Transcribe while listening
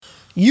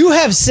You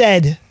have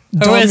said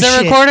dumb is that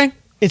shit. recording?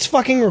 It's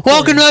fucking recording.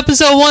 Welcome to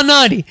episode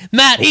 190.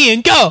 Matt,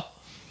 Ian, go.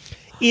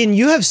 Ian,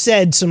 you have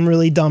said some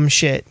really dumb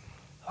shit.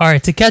 All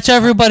right, to catch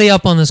everybody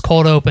up on this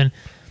cold open,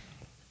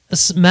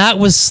 Matt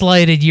was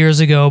slighted years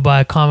ago by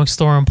a comic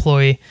store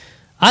employee.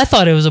 I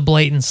thought it was a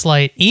blatant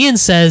slight. Ian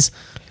says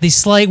the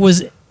slight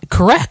was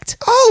correct.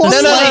 Oh, the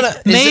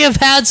slight may have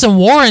had some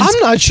warrants.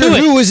 I'm not sure to it.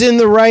 who was in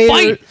the right.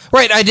 Fight.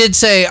 Right, I did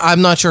say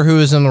I'm not sure who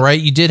was in the right.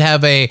 You did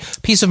have a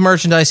piece of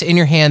merchandise in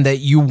your hand that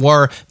you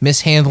were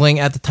mishandling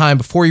at the time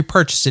before you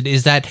purchased it.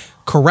 Is that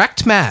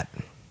correct, Matt?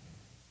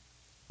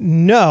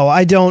 No,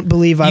 I don't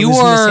believe I was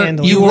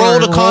mishandling. You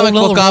rolled a comic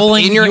book up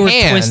in your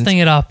hand, twisting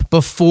it up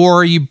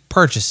before you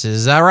purchased it.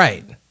 Is that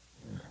right?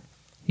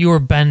 You were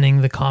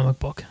bending the comic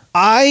book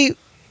I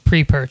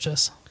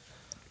pre-purchase.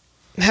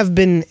 have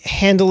been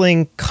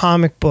handling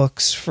comic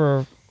books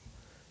for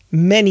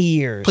many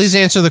years. Please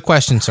answer the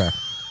question, sir.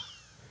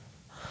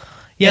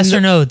 Yes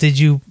or no? Did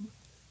you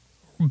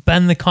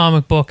bend the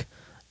comic book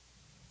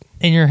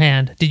in your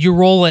hand? Did you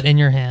roll it in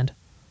your hand?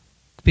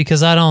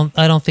 Because I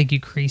don't think you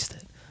creased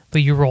it,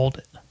 but you rolled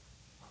it.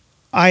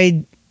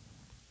 I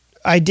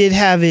did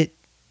have it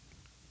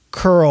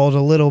curled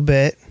a little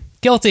bit.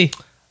 Guilty.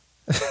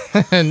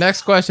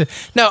 Next question.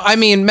 No, I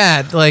mean,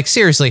 Matt, like,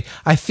 seriously,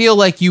 I feel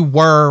like you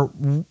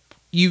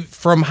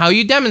from how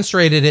you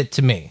demonstrated it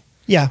to me.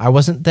 Yeah. I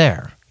wasn't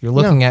there. You're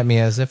looking at me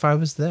as if I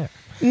was there.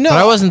 No, but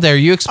I wasn't there.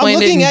 You explained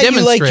I'm it and looking at you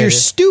demonstrated. like you're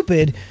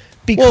stupid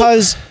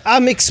because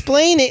I'm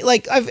explaining.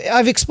 Like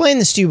I've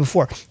explained this to you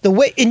before. The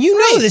way, and you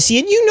know this,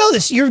 Ian. You know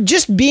this. You're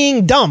just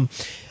being dumb.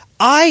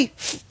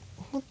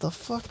 What the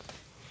fuck?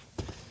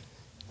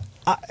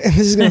 This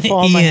is gonna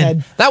fall on my Ian.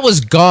 head. That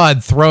was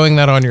God throwing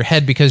that on your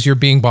head because you're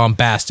being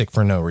bombastic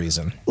for no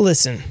reason.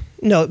 Listen,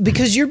 no,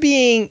 because you're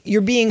being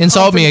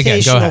Insult me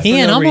again. Go ahead. confrontational for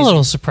Ian, no I'm reason. a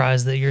little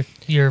surprised that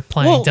you're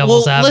playing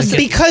devil's advocate.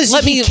 Because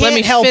he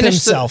can't help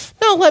himself.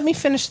 Let me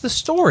finish the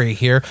story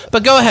here.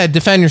 But go ahead,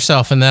 defend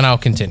yourself, and then I'll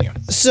continue.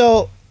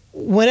 So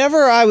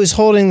whenever I was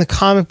holding the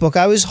comic book,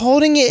 I was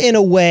holding it in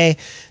a way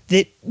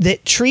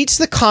that treats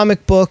the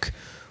comic book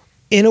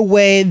in a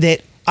way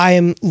that I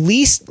am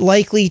least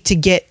likely to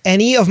get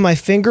any of my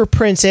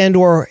fingerprints and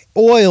or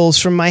oils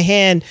from my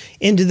hand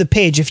into the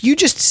page. If you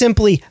just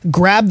simply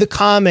grab the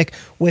comic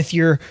with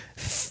your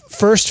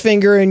first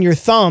finger and your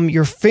thumb,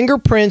 your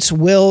fingerprints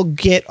will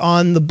get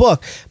on the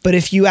book. But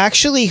if you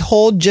actually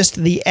hold just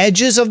the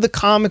edges of the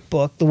comic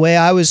book, the way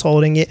I was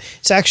holding it,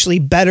 it's actually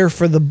better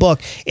for the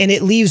book. And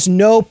it leaves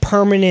no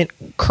permanent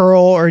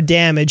curl or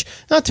damage.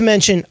 Not to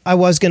mention, I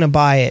was going to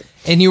buy it.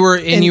 And you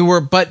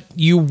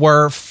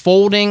were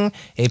folding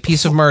a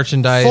piece of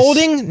merchandise.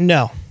 Folding?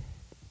 No.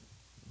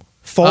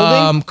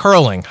 Folding?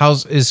 Curling.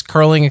 Is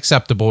curling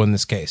acceptable in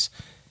this case?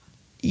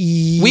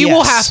 We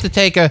will have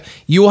to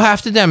you will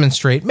have to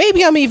demonstrate.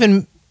 Maybe I'm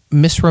even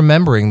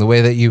misremembering the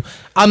way that you.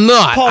 I'm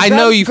not. Paul, I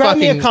know you grab fucking.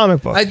 me a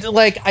comic book.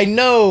 I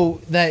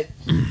know that.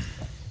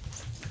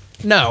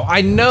 No,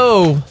 I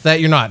know that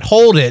you're not.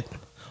 Hold it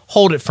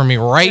for me,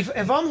 right?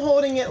 If I'm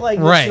holding it like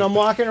this and I'm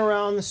walking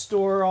around the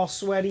store all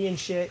sweaty and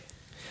shit.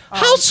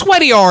 How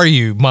sweaty are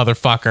you,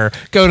 motherfucker?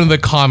 Go to the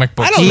comic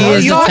book. I don't know.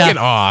 Knock it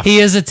off. He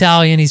is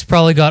Italian. He's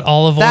probably got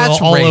olive oil That's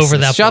all racist. over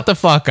that Shut book. the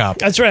fuck up.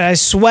 That's right. I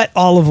sweat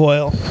olive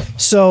oil.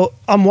 So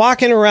I'm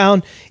walking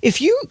around. If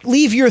you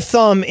leave your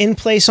thumb in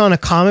place on a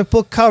comic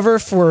book cover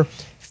for,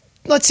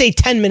 let's say,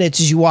 10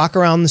 minutes as you walk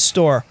around the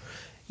store,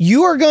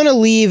 you are going to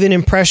leave an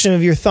impression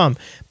of your thumb.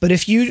 But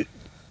if you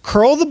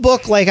curl the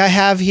book like I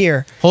have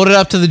here. Hold it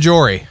up to the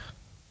jury.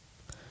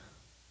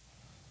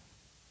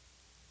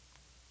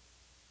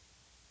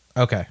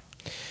 Okay.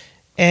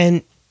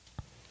 And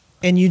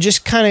you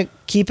just kind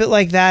of keep it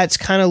like that. It's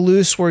kind of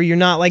loose where you're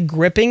not like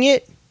gripping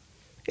it.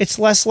 It's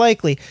less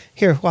likely.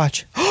 Here,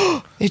 watch.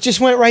 It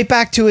just went right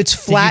back to its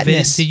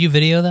flatness. Did you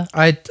video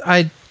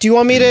that? Do you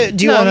want me to?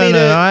 Do you want me to?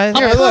 I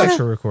Here, look.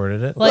 picture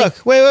recorded it.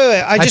 Look,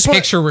 wait. I just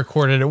picture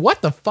recorded it.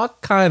 What the fuck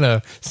kind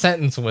of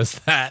sentence was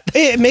that?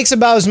 It makes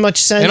about as much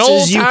sense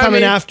as you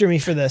coming after me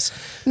for this.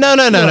 No.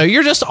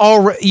 You're just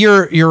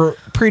you're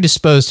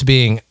predisposed to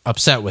being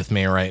upset with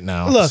me right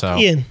now. Look, so.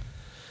 Ian,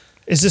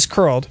 is this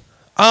curled?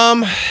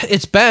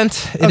 It's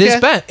bent. It is Okay.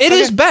 bent. It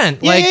is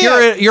bent. Yeah, Like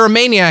yeah. you're a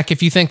maniac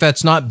if you think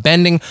that's not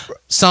bending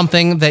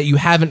something that you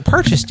haven't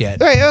purchased yet.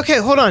 All right, okay,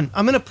 hold on.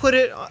 I'm gonna put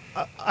it.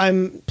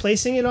 I'm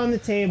placing it on the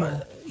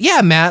table.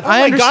 Yeah, Matt, Oh I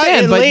my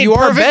understand, God, but you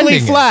are perfectly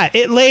bending flat.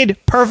 It laid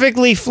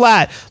perfectly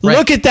flat. Right.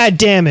 Look at that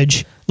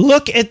damage.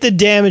 Look at the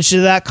damage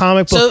to that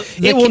comic book.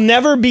 So It will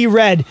never be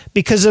read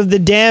because of the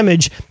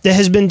damage that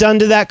has been done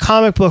to that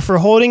comic book for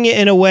holding it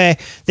in a way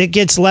that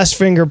gets less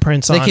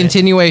fingerprints on The it.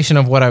 continuation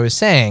of what I was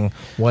saying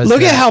was Look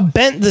that at how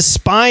bent the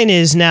spine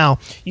is now.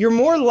 You're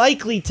more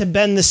likely to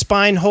bend the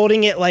spine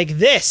holding it like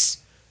this,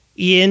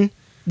 Ian,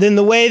 than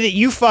the way that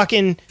you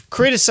fucking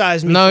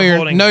criticize me for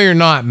holding it. you're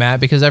not, Matt,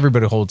 because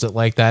everybody holds it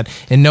like that,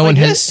 and no Like one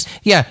has.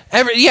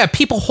 this?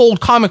 People hold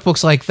comic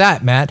books like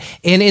that, Matt.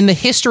 And in the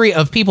history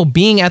of people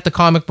being at the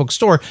comic book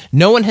store,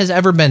 no one has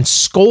ever been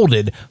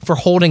scolded for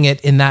holding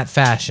it in that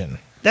fashion.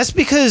 That's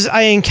because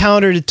I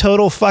encountered a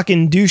total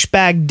fucking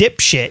douchebag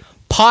dipshit.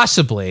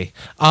 Possibly.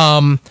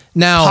 Now,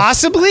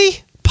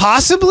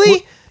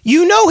 Possibly?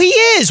 You know he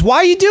is. Why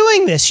are you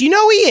doing this? You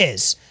know he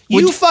is.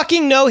 You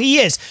fucking know he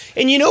is.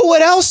 And you know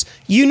what else?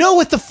 You know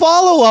what the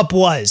follow-up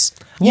was.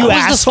 What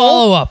was the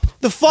follow-up?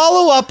 The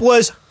follow-up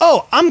was,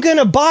 oh, I'm going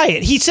to buy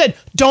it. He said,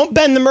 don't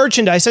bend the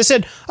merchandise. I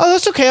said, oh,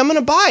 that's okay. I'm going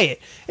to buy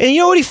it. And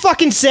you know what he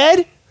fucking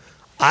said?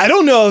 I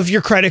don't know if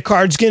your credit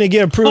card's going to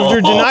get approved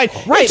or denied.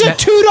 Right, it's a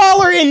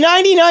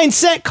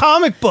 $2.99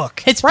 comic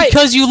book. It's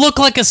because you look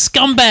like a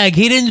scumbag.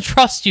 He didn't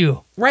trust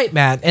you. right,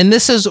 Matt. And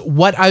this is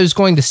what I was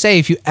going to say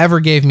if you ever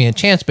gave me a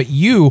chance, but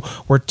you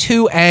were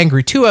too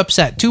angry, too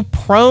upset, too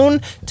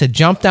prone to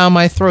jump down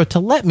my throat to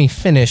let me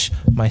finish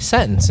my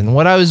sentence. And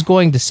what I was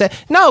going to say,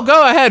 no,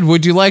 go ahead.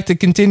 Would you like to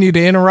continue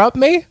to interrupt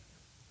me?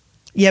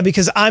 Yeah,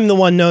 because I'm the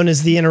one known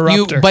as the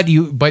interrupter. But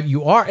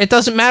you are. It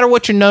doesn't matter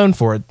what you're known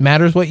for. It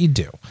matters what you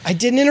do. I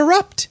didn't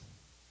interrupt.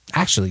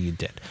 Actually, you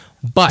did.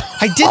 But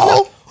I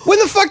didn't. When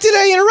the fuck did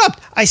I interrupt?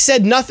 I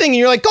said nothing, and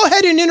you're like, go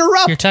ahead and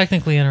interrupt. You're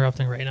technically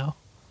interrupting right now.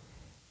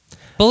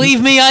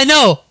 Believe me, I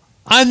know.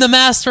 I'm the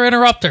master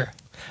interrupter.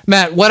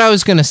 Matt, what I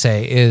was going to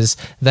say is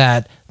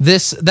that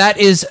that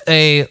is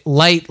a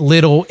light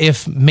little,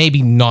 if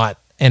maybe not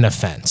an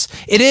offense.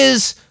 It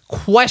is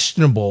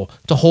questionable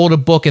to hold a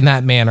book in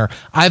that manner.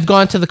 I've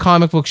gone to the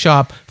comic book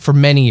shop for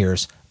many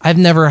years. I've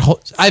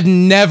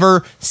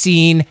never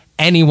seen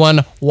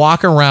anyone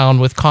walk around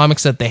with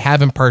comics that they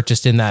haven't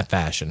purchased in that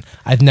fashion.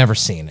 I've never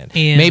seen it.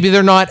 Ian. Maybe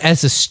they're not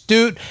as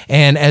astute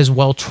and as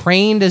well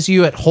trained as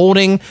you at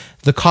holding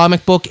the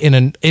comic book in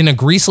a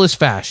greaseless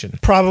fashion.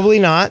 Probably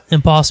not.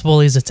 Impossible,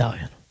 he's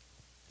Italian.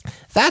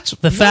 That's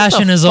The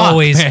fashion is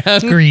always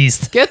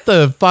greased. Get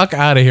the fuck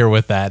out of here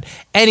with that.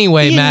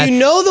 Anyway, Ian, Matt, you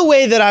know the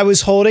way that I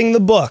was holding the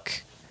book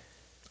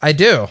I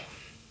do.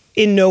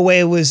 in no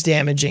way was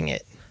damaging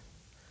it.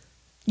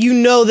 You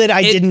know that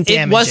I didn't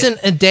damage it. It wasn't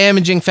a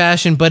damaging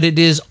fashion, but it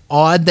is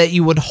odd that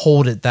you would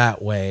hold it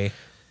that way.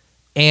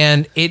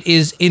 And it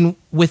is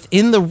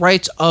within the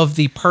rights of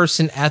the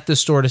person at the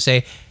store to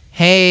say,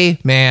 hey,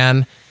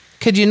 man,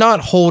 could you not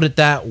hold it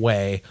that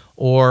way?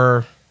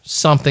 Or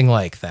something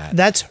like that.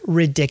 That's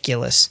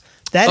ridiculous.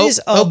 That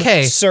is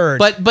absurd.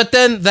 But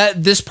then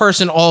this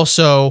person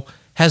also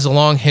has a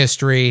long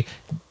history.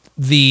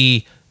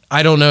 I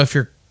don't know if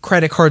your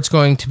credit card's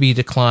going to be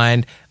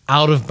declined,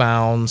 out of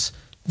bounds.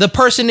 The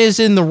person is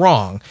in the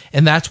wrong.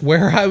 And that's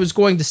where I was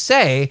going to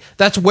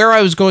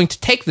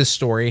take this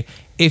story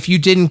if you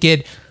didn't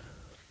get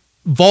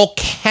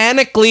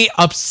volcanically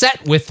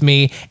upset with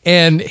me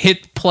and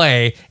hit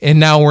play, and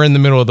now we're in the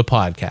middle of the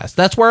podcast.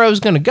 That's where I was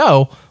going to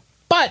go.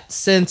 But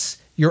since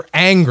your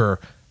anger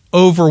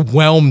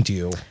overwhelmed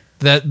you,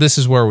 that this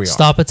is where we are.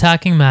 Stop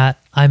attacking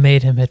Matt. I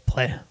made him hit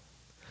play.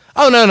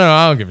 Oh, no,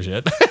 I don't give a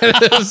shit.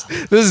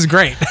 This is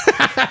great.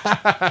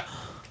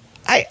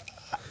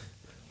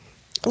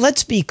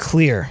 Let's be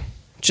clear,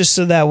 just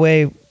so that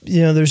way,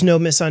 there's no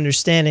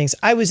misunderstandings.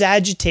 I was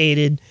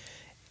agitated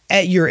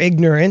at your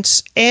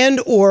ignorance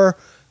and or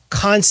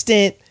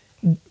constant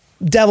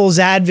devil's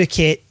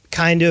advocate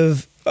kind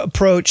of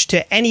approach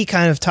to any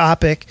kind of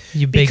topic,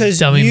 you big because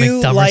dummy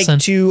you McDummerson. like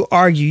to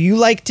argue. You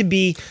like to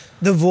be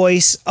the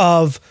voice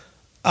of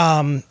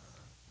the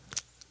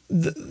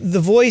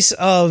voice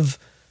of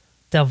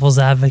Devil's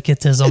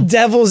advocatism.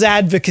 devil's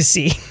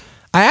advocacy.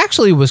 I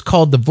actually was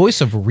called the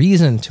voice of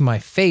reason to my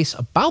face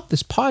about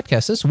this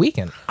podcast this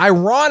weekend.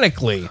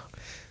 Ironically.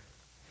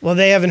 Well,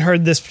 they haven't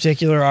heard this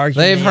particular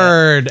argument. They've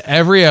heard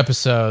every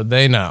episode.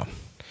 They know.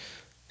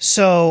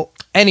 So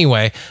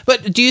anyway,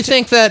 but do you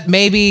think that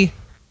maybe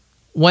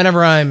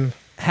whenever I'm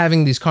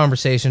having these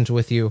conversations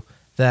with you,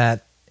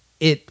 that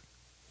it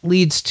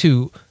leads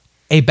to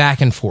a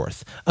back and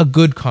forth, a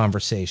good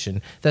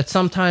conversation, that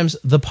sometimes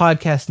the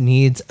podcast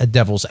needs a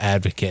devil's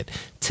advocate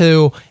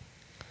to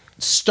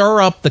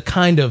stir up the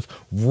kind of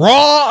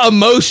raw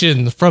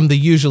emotions from the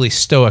usually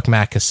stoic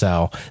Matt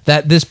Cassell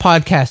that this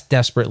podcast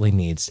desperately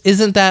needs?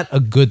 Isn't that a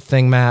good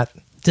thing, Matt?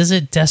 Does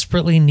it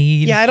desperately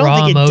need I don't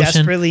raw think emotion? it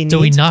desperately needs. Do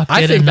we not get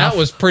I think enough that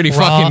was pretty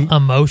raw fucking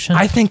emotion?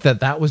 I think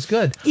that was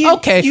good.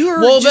 Okay,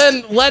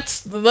 then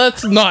let's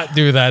not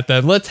do that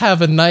then. Let's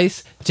have a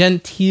nice,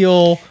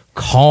 genteel,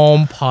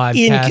 calm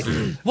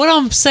podcast. What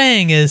I'm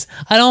saying is,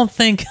 I don't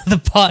think the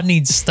pot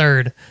needs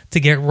stirred to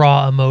get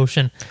raw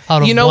emotion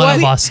out of one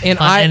of us on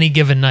any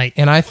given night.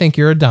 And I think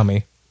you're a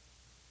dummy.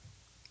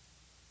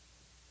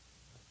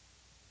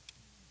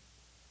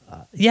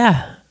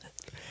 Yeah.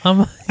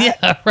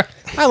 Yeah, right.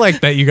 I like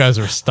that you guys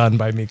are stunned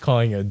by me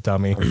calling you a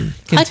dummy.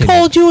 I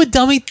called you a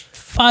dummy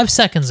 5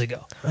 seconds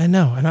ago. I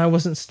know, and I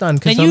wasn't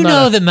stunned. And you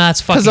know that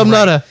Matt's fucking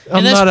right.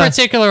 In this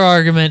particular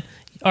argument,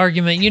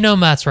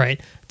 Matt's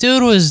right.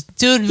 Dude was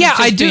yeah,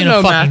 just I do being know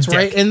a fucking Matt's dick.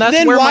 right, and that's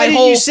then where why my did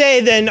whole you say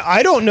then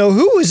I don't know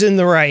who was in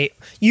the right?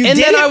 You and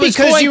did then it I was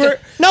because going you were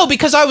no,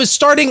 because I was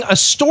starting a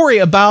story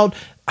about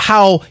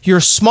how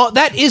you're small.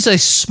 That is a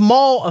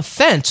small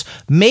offense,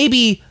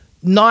 maybe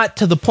not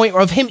to the point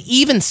of him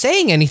even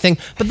saying anything,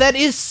 but that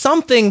is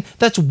something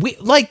that's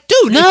like,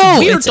 dude, No, it's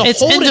weird it's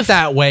to hold it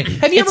that way.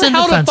 Have you it's ever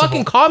held a indefensible.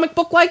 fucking comic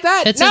book like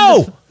that? It's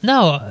no.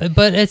 no,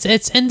 but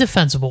it's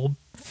indefensible.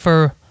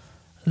 for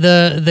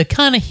the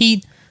kind of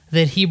heat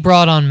that he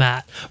brought on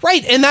Matt.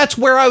 Right, and that's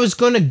where I was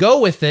going to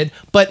go with it,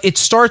 but it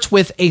starts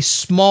with a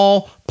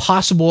small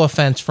possible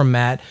offense from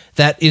Matt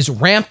that is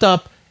ramped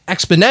up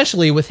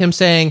exponentially with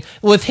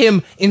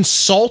him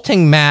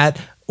insulting Matt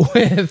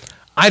with,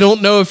 I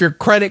don't know if your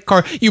credit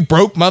card, you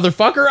broke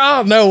motherfucker, I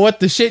don't know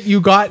what the shit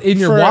you got in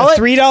your For wallet.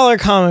 a $3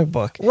 comic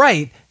book.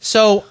 Right,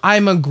 so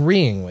I'm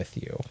agreeing with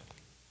you.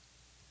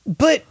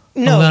 But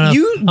no, I'm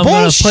gonna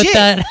bullshit. put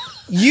that.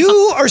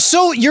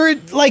 You're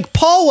like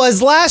Paul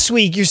was last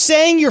week. You're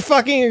saying you're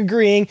fucking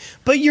agreeing,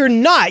 but you're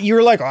not. You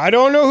were like, I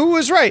don't know who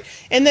was right.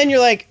 And then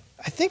you're like,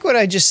 I think what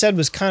I just said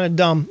was kind of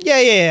dumb.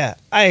 Yeah.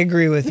 I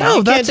agree with you. No,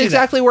 You can't that's do that.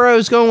 exactly where I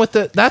was going with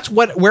it. That's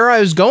where I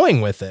was going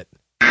with it.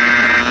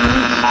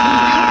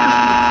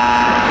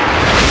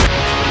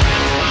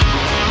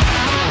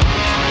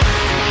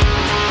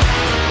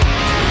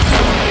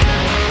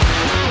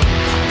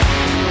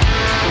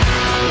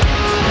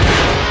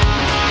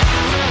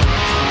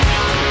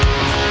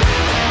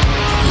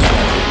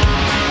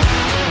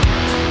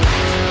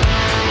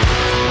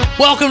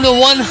 Welcome to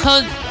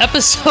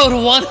episode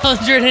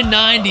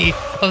 190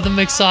 of the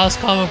McSauce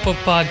Comic Book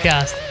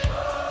Podcast.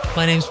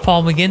 My name's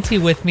Paul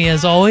McGinty. With me,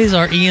 as always,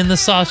 are Ian the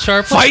Sauce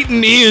Sharpley.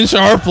 Fighting Ian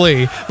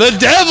Sharpley, the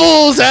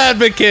devil's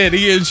advocate,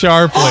 Ian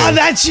Sharpley. Oh,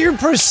 that's your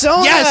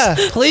persona.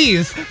 Yes,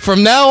 please.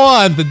 From now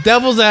on, the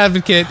devil's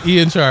advocate,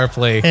 Ian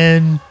Sharpley.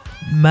 And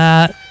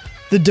Matt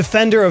The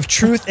defender of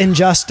truth and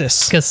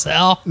justice.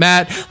 Cassell.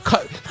 Matt,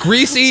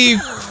 greasy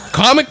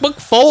comic book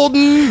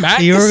folding.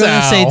 Matt You were going to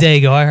Cassell. say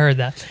Dago. I heard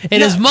that.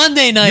 It is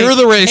Monday night. You're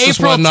the racist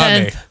April one, not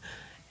 10th, me.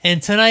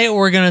 And tonight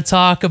we're going to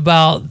talk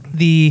about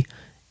the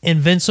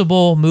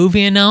Invincible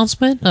movie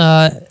announcement,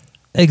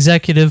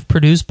 executive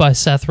produced by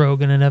Seth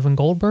Rogen and Evan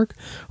Goldberg.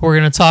 We're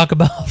going to talk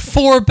about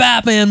 4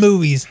 Batman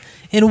movies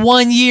in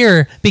 1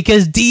 year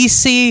because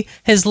DC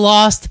has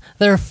lost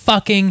their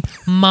fucking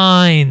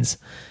minds.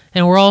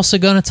 And we're also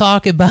going to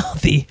talk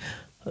about the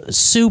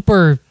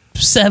super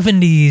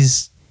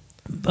 70s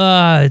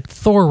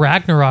Thor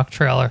Ragnarok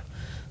trailer,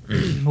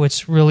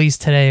 which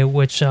released today,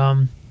 which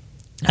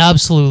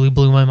absolutely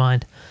blew my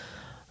mind.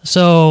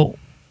 So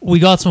we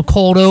got some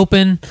cold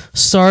open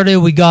started.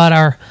 We got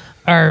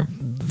our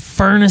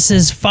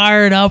furnaces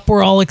fired up.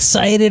 We're all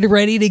excited,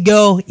 ready to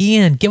go.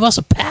 Ian, give us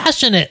a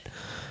passionate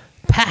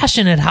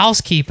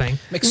housekeeping.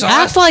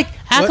 McSauce?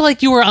 Act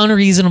like you were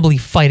unreasonably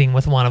fighting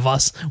with one of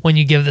us when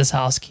you give this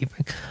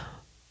housekeeping.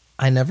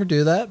 I never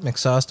do that.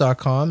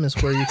 McSauce.com is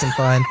where you can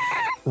find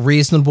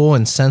reasonable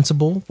and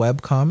sensible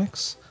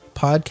webcomics,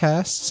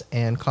 podcasts,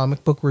 and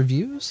comic book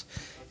reviews.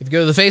 If you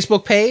go to the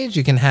Facebook page,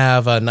 you can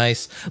have a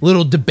nice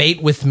little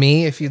debate with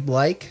me if you'd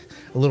like,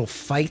 a little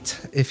fight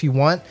if you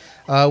want.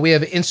 We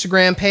have an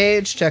Instagram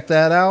page. Check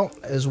that out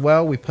as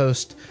well. We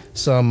post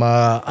some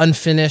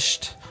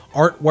unfinished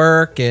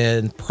artwork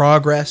and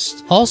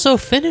progress. Also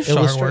finished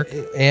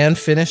artwork. And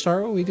finished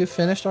artwork. We do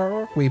finished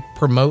artwork. We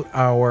promote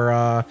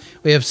our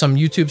we have some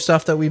YouTube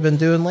stuff that we've been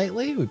doing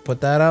lately. We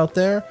put that out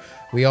there.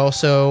 We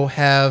also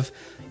have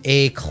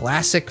a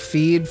classic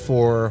feed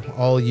for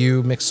all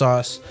you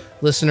McSauce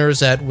listeners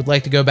that would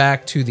like to go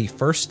back to the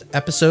first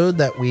episode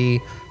that we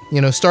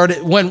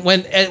started when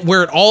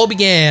where it all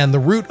began, the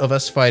root of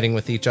us fighting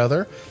with each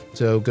other.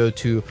 So go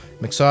to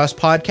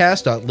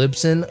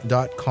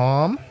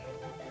mcsaucepodcast.libsyn.com.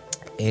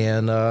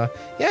 And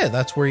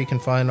that's where you can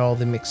find all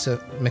the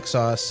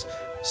McSauce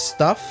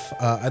stuff.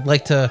 I'd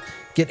like to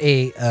get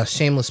a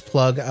shameless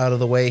plug out of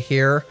the way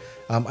here.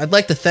 I'd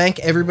like to thank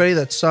everybody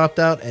that stopped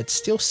out at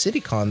Steel City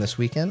Con this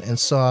weekend and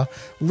saw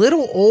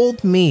little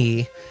old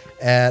me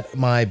at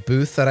my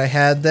booth that I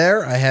had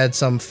there. I had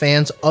some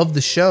fans of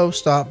the show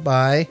stop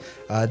by.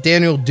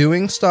 Daniel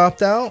Dewing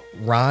stopped out.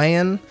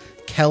 Ryan,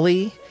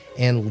 Kelly,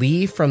 and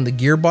Lee from the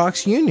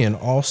Gearbox Union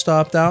all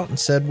stopped out and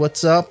said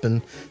what's up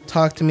and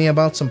talked to me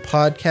about some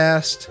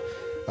podcast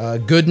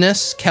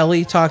goodness.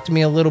 Kelly talked to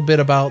me a little bit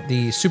about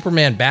the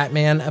Superman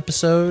Batman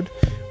episode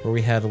where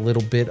we had a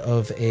little bit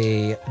of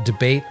a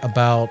debate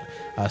about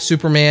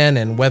Superman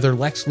and whether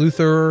Lex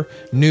Luthor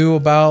knew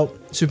about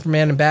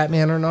Superman and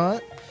Batman or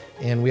not.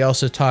 And we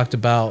also talked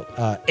about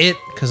It,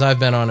 because I've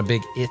been on a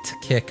big It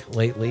kick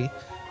lately.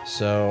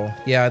 So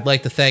yeah, I'd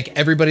like to thank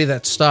everybody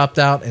that stopped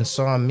out and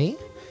saw me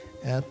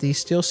at the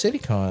Steel City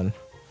Con.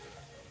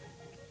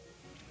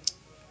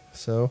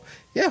 So,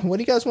 yeah, what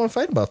do you guys want to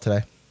fight about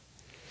today?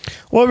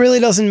 Well, it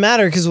really doesn't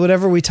matter because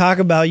whatever we talk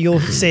about,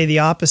 you'll say the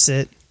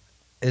opposite.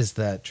 Is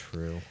that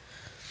true?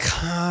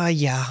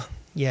 Yeah,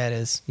 it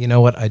is. You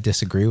know what? I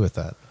disagree with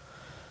that.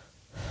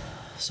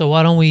 So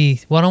why don't we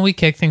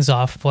kick things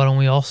off? Why don't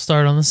we all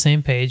start on the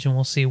same page and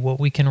we'll see what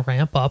we can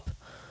ramp up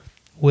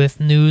with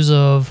news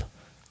of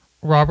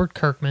Robert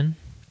Kirkman.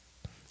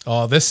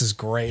 Oh, this is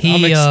great.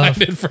 I'm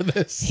excited for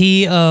this.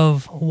 He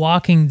of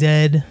Walking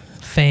Dead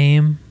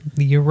fame,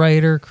 the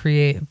writer,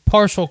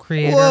 partial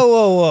creator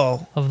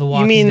Whoa. of The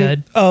Walking You mean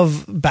Dead.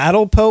 of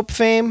Battle Pope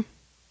fame?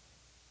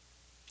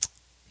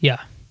 Yeah.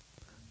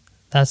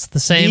 That's the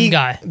same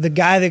guy. The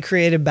guy that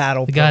created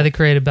Battle Pope. The guy that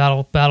created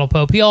Battle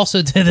Pope. He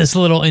also did this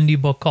little indie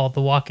book called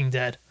The Walking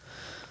Dead.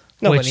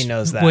 Nobody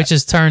knows that. Which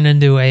has turned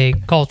into a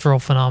cultural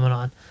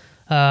phenomenon.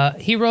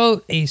 He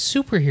wrote a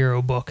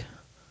superhero book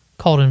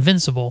called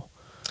Invincible.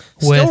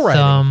 Still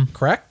writing,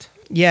 correct?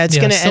 Yeah, it's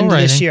Yeah, going to still end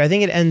this writing. year. I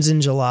think it ends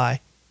in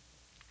July.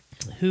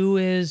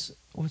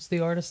 What's the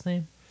artist's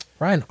name?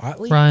 Ryan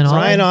Otley? Ryan Otley.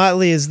 Ryan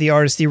Otley is the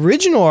artist. The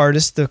original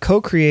artist, the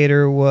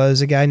co-creator,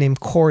 was a guy named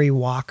Cory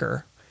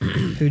Walker,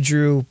 who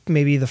drew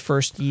maybe the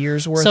first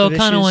year's worth So of it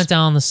kind of issues. went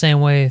down the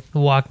same way The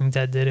Walking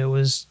Dead did. It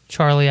was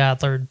Charlie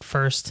Adler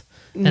first.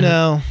 And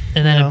No.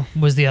 And then no. it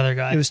was the other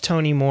guy. It was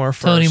Tony Moore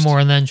first. Tony Moore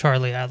and then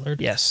Charlie Adler.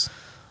 Yes.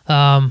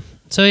 So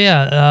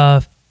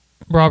yeah,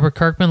 Robert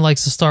Kirkman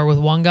likes to start with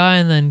one guy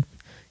and then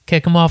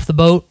kick him off the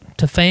boat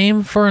to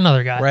fame for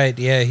another guy. Right,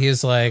 yeah,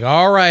 he's like,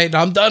 all right,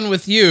 I'm done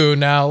with you.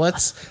 Now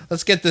let's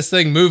get this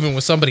thing moving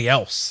with somebody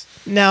else.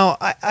 Now,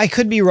 I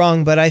could be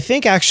wrong, but I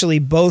think actually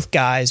both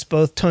guys,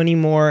 both Tony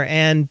Moore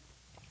and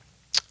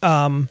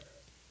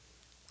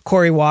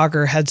Cory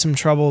Walker, had some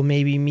trouble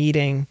maybe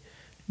meeting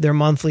their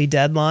monthly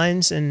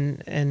deadlines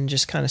and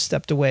just kind of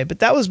stepped away. But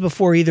that was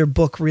before either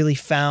book really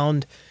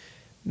found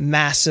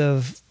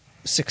massive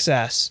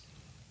success.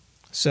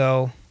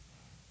 So,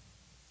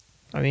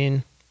 I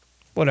mean,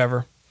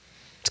 whatever.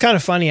 It's kind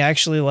of funny. I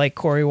actually like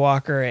Cory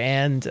Walker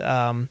and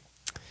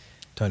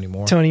Tony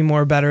Moore. Tony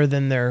Moore better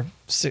than their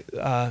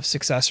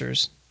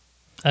successors.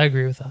 I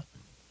agree with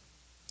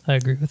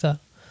that.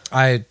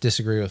 I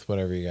disagree with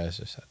whatever you guys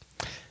just said.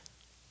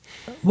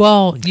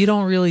 Well, you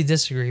don't really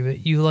disagree,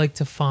 but you like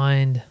to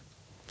find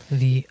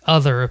the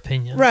other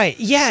opinion. Right.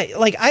 Yeah.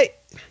 Like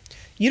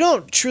you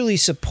don't truly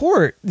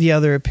support the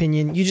other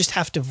opinion. You just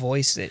have to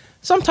voice it.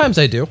 Sometimes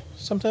I do.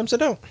 Sometimes I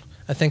don't.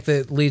 I think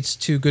that leads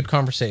to good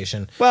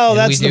conversation. Well, And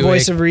that's we the do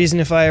voice of reason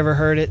if I ever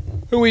heard it.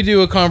 we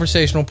do a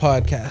conversational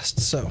podcast,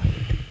 so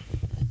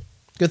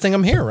good thing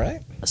I'm here,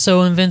 right?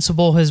 So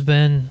Invincible has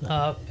been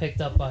picked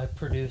up by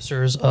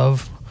producers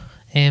of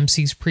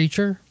AMC's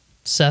Preacher,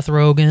 Seth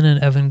Rogen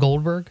and Evan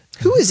Goldberg.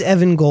 Who is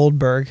Evan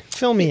Goldberg?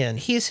 Fill me in.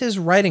 He's his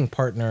writing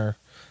partner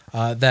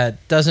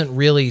that doesn't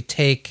really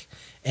take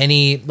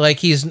any, like,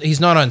 he's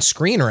not on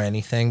screen or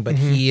anything, but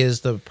he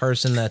is the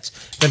person that's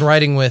been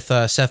writing with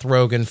Seth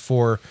Rogen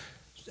for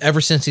ever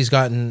since he's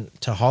gotten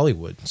to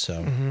Hollywood.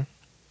 So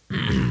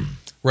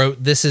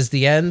wrote This Is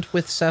the End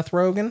with Seth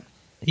Rogen.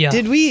 Yeah.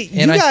 Did we?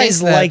 And You I guys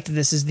think that- liked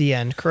This Is the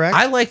End, correct?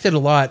 I liked it a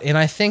lot, and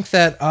I think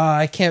that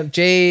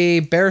Jay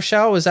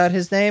Baruchel, was that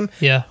his name?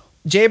 Yeah.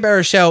 Jay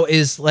Baruchel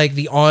is like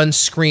the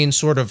on-screen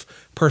sort of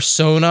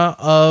persona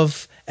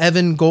of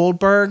Evan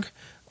Goldberg.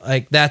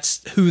 Like,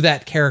 that's who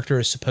that character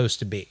is supposed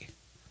to be.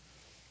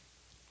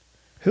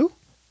 Who?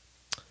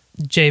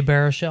 Jay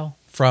Baruchel,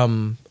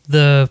 From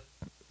the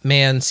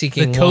Man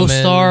Seeking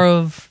co-star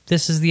Woman. of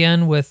This Is the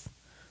End with.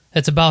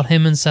 It's about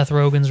him and Seth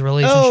Rogen's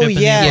relationship. Oh, in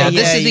the yeah, end.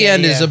 Yeah, This Is the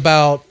End is yeah.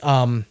 about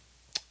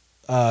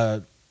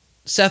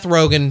Seth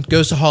Rogen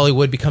goes to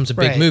Hollywood, becomes a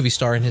big Right. movie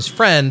star, and his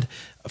friend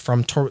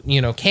from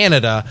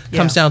Canada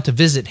comes Yeah. down to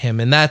visit him,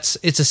 and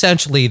it's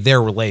essentially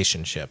their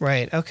relationship.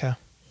 Right. Okay.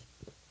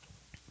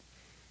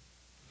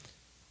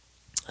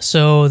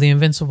 So the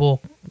Invincible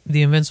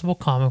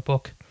comic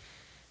book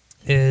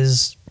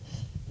is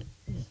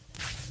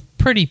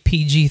pretty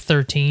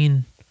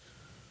PG-13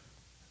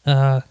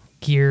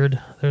 geared.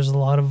 There's a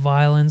lot of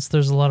violence.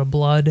 There's a lot of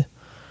blood.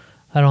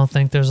 I don't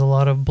think there's a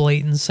lot of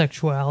blatant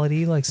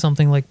sexuality like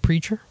something like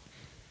Preacher,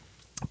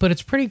 but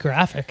it's pretty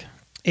graphic.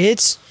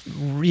 It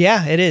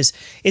is.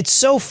 It's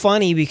so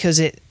funny because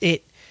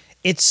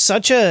it's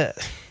such a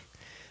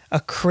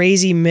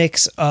crazy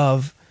mix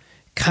of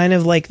kind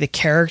of like the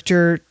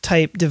character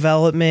type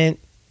development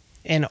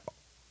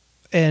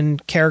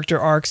and character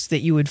arcs that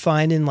you would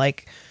find in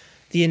like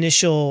the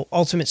initial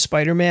Ultimate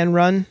Spider-Man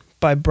run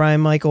by Brian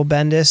Michael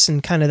Bendis,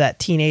 and kind of that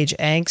teenage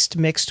angst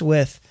mixed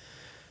with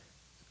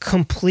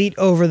complete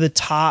over the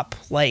top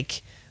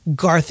like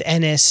Garth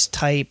Ennis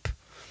type.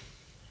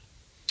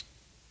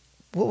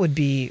 What would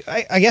be,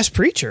 I guess,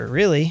 Preacher,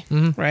 really,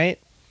 right?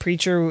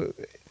 Preacher.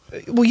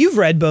 Well, you've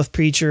read both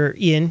Preacher,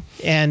 Ian,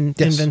 and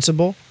Yes.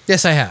 Invincible.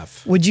 Yes, I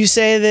have. Would you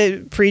say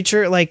that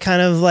Preacher, like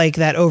kind of like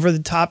that over the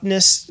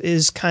topness,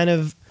 is kind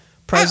of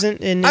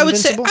present in I would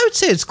say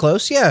Invincible? it's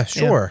close. Yeah,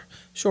 sure.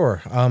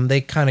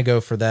 They kind of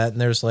go for that,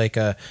 and there's like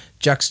a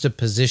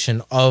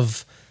juxtaposition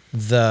of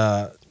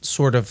the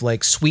sort of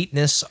like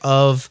sweetness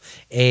of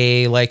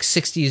a like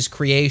 60s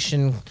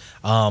creation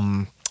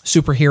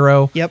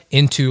superhero Yep.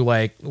 into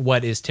like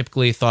what is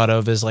typically thought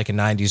of as like a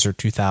 90s or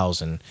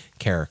 2000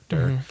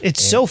 character.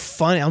 It's so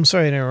funny. I'm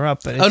sorry to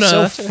interrupt, but it's Oh, no,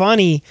 so that's okay.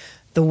 funny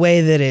the way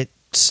that it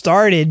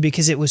started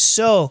because it was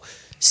so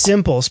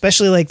simple,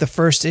 especially like the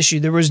first issue.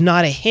 There was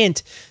not a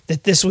hint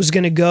that this was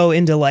going to go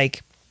into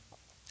like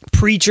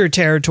Preacher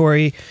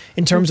territory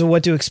in terms of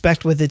what to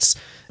expect with its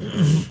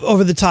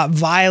over the top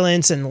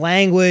violence and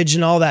language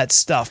and all that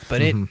stuff,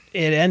 but it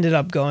ended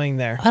up going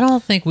there. I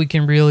don't think we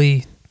can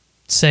really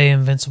say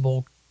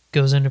Invincible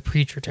goes into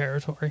Preacher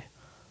territory.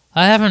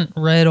 I haven't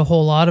read a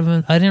whole lot of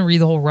it. I didn't read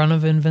the whole run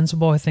of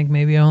Invincible. I think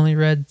maybe I only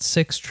read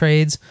 6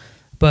 trades,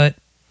 but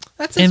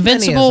That's as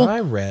Invincible many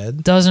as I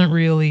read. doesn't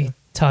really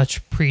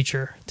touch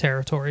Preacher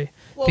territory.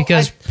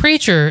 because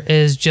Preacher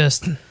is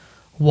just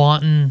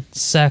wanton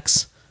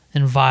sex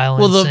and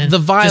violence. Well, and the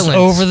violence, just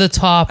over the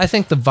top. I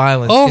think the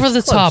violence, over the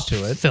gets close top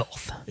to it.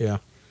 filth. Yeah.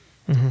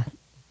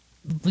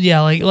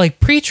 Yeah, like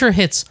Preacher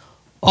hits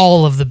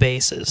all of the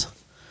bases.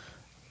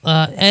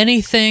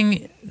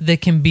 Anything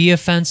that can be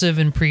offensive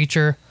in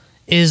Preacher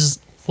is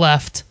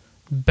left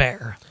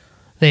bare.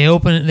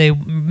 They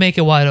make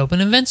it wide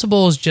open.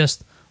 Invincible is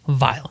just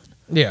violent.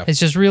 Yeah. It's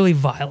just really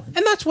violent.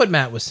 And that's what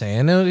Matt was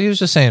saying. He was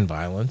just saying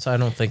violence. I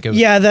don't think it was.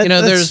 Yeah, that's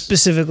there's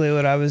specifically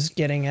what I was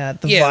getting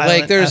at. The Yeah, like,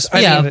 violent there's-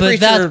 aspect Yeah, of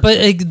it. but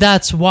Preacher-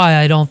 that's why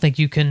I don't think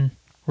you can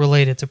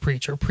relate it to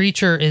Preacher.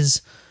 Preacher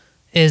is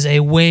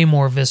a way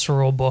more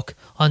visceral book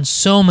on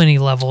so many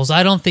levels.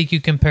 I don't think you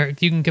can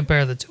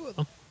compare the two of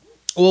them.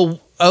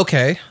 Well,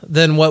 okay.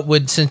 Then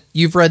since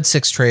you've read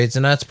Six Trades,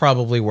 and that's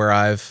probably where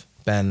I've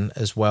been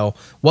as well.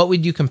 What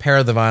would you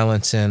compare the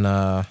violence in?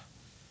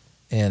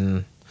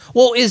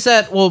 Well, is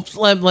that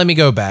let me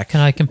go back. Can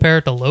I compare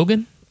it to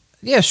Logan?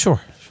 Yeah,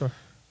 sure.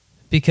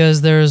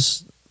 Because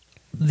there's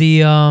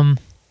the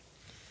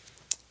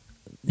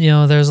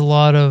there's a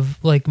lot of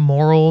like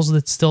morals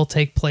that still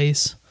take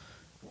place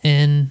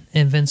in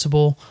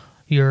Invincible.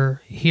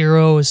 Your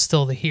hero is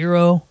still the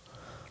hero,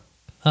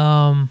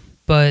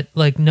 but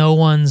like no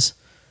one's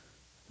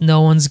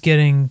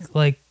getting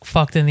like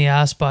fucked in the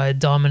ass by a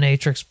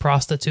dominatrix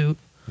prostitute.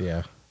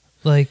 Yeah.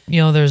 Like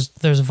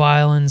there's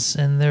violence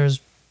and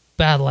there's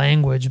bad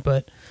language,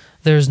 but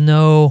there's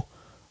no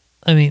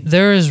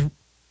there's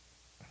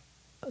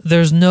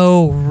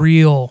no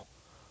real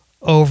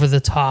over the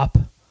top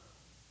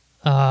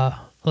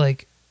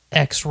like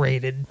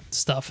X-rated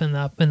stuff in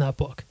that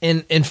book.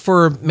 And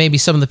for maybe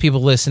some of the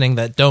people listening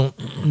that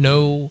don't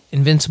know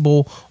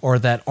Invincible or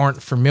that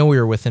aren't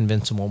familiar with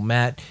Invincible,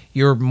 Matt,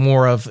 you're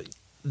more of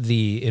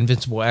the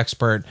Invincible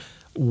expert.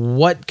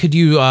 What could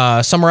you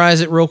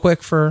summarize it real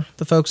quick for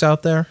the folks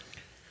out there?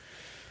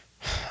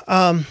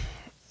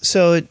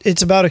 So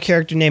it's about a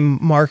character named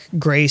Mark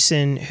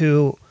Grayson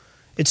who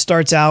it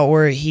starts out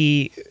where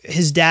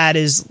his dad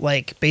is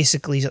like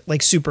basically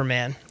like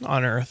Superman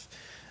on Earth.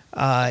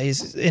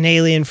 He's an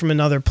alien from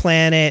another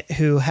planet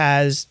who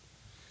has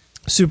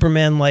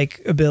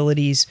Superman-like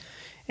abilities,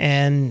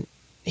 and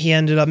he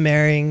ended up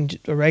marrying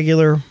a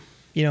regular,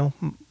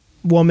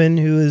 woman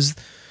who is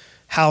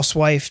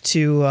housewife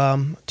to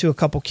a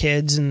couple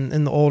kids,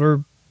 and the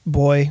older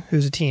boy,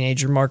 who's a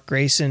teenager, Mark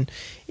Grayson,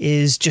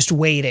 is just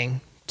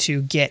waiting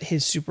to get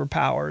his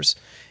superpowers.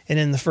 And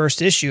in the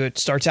first issue, it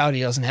starts out he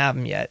doesn't have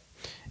them yet.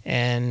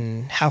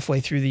 And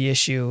halfway through the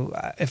issue,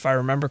 if I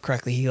remember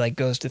correctly, he like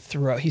goes to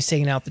throw. He's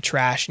taking out the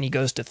trash, and he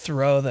goes to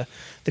throw the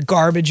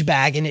garbage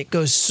bag, and it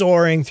goes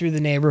soaring through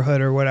the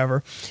neighborhood or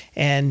whatever.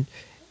 And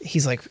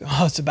he's like,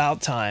 "Oh, it's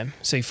about time!"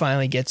 So he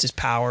finally gets his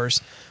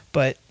powers.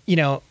 But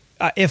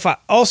if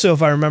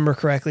I remember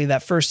correctly,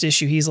 that first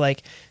issue, he's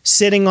like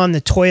sitting on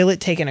the toilet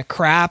taking a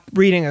crap,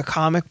 reading a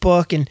comic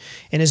book, and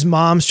his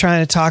mom's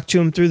trying to talk to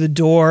him through the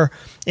door.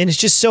 And it's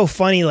just so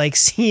funny, like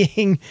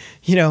seeing,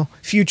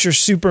 future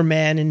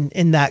Superman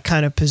in that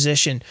kind of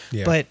position.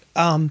 Yeah. But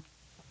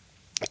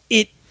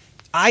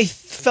I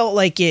felt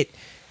like it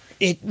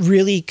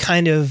really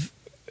kind of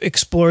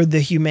explored the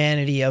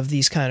humanity of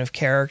these kind of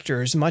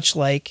characters, much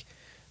like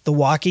The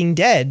Walking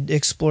Dead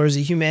explores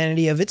the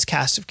humanity of its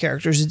cast of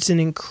characters. It's an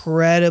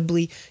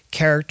incredibly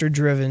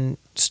character-driven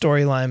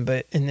storyline,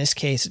 but in this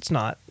case, it's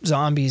not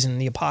zombies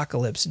and the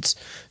apocalypse. It's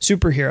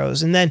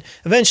superheroes. And then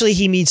eventually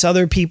he meets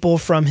other people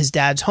from his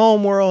dad's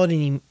home world,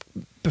 and he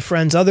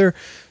befriends other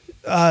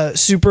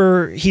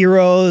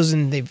superheroes,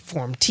 and they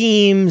form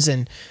teams,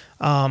 and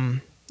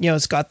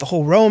it's got the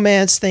whole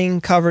romance thing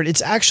covered.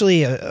 It's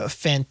actually a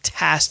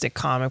fantastic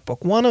comic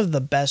book. One of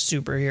the best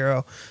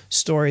superhero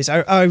stories.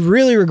 I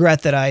really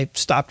regret that I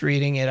stopped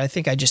reading it. I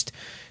think I just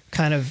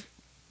kind of,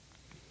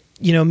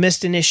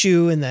 missed an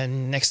issue, and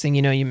then next thing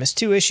you know, you miss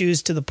two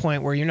issues to the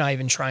point where you're not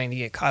even trying to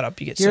get caught up.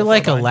 You're You're so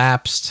like far a behind.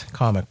 lapsed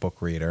comic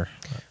book reader.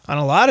 On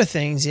a lot of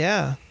things,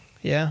 yeah.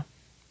 Yeah.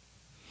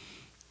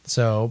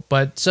 So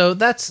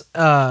that's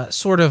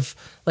sort of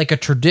like a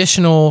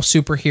traditional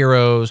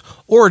superhero's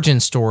origin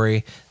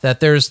story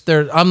that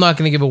I'm not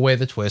going to give away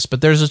the twist,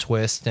 but there's a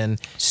twist, and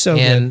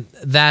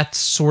that's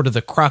sort of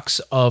the crux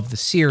of the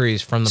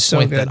series from the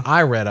point that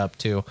I read up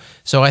to.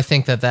 So I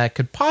think that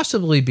could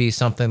possibly be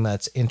something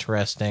that's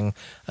interesting.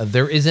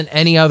 There isn't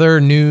any other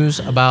news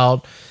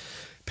about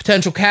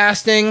potential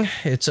casting.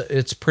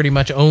 It's pretty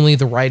much only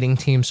the writing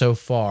team so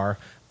far.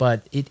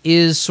 But it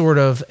is sort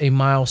of a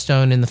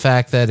milestone in the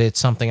fact that it's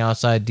something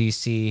outside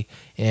DC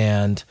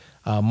and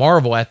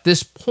Marvel. At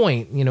this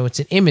point, it's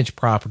an Image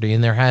property,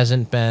 and there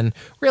hasn't been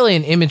really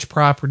an Image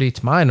property,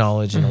 to my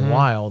knowledge, in a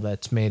while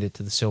that's made it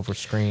to the silver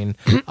screen.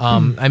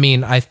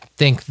 I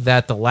think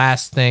that the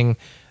last thing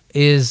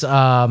is,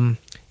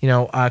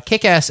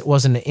 Kick-Ass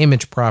wasn't an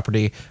Image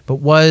property, but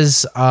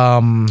was...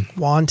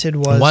 Wanted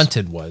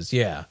was,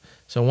 yeah.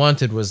 So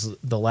Wanted was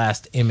the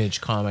last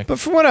Image comic. But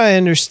from what I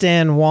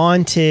understand,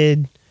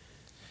 Wanted...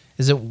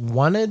 Is it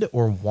Wanted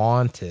or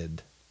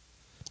Wanted?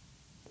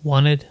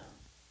 Wanted.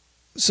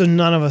 So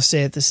none of us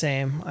say it the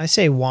same. I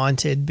say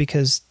wanted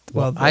because,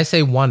 well, I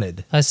say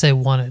wanted. I say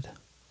wanted.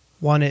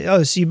 wanted.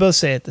 Oh, so you both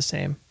say it the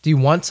same. Do you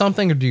want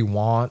something or do you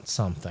want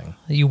something?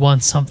 You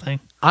want something.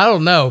 I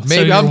don't know.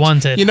 Maybe you're I'm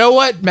wanted. You know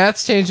what?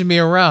 Matt's changing me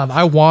around.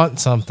 I want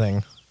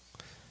something.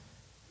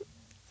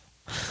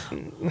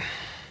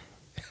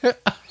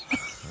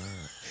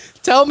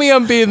 Tell me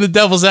I'm being the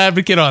devil's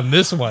advocate on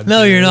this one.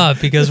 No, dude. you're not,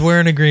 because we're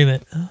in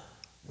agreement.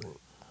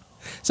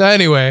 So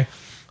anyway,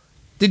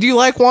 did you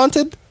like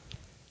Wanted?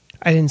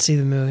 I didn't see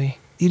the movie.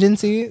 You didn't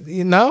see it?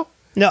 You know?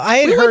 No, I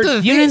had We went heard.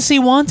 to the You didn't see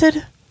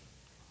Wanted?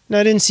 No,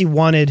 I didn't see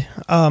Wanted.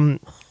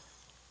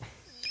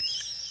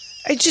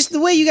 It's just the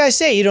way you guys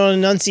say it, you don't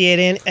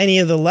enunciate any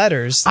of the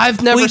letters.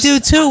 I've never. We do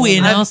too. We I've-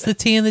 announced the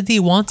T and the D.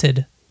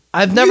 Wanted.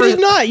 I've never. You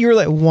did not. You were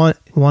like wanted.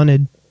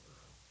 Wanted.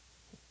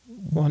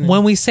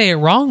 When we say it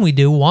wrong, we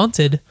do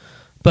wanted.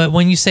 But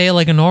when you say it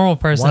like a normal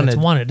person, it's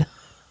wanted.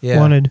 Yeah.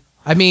 Wanted.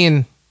 I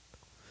mean,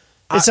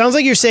 It sounds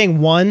like you're saying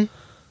one.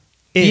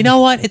 You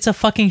know what? It's a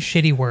fucking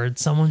shitty word.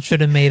 Someone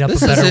should have made up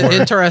this a is better word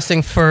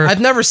interesting. for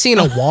I've never seen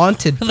a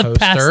Wanted the poster.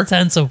 past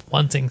tense of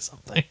wanting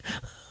something.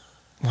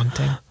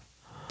 Wanting.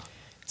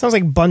 Sounds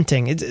like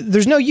bunting.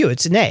 There's no U.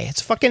 It's an A.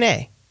 It's fucking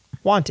A.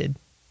 Wanted.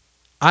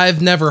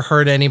 I've never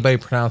heard anybody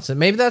pronounce it.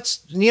 Maybe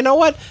that's, you know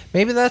what?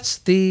 Maybe that's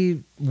the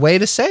way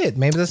to say it.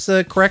 Maybe that's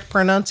the correct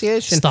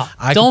pronunciation. Stop.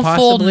 I Don't could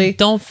fold. possibly-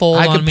 Don't fold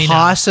I on could me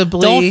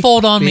possibly now. Don't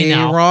fold on me be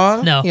now.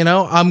 wrong. No. You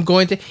know, I'm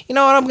going to, you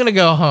know what? I'm going to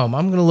go home.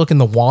 I'm going to look in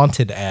the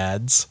Wanted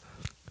ads.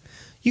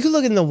 You could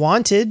look in the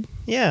Wanted.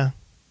 Yeah.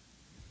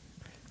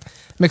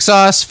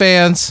 McSauce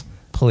fans,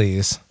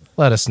 please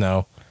let us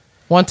know.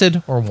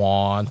 Wanted or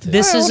Wanted?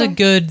 This is a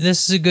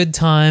good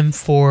time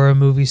for a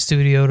movie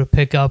studio to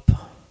pick up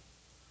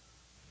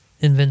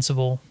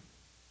Invincible,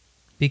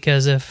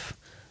 because if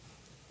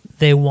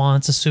they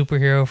want a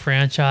superhero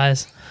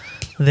franchise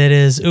that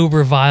is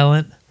uber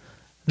violent,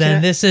 then Can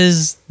I-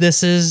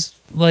 this is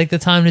like the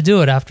time to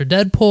do it. After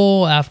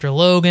Deadpool, after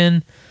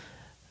Logan,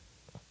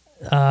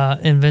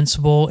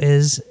 Invincible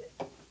is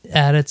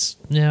at its,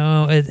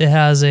 it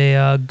has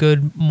a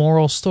good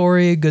moral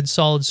story, a good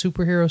solid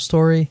superhero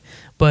story,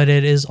 but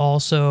it is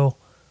also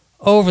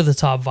over the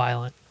top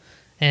violent,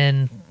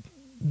 and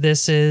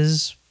this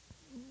is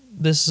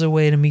a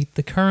way to meet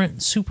the current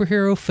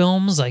superhero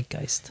film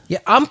zeitgeist. Yeah,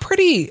 I'm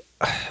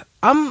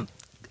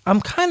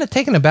kind of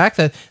taken aback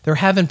that there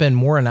haven't been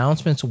more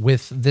announcements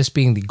with this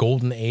being the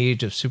golden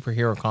age of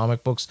superhero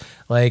comic books.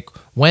 Like,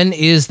 when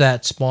is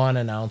that Spawn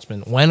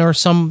announcement? When are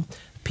some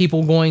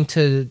people going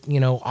to,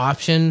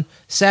 option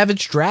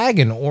Savage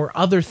Dragon or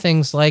other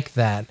things like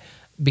that?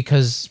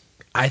 Because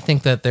I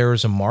think that there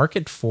is a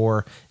market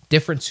for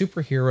different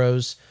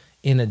superheroes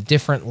in a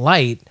different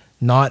light,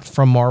 not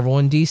from Marvel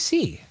and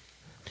DC.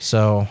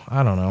 So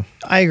I don't know.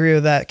 I agree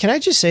with that. Can I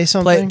just say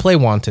something? Play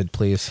Wanted,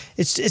 please.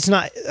 It's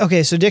not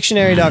okay. So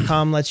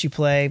dictionary.com lets you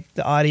play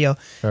the audio.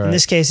 In right.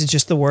 this case, it's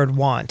just the word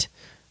want,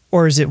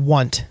 or is it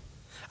want?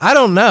 I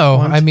don't know.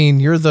 Want. I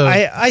mean, you're the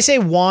I say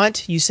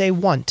want. You say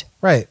want.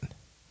 right.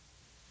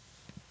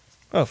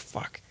 Oh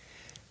fuck.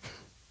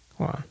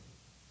 Hold on.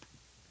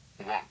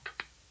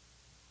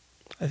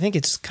 I think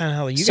it's kind of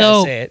how you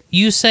guys say it.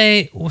 You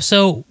say,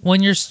 so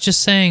when you're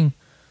just saying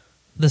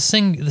the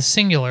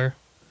singular,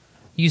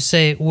 you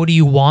say, what do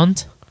you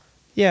want?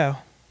 Yeah.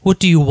 What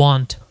do you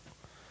want?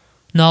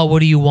 Not what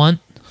do you want?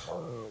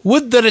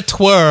 Would that it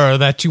were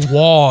that you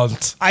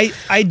want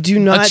I do a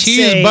not say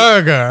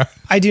cheeseburger.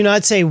 I do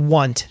not say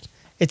want.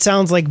 It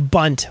sounds like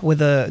bunt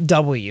with a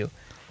W,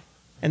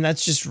 and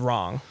that's just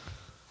wrong.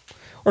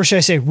 Or should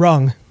I say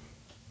rung?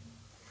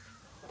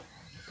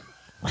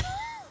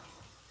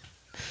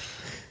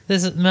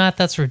 Matt,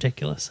 that's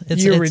ridiculous.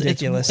 You're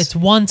ridiculous. It's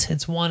want.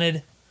 It's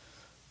wanted.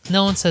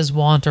 No one says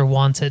want or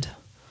wanted,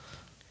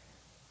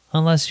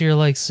 unless you're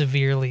like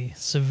severely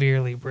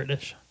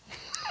British.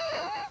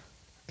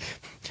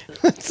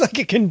 It's like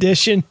a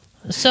condition.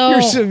 So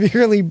You're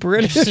severely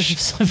British.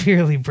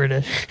 severely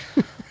British.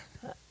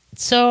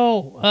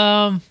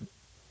 So,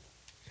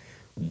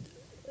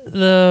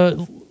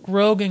 the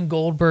Rogan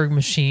Goldberg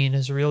machine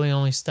has really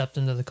only stepped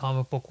into the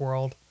comic book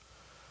world,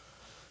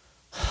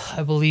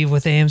 I believe,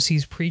 with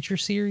AMC's Preacher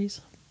series.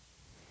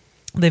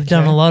 They've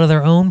done a lot of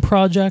their own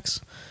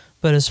projects,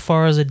 but as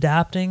far as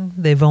adapting,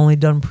 they've only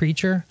done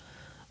Preacher,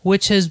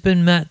 which has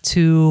been met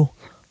to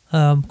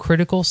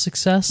critical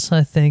success.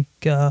 I think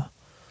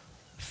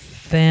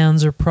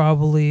fans are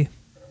probably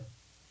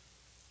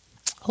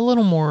a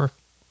little more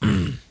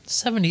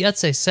 70, I'd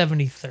say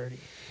 70-30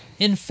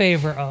 in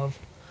favor of.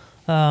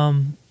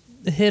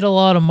 Hit a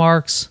lot of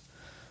marks,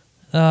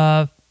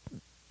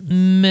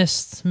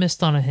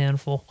 missed on a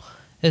handful.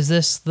 Are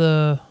these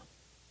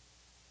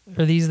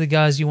the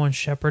guys you want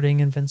shepherding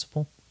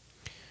Invincible?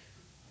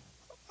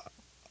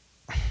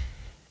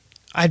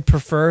 I'd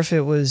prefer if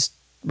it was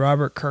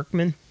Robert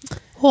Kirkman.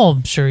 Well,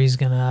 I'm sure he's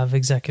going to have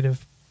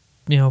executive,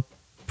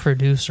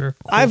 producer.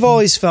 I've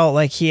always felt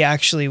like he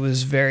actually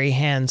was very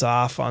hands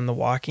off on The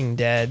Walking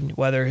Dead,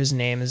 whether his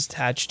name is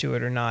attached to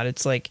it or not.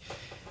 It's like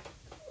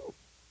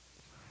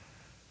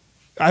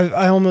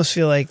I almost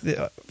feel like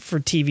for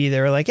TV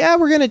they were like, yeah,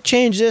 we're gonna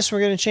change this,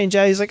 we're gonna change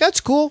that. He's like,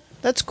 that's cool.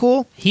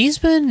 He's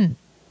been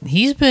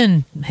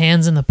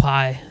hands in the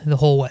pie the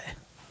whole way.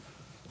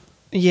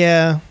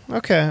 Yeah.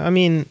 Okay. I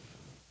mean,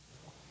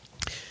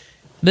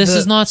 This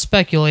is not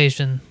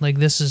speculation. Like,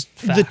 this is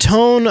fact. the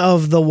tone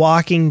of The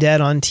Walking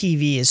Dead on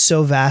TV is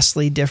so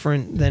vastly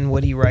different than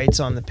what he writes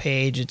on the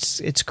page.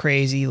 It's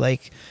crazy.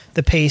 Like,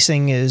 the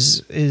pacing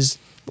is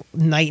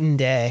night and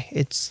day.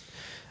 It's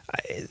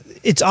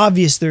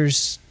obvious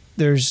there's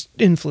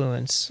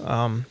influence,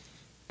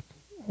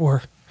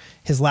 or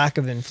his lack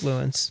of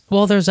influence.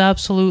 Well, there's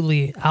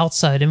absolutely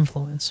outside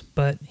influence,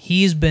 but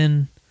he's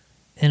been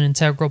an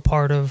integral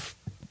part of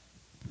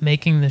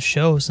making the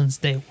show since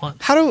day one.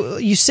 How do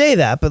you say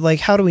that? But like,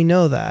 how do we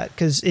know that?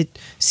 Because it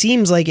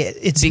seems like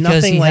it's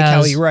Because nothing like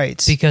how he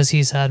writes. Because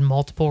he's had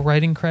multiple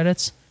writing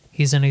credits.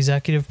 He's an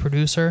executive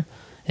producer,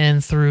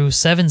 and through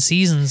 7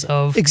 seasons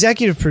of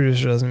Executive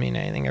producer doesn't mean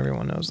anything.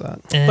 Everyone knows that.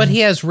 and But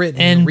he has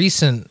written and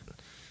recent.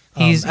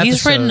 he's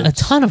written a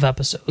episodes. ton of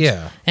episodes.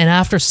 Yeah. And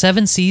after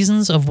 7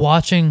 seasons of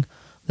watching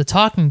The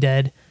Talking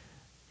Dead,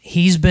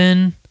 he's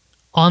been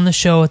on the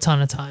show a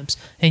ton of times.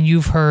 And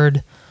you've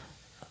heard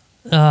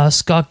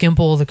Scott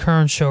Gimple, the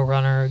current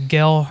showrunner,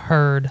 Gail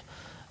Hurd,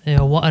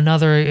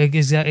 another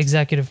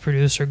executive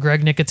producer,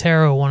 Greg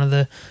Nicotero, one of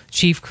the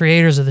chief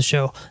creators of the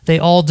show. They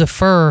all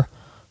defer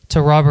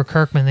to Robert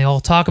Kirkman. They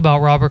all talk about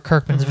Robert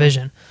Kirkman's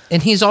vision.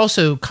 And he's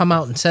also come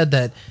out and said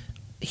that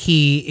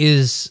he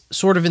is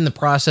sort of in the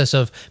process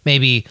of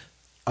maybe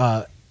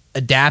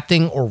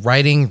adapting or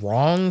righting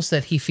wrongs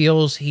that he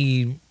feels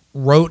he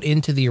wrote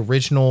into the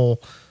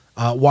original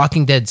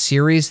Walking Dead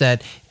series,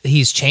 that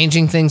he's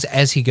changing things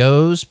as he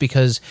goes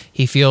because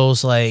he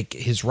feels like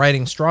his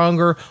writing's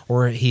stronger,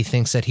 or he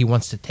thinks that he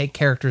wants to take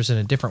characters in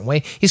a different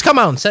way. He's come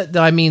out and said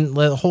that, I mean,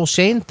 the whole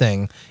Shane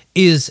thing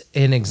is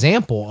an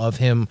example of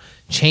him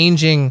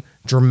changing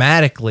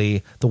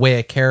dramatically the way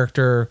a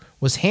character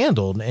was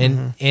handled.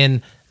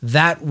 And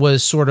that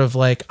was sort of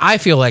like, I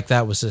feel like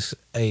that was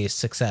a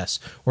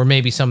success, or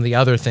maybe some of the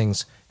other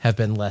things have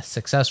been less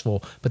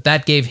successful, but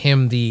that gave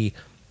him the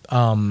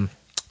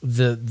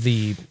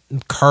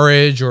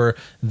courage, or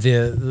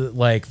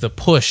the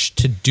push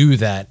to do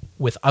that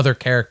with other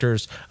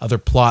characters, other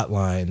plot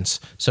lines.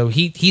 So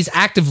he's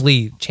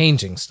actively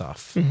changing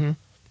stuff. Mm-hmm.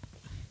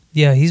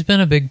 Yeah, he's been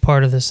a big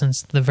part of this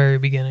since the very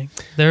beginning.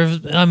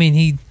 There's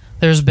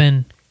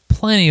been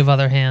plenty of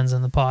other hands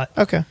in the pot.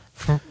 Okay.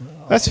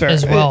 That's fair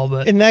as well.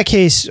 But in that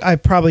case, I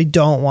probably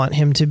don't want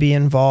him to be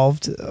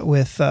involved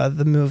with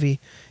the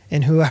movie,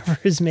 and whoever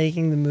is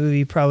making the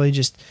movie probably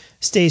just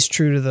stays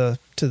true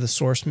to the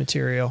source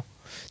material.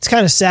 It's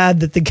kind of sad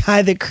that the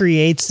guy that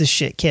creates the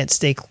shit can't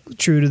stay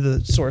true to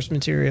the source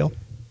material.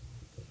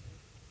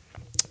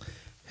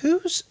 Who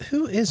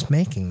is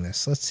making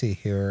this? Let's see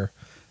here.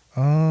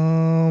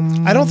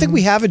 I don't think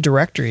we have a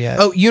director yet.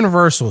 Oh,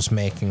 Universal's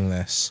making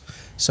this.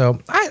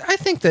 So I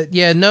think that,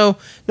 no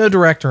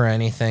director or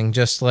anything,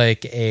 just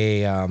like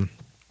a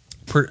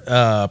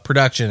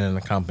production in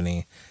a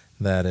company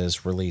that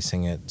is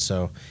releasing it.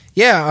 So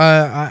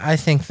I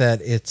think that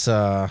it's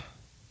I'm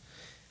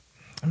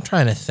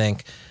trying to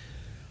think.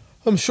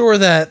 I'm sure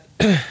that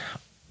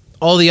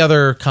all the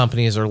other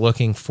companies are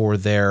looking for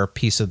their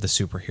piece of the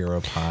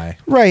superhero pie.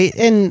 Right,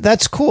 and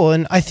that's cool,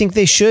 and I think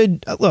they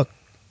should. Look,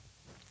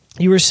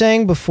 you were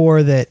saying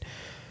before that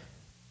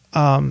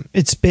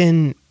it's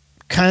been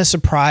kind of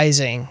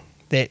surprising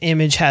that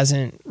Image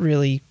hasn't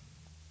really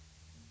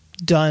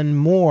done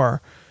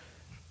more.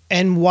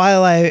 And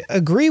while I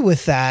agree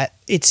with that,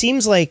 it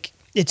seems like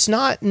it's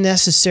not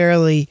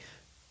necessarily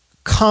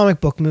comic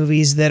book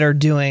movies that are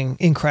doing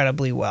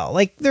incredibly well.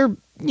 Like, they're,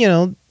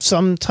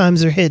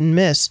 sometimes they're hit and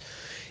miss.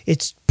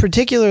 It's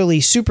particularly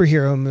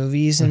superhero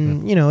movies,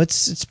 and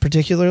it's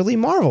particularly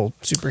Marvel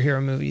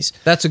superhero movies.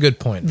 That's a good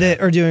point. That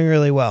are doing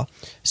really well.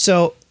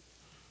 So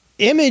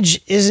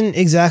Image isn't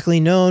exactly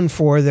known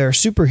for their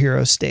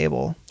superhero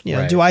stable.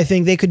 Right. Do I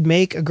think they could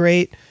make a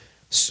great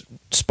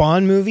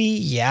Spawn movie?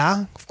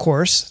 Yeah, of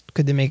course.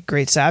 Could they make a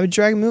great Savage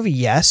Dragon movie?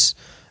 Yes.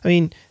 I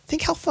mean,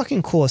 think how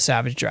fucking cool a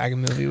Savage Dragon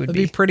movie would It'd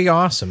be. be pretty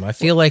awesome. I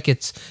feel like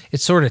it's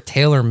sort of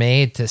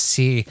tailor-made to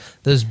see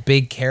those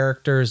big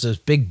characters, those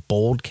big,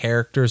 bold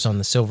characters on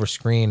the silver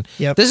screen.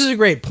 Yep. This is a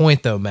great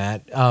point, though,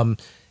 Matt,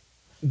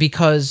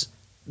 because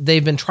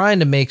they've been trying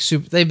to make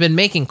they've been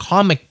making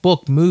comic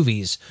book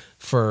movies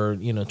for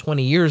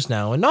 20 years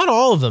now, and not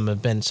all of them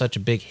have been such a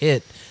big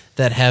hit.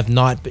 That have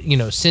not,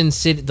 Sin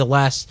City. The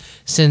last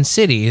Sin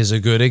City is a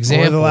good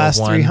example. Or the last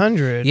of one.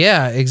 300.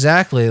 Yeah,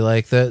 exactly.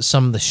 Like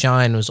some of the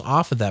shine was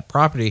off of that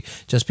property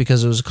just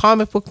because it was a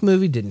comic book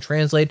movie, didn't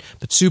translate.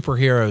 But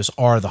superheroes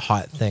are the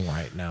hot thing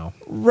right now.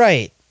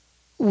 Right.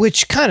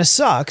 Which kind of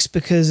sucks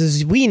because,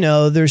 as we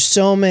know, there's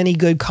so many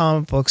good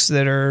comic books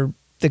that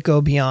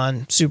go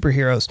beyond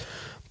superheroes.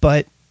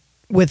 But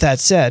with that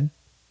said,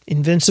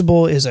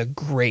 Invincible is a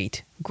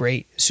great,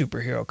 great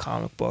superhero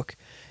comic book.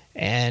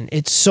 And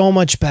it's so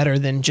much better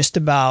than just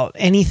about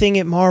anything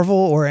at Marvel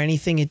or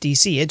anything at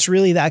DC. It's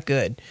really that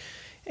good.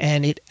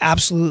 And it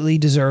absolutely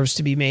deserves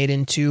to be made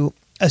into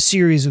a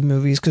series of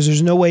movies, because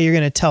there's no way you're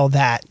going to tell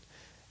that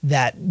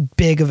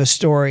big of a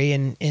story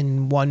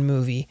in one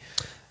movie.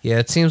 Yeah,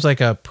 it seems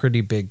like a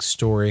pretty big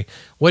story.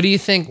 What do you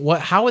think?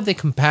 How would they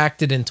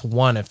compact it into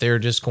one if they were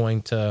just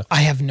going to?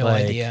 I have no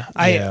idea.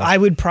 I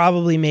would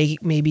probably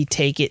maybe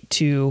take it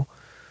to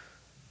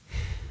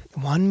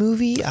one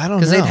movie. I don't know,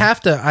 because they'd have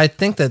to. I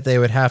think that they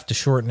would have to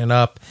shorten it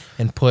up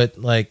and put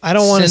like. I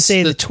don't want to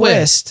say the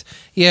twist.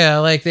 Yeah,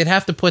 like they'd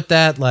have to put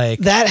that like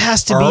that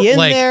has to be in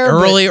like there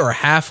early or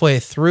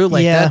halfway through.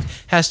 Like Yeah. that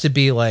has to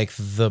be like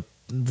the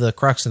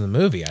crux of the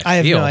movie. I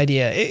have feel. no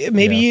idea.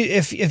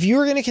 If you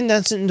were going to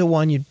condense it into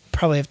one, you'd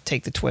probably have to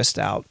take the twist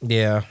out.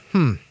 Yeah.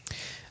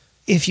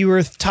 If you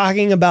were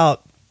talking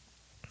about,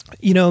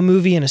 a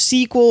movie and a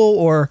sequel,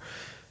 or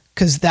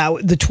because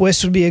the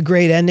twist would be a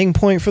great ending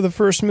point for the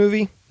first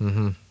movie,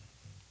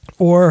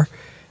 or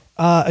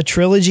a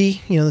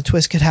trilogy. The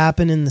twist could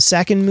happen in the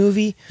second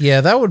movie.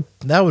 Yeah, that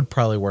would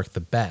probably work the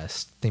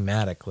best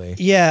thematically.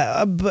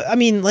 Yeah, but I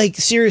mean, like,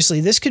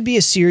 seriously, this could be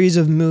a series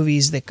of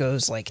movies that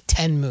goes like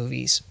 10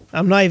 movies.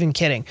 I'm not even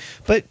kidding.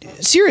 But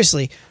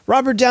seriously,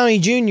 Robert Downey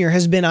Jr.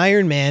 has been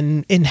Iron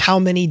Man in how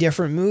many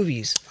different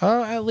movies?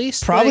 At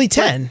least Probably like,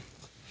 10.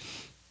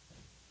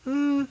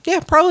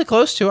 Yeah, probably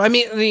close to. I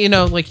mean,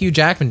 like Hugh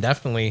Jackman,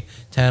 definitely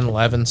 10,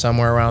 11,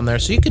 somewhere around there.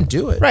 So you can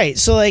do it. Right.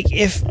 So, like,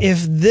 if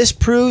this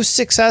proves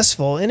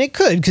successful, and it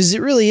could, because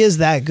it really is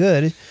that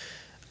good,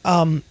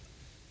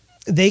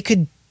 they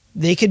could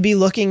be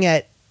looking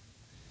at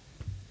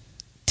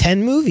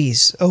 10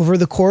 movies over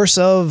the course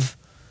of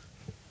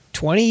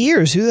 20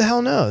 years. Who the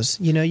hell knows?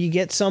 You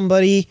get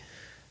somebody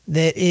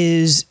that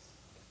is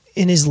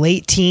in his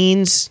late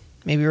teens,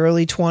 maybe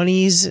early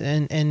 20s,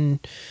 and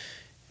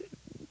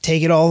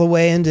take it all the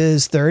way into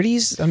his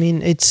 30s. I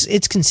mean,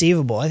 it's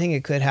conceivable. I think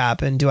it could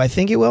happen. Do I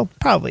think it will?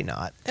 Probably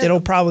not. It'll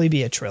probably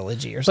be a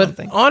trilogy or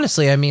something. But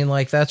honestly, I mean,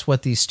 like, that's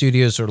what these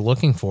studios are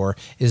looking for,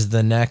 is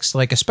the next,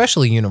 like,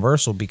 especially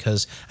Universal,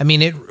 because, I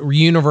mean,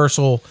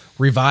 Universal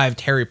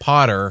revived Harry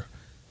Potter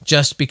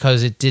just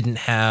because it didn't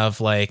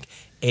have, like,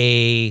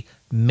 a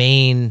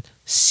main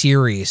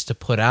series to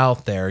put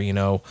out there,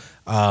 Wait,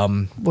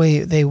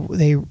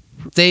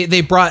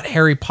 They brought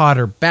Harry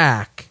Potter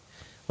back,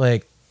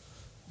 like,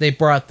 they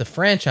brought the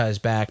franchise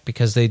back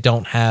because they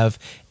don't have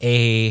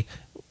a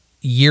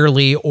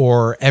yearly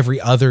or every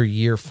other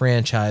year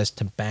franchise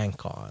to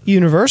bank on.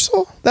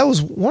 Universal? That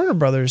was Warner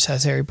Brothers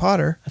has Harry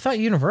Potter. I thought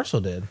Universal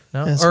did.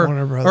 No, That's or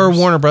Warner Brothers. Or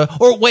Warner Brothers.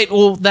 Or wait,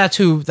 well, that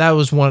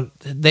was one.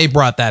 They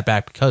brought that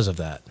back because of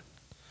that,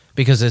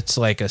 because it's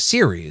like a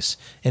series,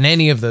 and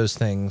any of those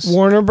things.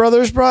 Warner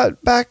Brothers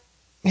brought back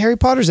Harry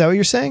Potter. Is that what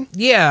you're saying?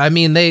 Yeah, I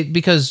mean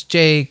because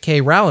J.K.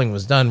 Rowling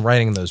was done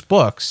writing those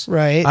books.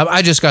 Right.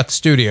 I just got the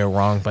studio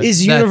wrong, but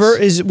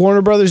Is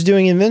Warner Brothers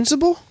doing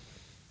Invincible?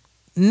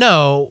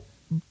 No.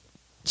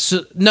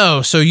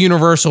 So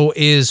Universal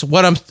is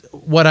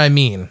what I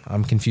mean.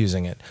 I'm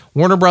confusing it.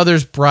 Warner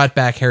Brothers brought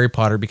back Harry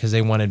Potter because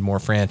they wanted more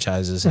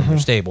franchises in their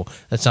stable.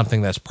 That's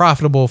something that's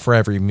profitable for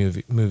every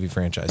movie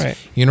franchise. Right.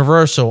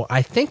 Universal,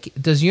 I think,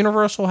 does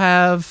Universal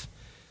has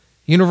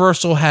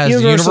Universal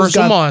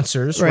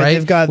Monsters, right?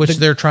 They've got which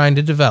they're trying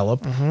to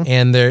develop,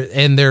 and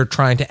they're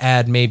trying to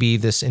add maybe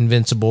this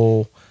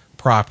Invincible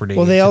property.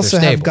 Well, they to also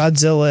their have stable.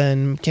 Godzilla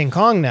and King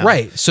Kong now.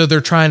 Right. So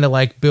they're trying to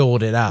like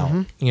build it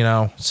out,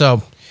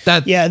 So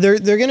that Yeah, they're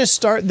going to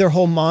start their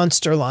whole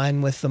monster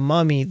line with the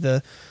Mummy.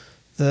 The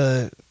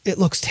it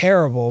looks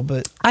terrible,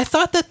 but I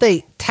thought that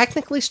they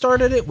technically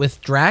started it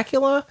with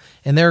Dracula,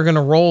 and they were going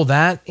to roll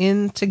that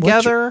in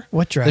together.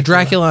 What Dracula? The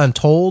Dracula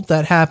Untold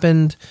that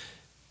happened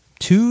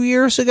 2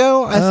 years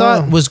ago. I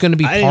thought was going to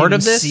be I part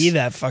didn't of even this. see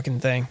that fucking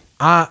thing.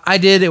 I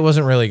did. It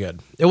wasn't really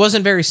good. It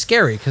wasn't very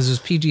scary because it was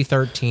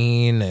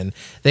PG-13, and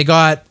they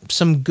got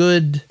some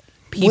good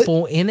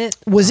people in it.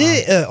 Was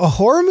it a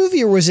horror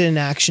movie or was it an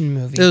action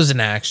movie? It was an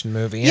action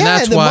movie, and Yeah,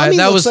 that's the why Mummy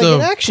that looks was like the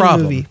an action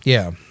problem. movie.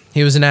 Yeah,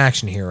 he was an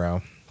action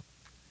hero.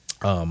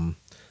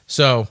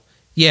 So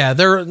yeah,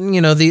 they're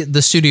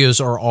the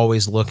studios are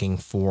always looking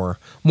for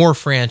more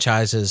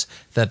franchises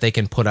that they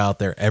can put out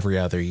there every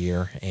other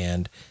year,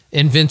 and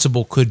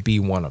Invincible could be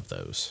one of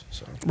those.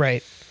 So.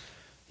 Right.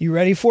 You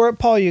ready for it,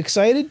 Paul? You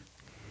excited?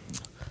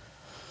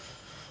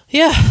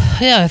 Yeah,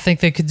 I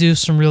think they could do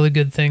some really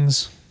good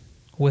things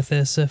with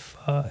this if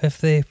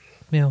they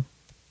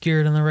gear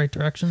it in the right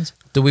directions.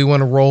 Do we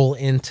want to roll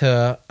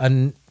into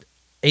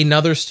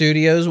another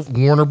studio's,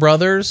 Warner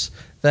Brothers,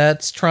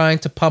 that's trying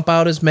to pump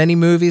out as many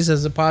movies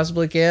as it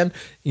possibly can?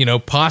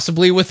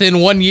 Possibly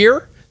within 1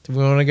 year. Do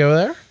we want to go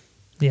there?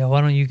 Yeah,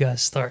 why don't you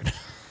guys start?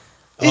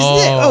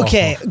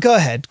 Okay, go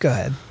ahead.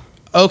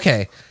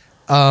 Okay.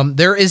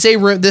 There is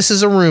this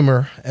is a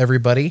rumor,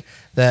 everybody,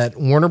 that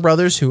Warner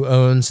Brothers, who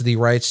owns the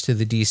rights to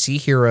the DC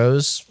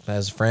heroes,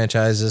 has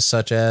franchises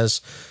such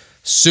as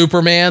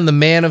Superman, the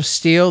Man of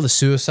Steel, the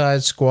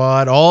Suicide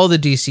Squad, all the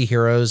DC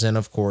heroes, and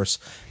of course,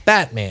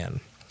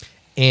 Batman.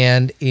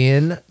 And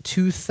in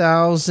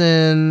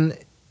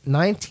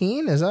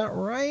 2019, is that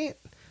right?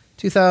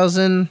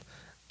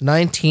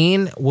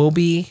 2019 will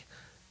be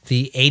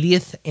the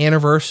 80th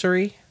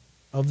anniversary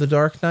of The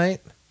Dark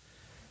Knight.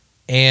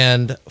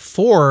 And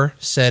for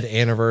said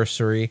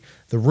anniversary,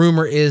 the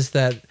rumor is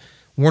that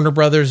Warner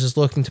Brothers is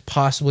looking to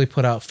possibly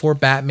put out 4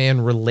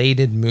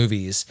 Batman-related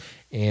movies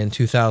in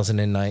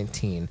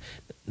 2019.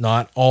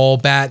 Not all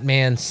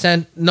Batman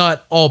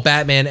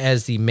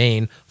as the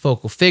main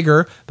focal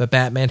figure, but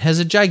Batman has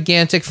a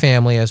gigantic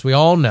family, as we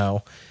all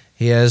know.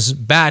 He has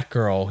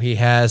Batgirl. He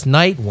has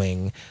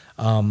Nightwing.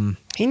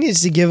 He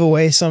needs to give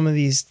away some of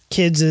these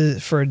kids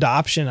for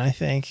adoption, I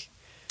think.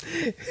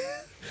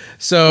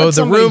 So Let the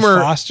somebody rumor,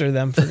 foster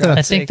them for God's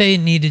I think sake. they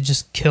need to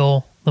just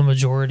kill the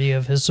majority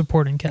of his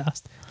supporting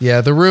cast.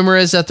 yeah, the rumor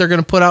is that they're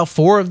going to put out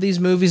 4 of these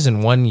movies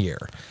in 1 year.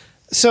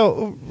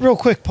 So, real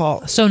quick,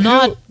 Paul. So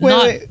not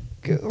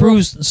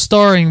Bruce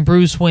starring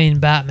Bruce Wayne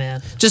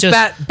Batman. Just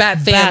Bat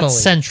family.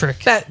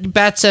 Bat-centric.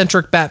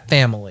 Bat-centric Bat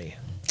family.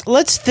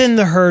 Let's thin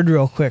the herd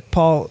real quick,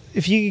 Paul.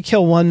 If you could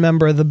kill one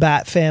member of the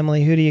Bat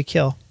family, who do you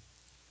kill?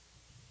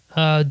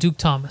 Duke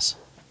Thomas.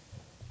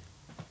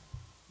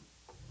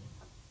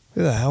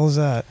 Who the hell is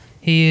that?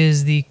 He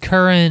is the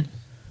current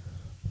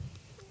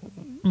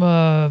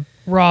Robin,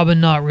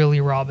 not really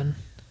Robin.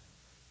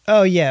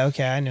 Oh, yeah,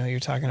 okay. I know who you're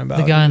talking about.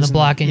 The guy He in was the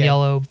black and yeah,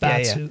 yellow yeah,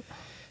 bat yeah. suit.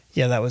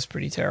 Yeah, that was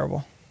pretty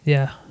terrible.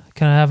 Yeah.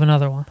 Can I have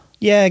another one?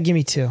 Yeah, give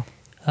me 2.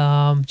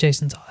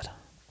 Jason Todd.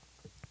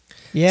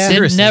 Yeah.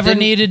 Seriously,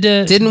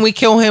 Didn't we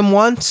kill him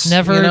once?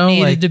 Never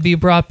needed to be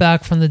brought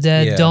back from the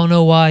dead. Yeah. Don't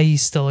know why he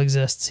still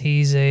exists.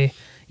 He's a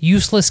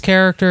useless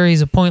character.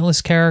 He's a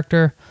pointless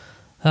character.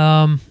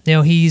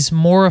 He's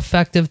more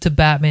effective to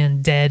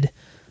Batman dead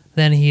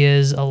than he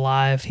is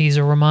alive. He's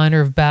a reminder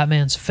of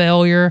Batman's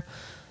failure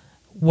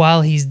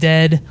while he's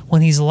dead.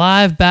 When he's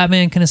alive,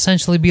 Batman can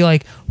essentially be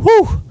like,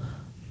 whew,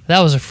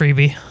 that was a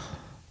freebie.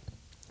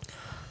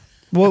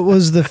 What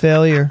was the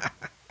failure?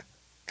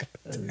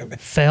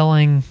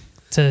 Failing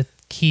to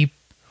keep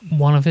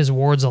one of his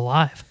wards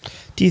alive.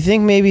 Do you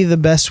think maybe the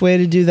best way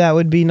to do that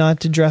would be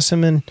not to dress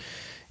him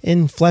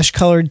in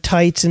flesh-colored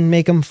tights and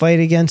make him fight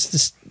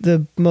against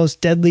the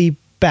most deadly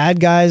bad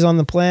guys on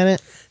the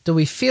planet? Do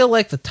we feel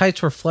like the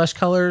tights were flesh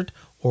colored,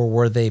 or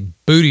were they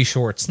booty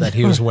shorts that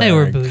he was wearing? They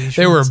were booty shorts.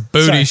 They were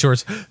booty Sorry.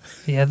 shorts.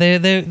 Yeah, they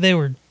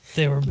were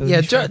booty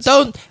Yeah, shorts.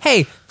 don't.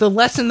 Hey, the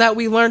lesson that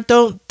we learned: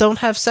 don't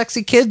have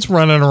sexy kids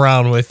running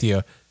around with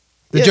you.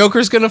 The Yeah.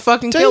 Joker's gonna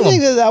fucking Don't kill you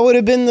think him. that would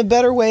have been the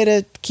better way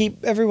to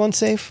keep everyone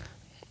safe?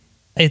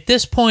 At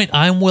this point,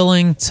 I'm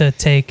willing to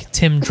take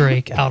Tim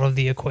Drake out of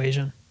the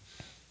equation.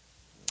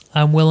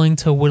 I'm willing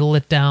to whittle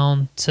it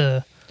down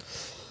to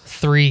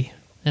 3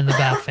 in the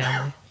Bat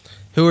family.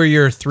 Who are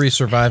your 3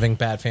 surviving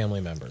Bat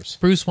family members?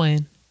 Bruce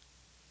Wayne,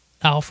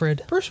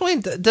 Alfred, Bruce Wayne,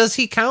 does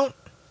he count?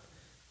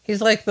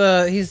 He's like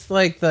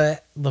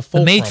the the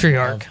fulcrum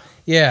matriarch.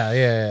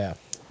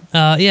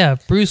 Yeah.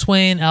 Bruce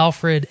Wayne,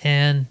 Alfred,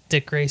 and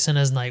Dick Grayson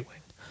as Nightwing.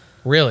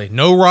 Really,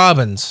 no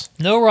Robins.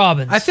 No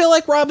Robins. I feel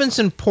like Robin's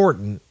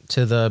important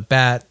to the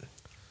Bat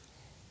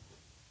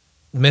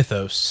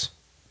mythos.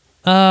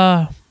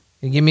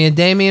 You give me a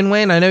Damian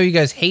Wayne. I know you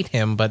guys hate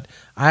him, but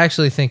I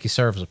actually think he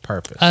serves a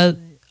purpose.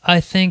 I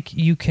think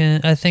you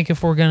can. I think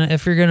if you're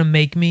gonna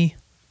make me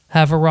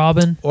have a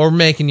Robin, or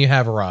making you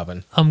have a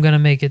Robin. I'm gonna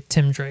make it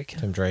Tim Drake.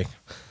 Tim Drake.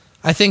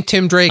 I think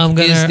Tim Drake I'm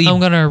is the...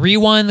 gonna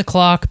rewind the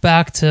clock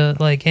back to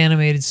like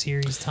animated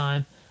series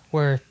time,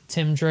 where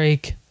Tim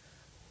Drake,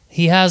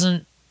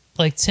 Tim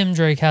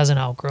Drake hasn't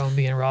outgrown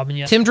being Robin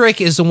yet. Tim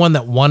Drake is the one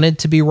that wanted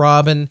to be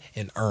Robin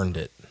and earned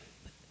it.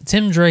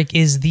 Tim Drake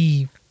is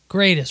the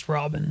greatest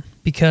Robin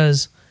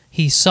because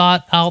he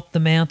sought out the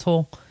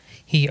mantle,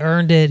 he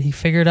earned it, he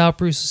figured out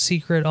Bruce's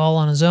secret all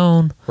on his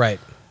own. Right.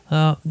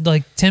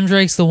 Tim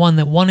Drake's the one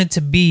that wanted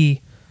to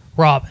be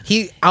Robin.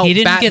 He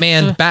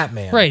out-Batmaned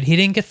Batman. Right. He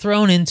didn't get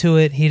thrown into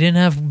it. He didn't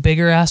have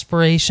bigger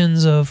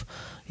aspirations of,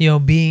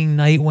 being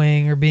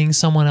Nightwing or being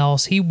someone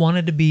else. He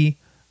wanted to be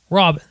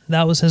Robin.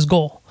 That was his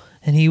goal,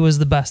 and he was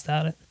the best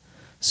at it.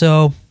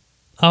 So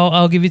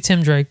I'll give you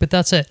Tim Drake, but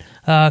that's it.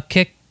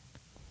 Kick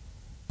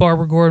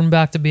Barbara Gordon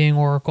back to being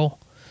Oracle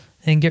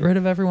and get rid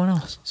of everyone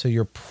else. So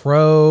you're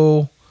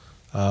pro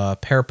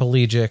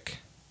paraplegic.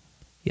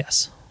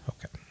 Yes.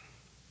 Okay.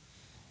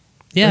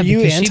 Yeah. Are you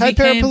because she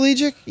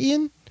anti-paraplegic,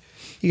 Ian?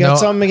 You got No,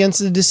 something against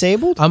the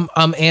disabled?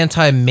 I'm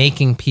anti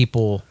making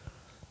people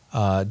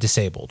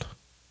disabled.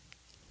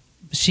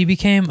 She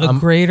became a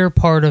greater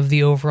part of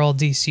the overall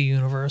DC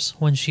universe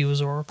when she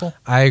was Oracle.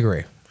 I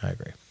agree.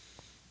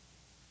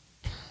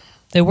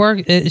 They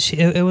worked.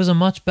 It was a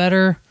much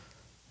better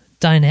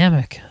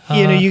dynamic.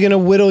 Ian, are you going to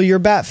whittle your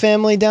Bat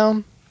family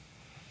down?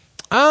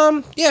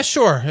 Yeah,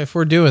 sure. If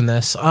we're doing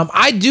this,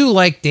 I do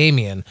like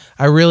Damian.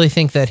 I really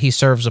think that he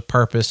serves a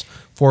purpose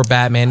for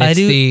Batman. I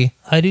do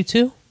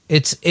too.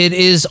 It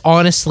is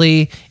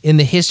honestly in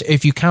the history.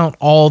 If you count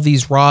all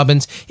these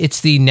Robins,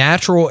 it's the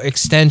natural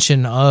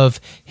extension of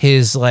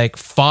his like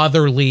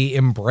fatherly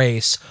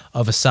embrace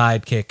of a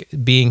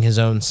sidekick being his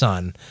own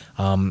son.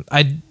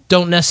 I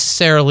don't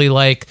necessarily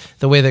like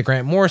the way that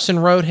Grant Morrison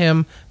wrote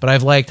him, but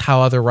I've liked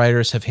how other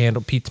writers have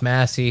handled. Pete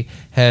Tomasi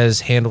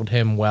has handled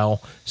him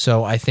well,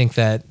 so I think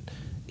that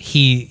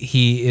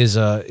he's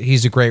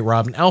a great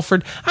Robin.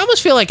 Alfred, I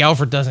almost feel like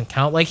Alfred doesn't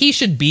count. Like he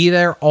should be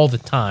there all the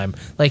time.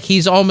 Like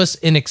he's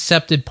almost an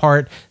accepted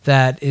part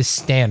that is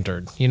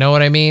standard. You know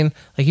what I mean?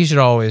 Like he should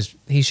always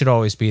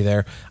be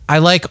there. I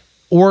like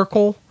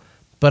Oracle,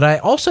 but I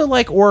also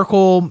like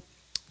Oracle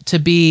to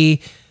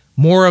be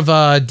more of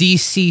a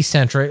DC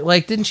centric.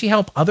 Like, didn't she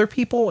help other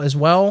people as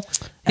well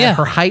at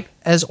her height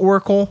as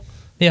Oracle?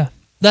 Yeah,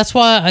 that's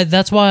why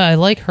I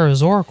like her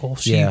as Oracle.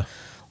 She,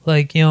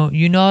 like,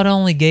 you not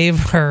only gave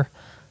her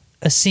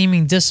a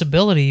seeming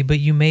disability, but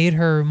you made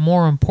her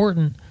more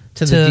important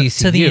to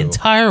the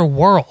entire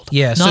world.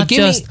 Yeah, so not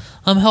just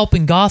I'm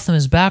helping Gotham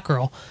as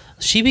Batgirl.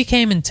 She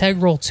became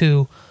integral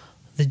to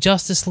the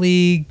Justice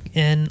League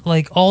and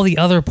like all the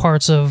other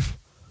parts of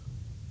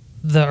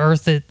the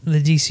Earth that the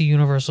DC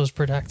universe was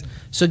protecting.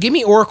 So give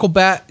me Oracle,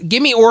 but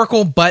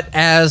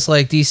as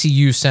like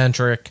DCU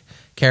centric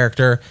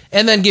character,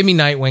 and then give me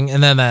Nightwing,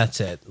 and then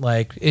that's it.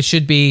 Like it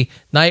should be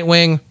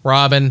Nightwing,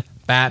 Robin,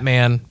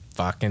 Batman,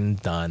 fucking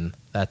done.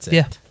 That's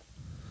it.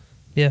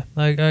 Yeah,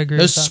 I agree.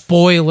 No with that.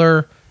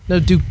 Spoiler, no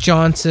Duke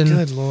Johnson.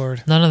 Good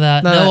Lord. None of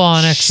that. None of No that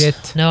Onyx.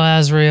 shit. No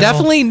Azrael.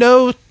 Definitely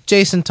no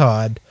Jason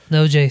Todd.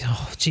 No Jason.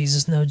 Oh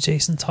Jesus, no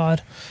Jason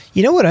Todd.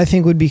 You know what I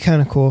think would be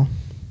kind of cool?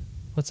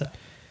 What's that?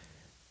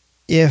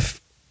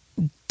 If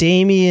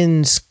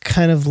Damien's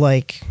kind of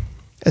like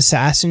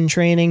assassin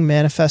training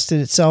manifested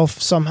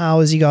itself somehow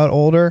as he got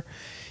older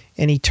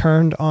and he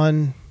turned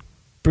on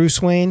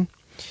Bruce Wayne.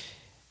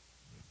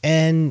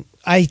 And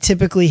I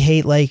typically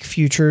hate like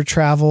future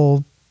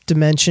travel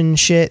dimension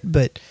shit,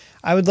 but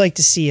I would like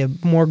to see a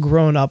more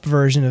grown up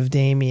version of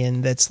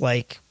Damien that's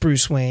like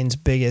Bruce Wayne's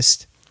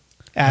biggest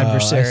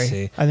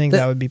adversary. I think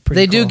that would be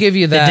pretty cool. They do give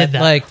you They that, did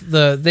that. like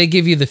they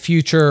give you the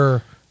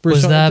future Bruce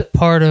Was Wayne. that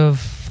part of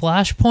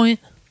Flashpoint?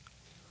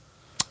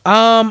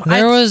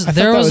 There was that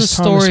a was Thomas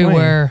story Wayne.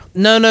 where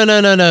No.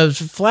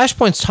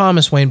 Flashpoint's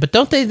Thomas Wayne, but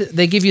don't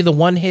they give you the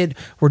one hit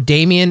where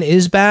Damien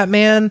is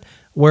Batman,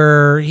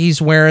 where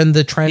he's wearing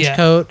the trench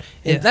coat?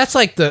 And Yeah. that's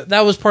like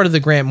that was part of the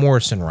Grant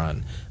Morrison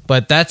run,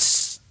 but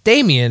that's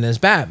Damien as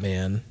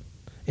Batman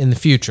in the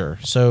future.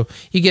 So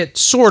you get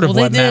sort of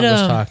what Matt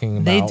was talking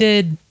about. They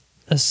did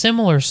a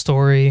similar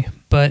story,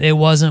 but it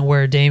wasn't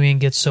where Damien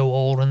gets so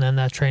old and then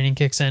that training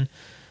kicks in.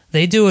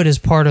 They do it as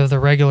part of the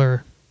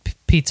regular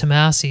Pete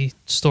Tomasi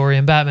story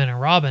in Batman and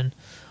Robin,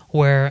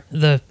 where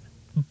the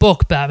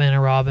book Batman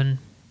and Robin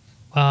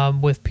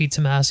with Pete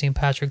Tomasi and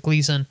Patrick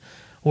Gleason,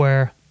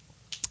 where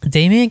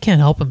Damien can't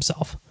help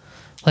himself.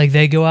 Like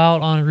they go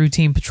out on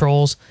routine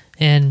patrols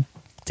and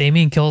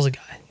Damien kills a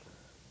guy.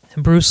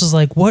 And Bruce is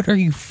like, "What are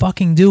you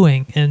fucking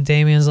doing?" And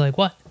Damien's like,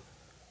 "What?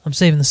 I'm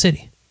saving the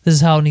city. This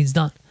is how it needs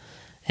done."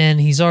 And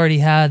he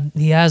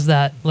has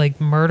that like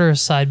murder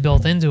side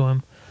built into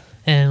him,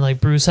 and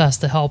like Bruce has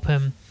to help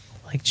him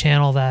like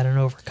channel that and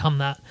overcome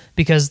that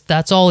because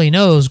that's all he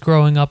knows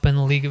growing up in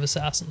the League of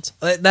Assassins.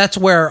 That's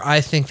where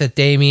I think that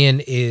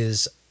Damien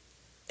is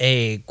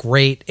a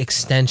great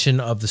extension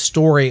of the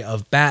story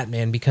of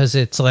Batman, because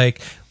it's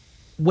like,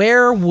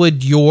 where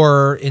would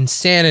your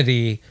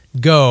insanity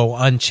go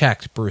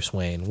unchecked, Bruce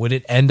Wayne? Would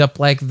it end up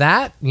like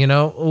that? You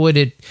know, would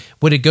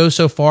it go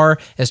so far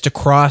as to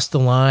cross the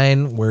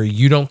line where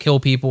you don't kill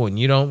people and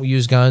you don't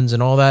use guns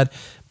and all that?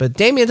 But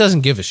Damien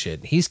doesn't give a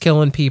shit. He's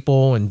killing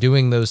people and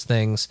doing those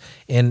things.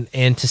 And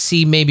to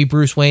see maybe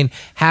Bruce Wayne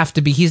have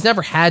to be, he's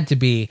never had to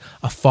be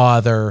a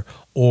father,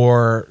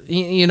 or,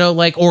 you know,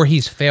 like, or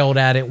he's failed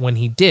at it when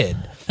he did.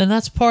 And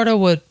that's part of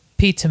what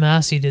Pete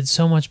Tomasi did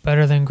so much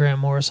better than Grant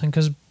Morrison,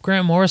 because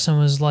Grant Morrison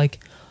was like,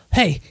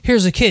 "Hey,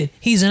 here's a kid.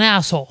 He's an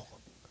asshole."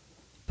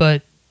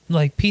 But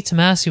like Pete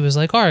Tomasi was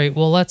like, "All right,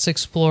 well, let's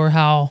explore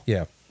how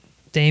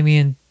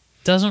Damien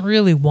doesn't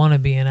really want to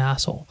be an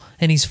asshole,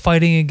 and he's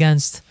fighting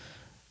against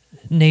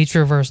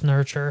nature versus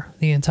nurture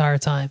the entire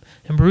time."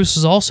 And Bruce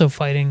is also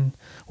fighting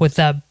with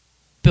that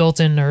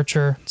built-in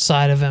nurture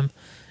side of him,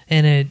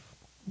 and it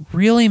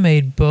really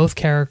made both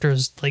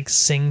characters like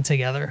sing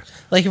together.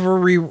 Like if we're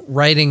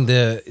rewriting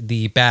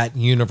the Bat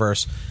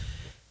universe,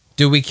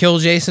 do we kill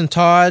Jason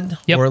Todd?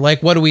 Yep. Or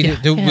like what do we do?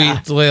 Do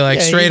we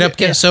like straight up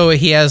get so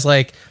he has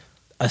like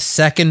a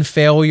second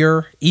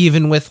failure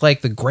even with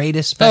like the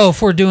greatest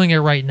If we're doing it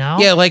right now?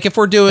 Yeah, like if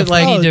we're doing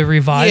we need to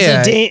revise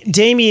it.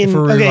 Damien, If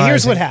we're okay,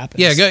 here's revising. what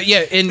happens. Yeah, go,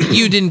 yeah, and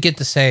you didn't get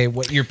to say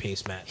what your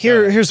piece, Matt.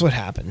 Here's what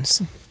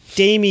happens.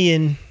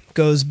 Damien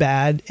goes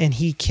bad and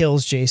he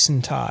kills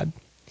Jason Todd.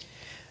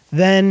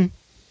 Then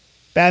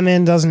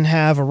Batman doesn't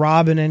have a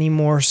Robin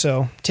anymore,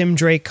 so Tim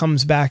Drake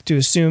comes back to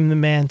assume the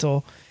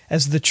mantle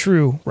as the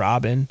true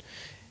Robin.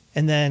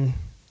 And then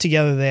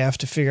together they have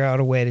to figure out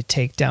a way to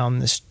take down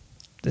this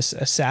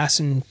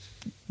assassin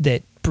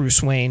that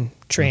Bruce Wayne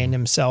trained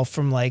himself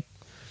from like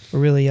a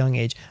really young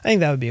age. I think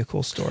that would be a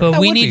cool story. But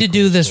That we would need be to a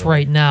do cool this story.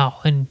 right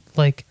now, and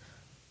like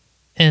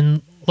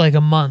in like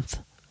a month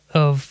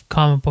of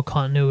comic book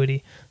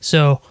continuity.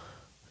 So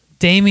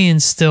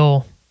Damien's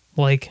still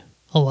like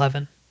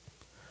 11.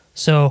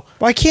 So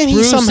Why can't he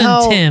Bruce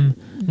somehow and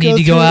Tim need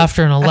to go through-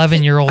 after an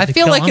 11-year-old. I to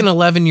feel kill like him. an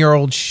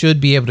 11-year-old should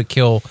be able to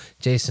kill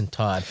Jason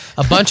Todd.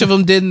 A bunch of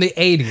them did in the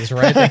 80s,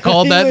 right? They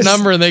called He that was-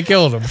 number and they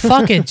killed him.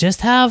 Fuck it,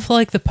 just have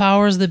like the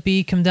powers that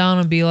be come down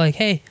and be like,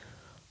 hey,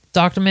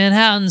 Dr.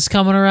 Manhattan's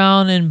coming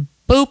around and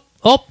boop,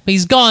 oh,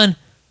 he's gone.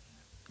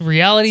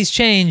 Reality's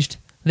changed.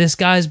 This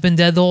guy's been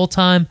dead the whole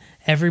time.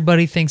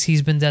 Everybody thinks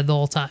he's been dead the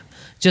whole time.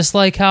 Just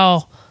like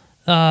how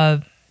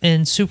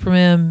in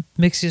Superman,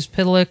 Mixius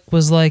Pitalik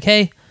was like,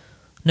 hey,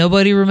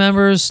 nobody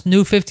remembers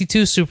New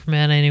 52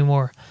 Superman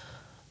anymore.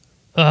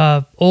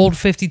 Old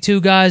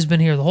 52 guy's been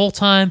here the whole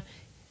time.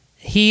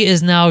 He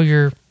is now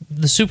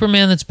the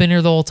Superman that's been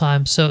here the whole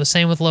time. So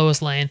same with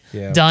Lois Lane.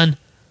 Yeah. Done.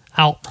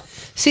 Out.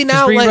 See, Just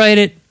now, rewrite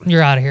it.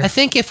 You're out of here. I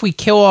think if we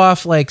kill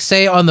off, like,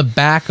 say on the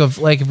back of,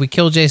 like, if we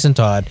kill Jason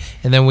Todd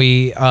and then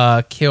we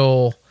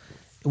kill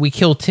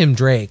Tim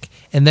Drake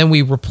and then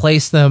we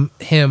replace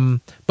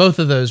both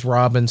of those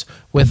Robins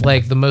with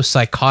like the most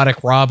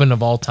psychotic Robin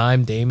of all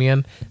time,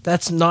 Damian.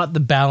 That's not the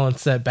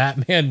balance that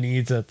Batman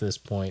needs at this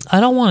point. I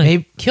don't want to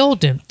Maybe- kill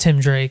Tim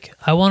Drake.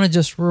 I want to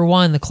just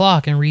rewind the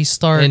clock and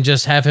restart And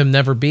just have him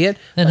never be it.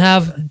 and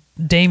have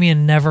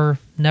Damien never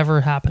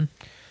happen.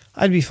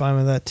 I'd be fine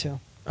with that too.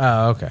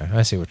 Oh, okay.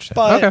 I see what you're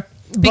saying. But, Okay.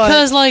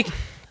 Because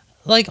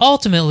like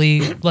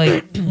ultimately,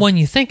 like when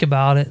you think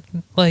about it,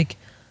 like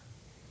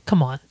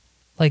come on,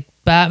 like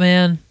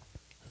Batman,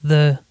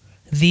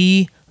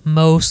 the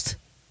most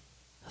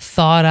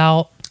thought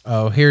out,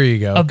 Oh, here you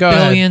go. a Go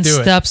billion ahead, do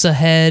it. steps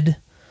ahead,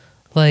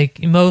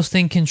 like most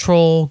in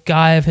control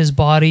guy of his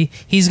body.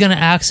 He's gonna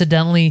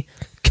accidentally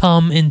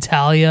come in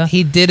Talia.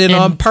 He did it And-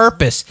 on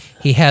purpose.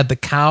 He had the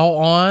cowl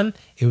on.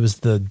 It was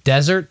the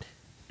desert,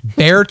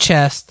 bare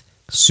chest,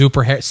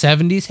 super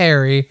 70s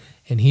Harry,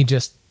 and he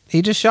just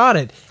shot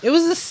it. It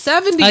was the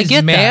 70s, I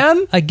get man.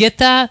 that. I get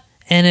that.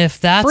 And if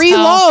that's Free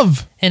how,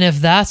 love. and if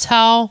that's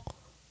how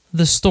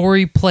the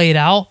story played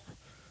out,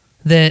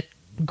 that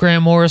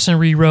Grant Morrison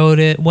rewrote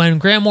it when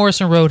Grant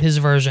Morrison wrote his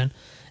version,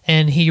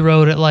 and he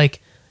wrote it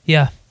like,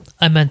 yeah,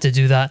 I meant to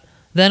do that.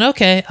 Then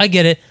okay, I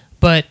get it.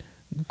 But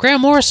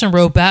Grant Morrison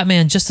wrote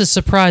Batman just as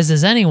surprised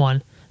as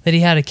anyone that he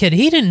had a kid.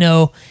 He didn't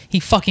know he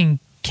fucking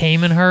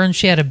came in her and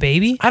she had a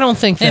baby. I don't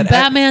think that. And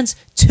Batman's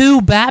too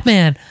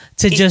Batman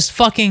to just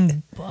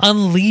fucking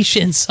unleash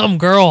in some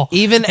girl,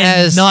 Even and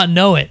as- not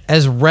know it.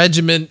 as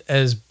regiment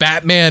as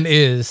Batman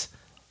is,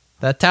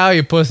 that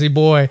Talia pussy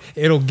boy,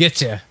 it'll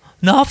get you.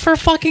 Not for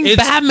fucking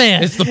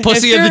Batman. It's the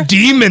pussy If of the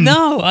you're- demon.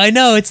 No, I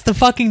know it's the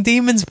fucking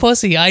demon's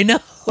pussy. I know.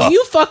 Well,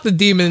 you fuck the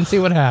demon and see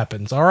what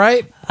happens. All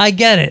right. I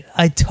get it.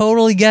 I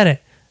totally get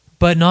it.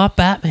 But not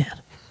Batman.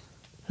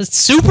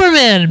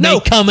 Superman may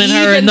come in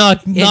her and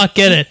not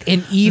get it.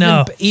 And even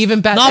No. even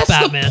Not that's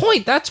Batman. the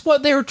point. That's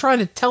what they were trying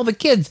to tell the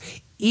kids.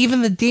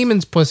 Even the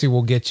demon's pussy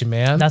will get you,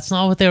 man. That's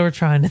not what they were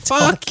trying to tell.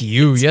 Fuck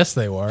you. Yes,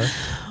 they were.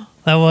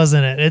 That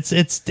wasn't it.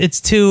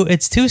 It's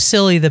too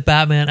silly that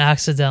Batman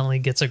accidentally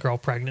gets a girl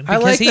pregnant. I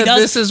like that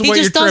this is what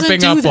you're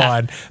tripping up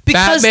on.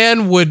 Because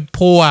Batman would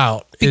pull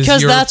out. is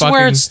because your that's where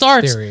fucking it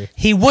starts. theory.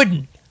 He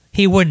wouldn't.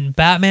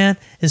 Batman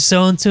is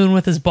so in tune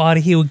with his body,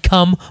 he would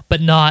come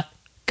but not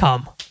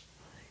come.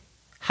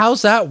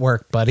 How's that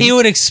work, buddy? He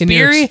would Can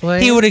you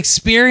explain?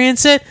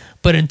 experience it,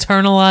 but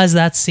internalize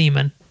that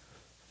semen.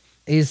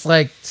 He's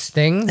like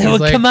Sting. It He's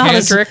would like come out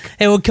as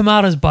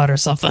Tantric. his butt or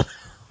something.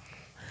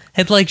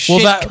 It's like Well,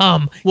 shit that-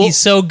 come. well- He's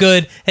so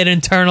good at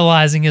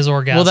internalizing his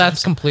orgasms. Well,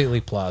 that's completely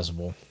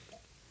plausible.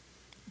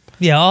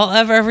 yeah.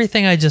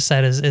 Everything I just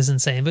said is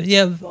insane. But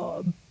yeah,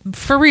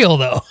 for real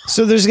though.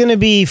 So there's going to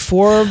be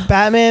 4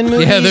 Batman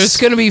movies. Yeah, there's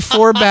going to be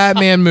 4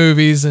 Batman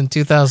movies in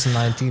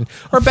 2019,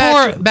 or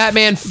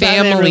Batman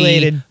family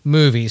related.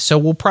 movies.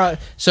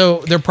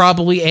 So they're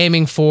probably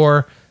aiming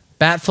for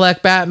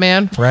Batfleck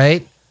Batman,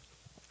 right?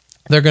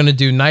 They're going to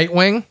do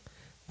Nightwing.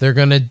 They're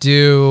going to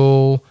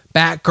do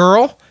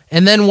Batgirl,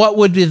 and then what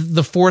would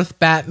the 4th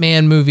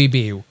Batman movie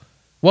be?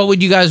 What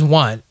would you guys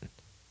want?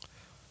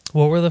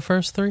 What were the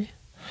first 3?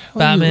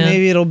 Batman.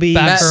 Maybe it'll be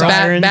Batgirl.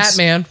 Sirens.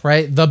 Batman,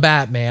 right? The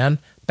Batman,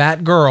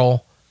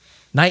 Batgirl,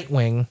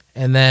 Nightwing,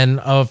 and then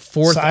a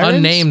 4th Sirens?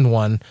 unnamed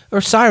one.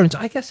 Or Sirens.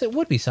 I guess it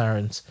would be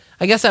Sirens.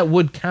 I guess that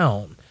would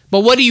count.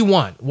 But what do you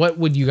want? What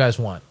would you guys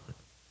want?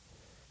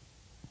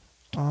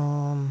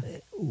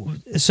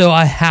 So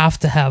I have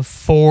to have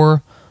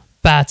 4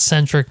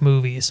 Bat-centric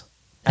movies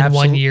in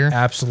 1 year.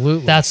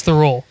 Absolutely. That's the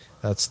rule.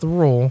 That's the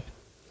rule.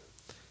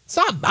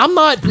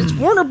 It's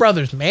Warner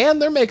Brothers, man.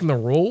 They're making the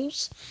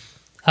rules.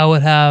 I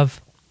would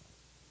have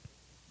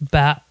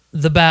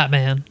the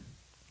Batman,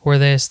 where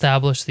they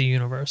establish the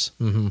universe.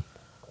 Mm-hmm.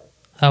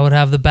 I would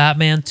have the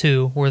Batman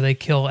 2, where they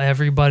kill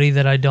everybody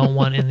that I don't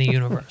want in the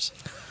universe.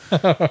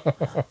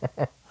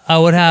 I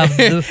would have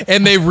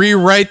And they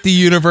rewrite the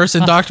universe,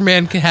 and Dr.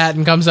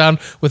 Manhattan comes down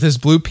with his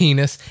blue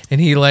penis, and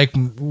he like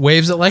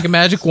waves it like a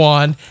magic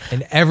wand,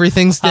 and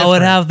everything's different. I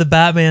would have the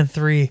Batman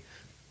 3,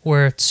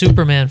 where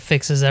Superman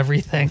fixes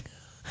everything.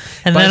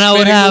 And By then I would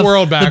spinning the have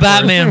world the backwards.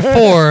 Batman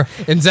 4,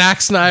 and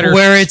Zack Snyder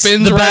where it's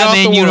spins the right off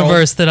Batman the world.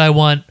 universe that I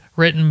want,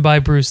 written by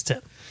Bruce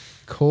Timm.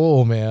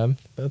 Cool, man.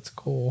 That's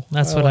cool.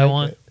 That's what I like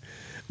want. it.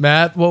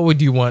 Matt, what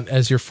would you want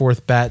as your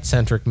fourth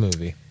Bat-centric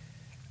movie?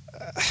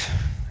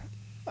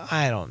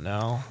 I don't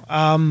know.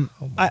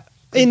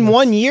 In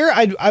 1 year,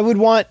 I would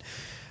want.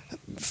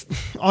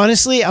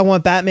 Honestly, I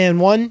want Batman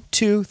 1,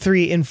 2,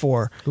 3, and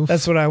 4. Oof.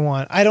 That's what I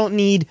want. I don't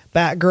need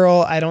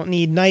Batgirl. I don't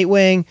need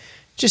Nightwing.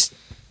 Just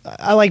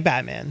I like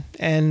Batman,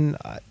 and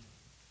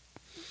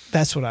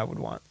that's what I would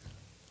want.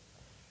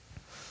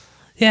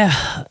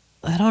 Yeah,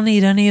 I don't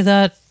need any of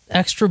that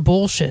extra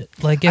bullshit.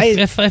 Like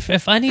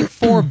if I need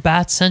 4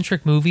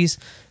 Bat-centric movies,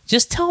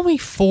 just tell me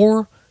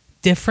 4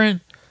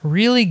 different,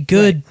 really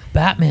good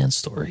Batman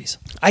stories.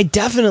 I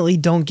definitely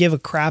don't give a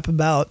crap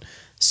about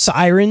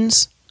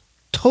sirens.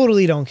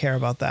 Totally don't care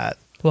about that.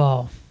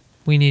 Well,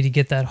 we need to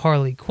get that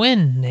Harley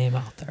Quinn name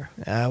out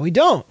there. We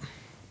don't.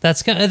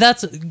 That's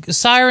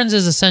Sirens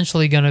is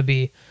essentially going to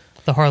be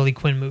the Harley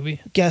Quinn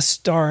movie. Guest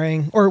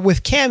starring or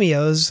with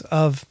cameos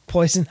of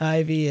Poison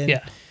Ivy and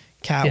Yeah.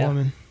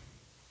 Catwoman.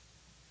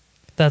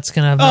 That's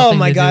going to have Oh nothing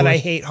my to do god, with- I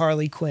hate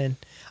Harley Quinn.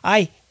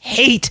 I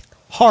hate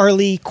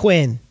Harley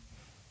Quinn.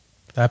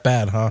 That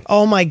bad, huh?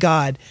 Oh my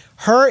god.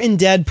 Her and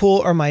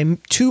Deadpool are my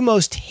 2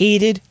 most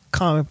hated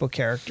comic book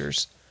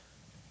characters.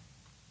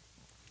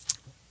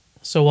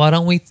 So why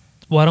don't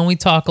we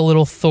talk a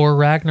little Thor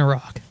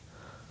Ragnarok?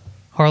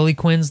 Harley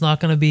Quinn's not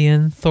going to be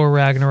in Thor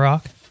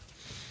Ragnarok,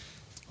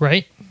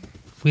 right?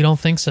 We don't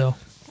think so.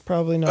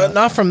 Probably not.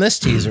 Not from this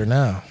teaser,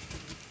 no.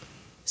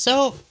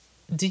 So,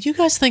 did you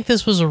guys think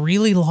this was a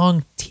really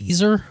long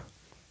teaser?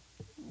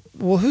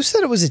 Well, who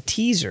said it was a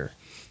teaser?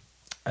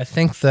 I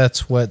think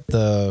that's what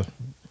the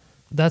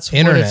That's what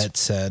internet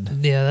said.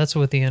 Yeah, that's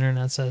what the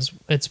internet says.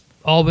 It's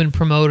all been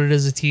promoted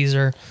as a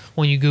teaser.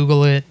 When you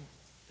Google it,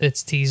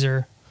 it's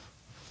teaser.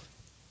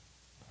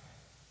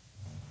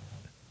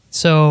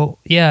 So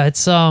yeah,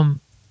 it's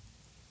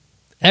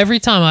every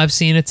time I've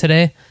seen it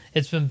today,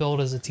 it's been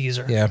billed as a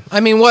teaser. Yeah. I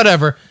mean,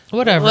 whatever.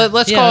 Whatever.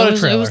 Let's Yeah, call it a was-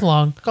 trailer. It was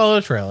long. Call it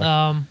a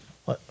trailer.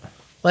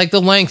 Like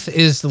the length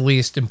is the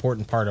least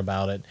important part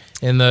about it.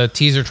 In the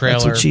teaser trailer,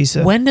 That's what she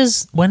said. When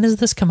does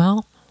this come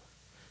out?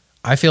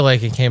 I feel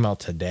like it came out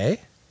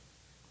today.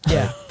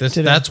 Yeah.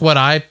 Today. That's what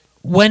I.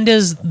 When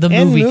does the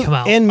And movie mo- come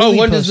out? and Oh, movie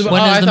when does the- poster.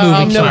 When Oh, does I the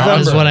thought- movie oh, come out?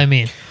 Is November. what I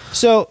mean.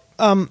 So,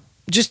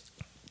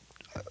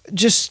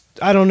 just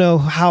I don't know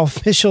how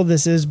official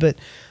this is, but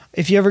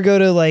if you ever go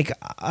to like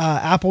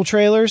Apple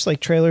trailers, like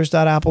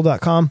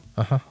trailers.apple.com,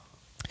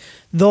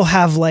 they'll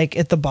have like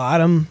at the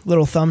bottom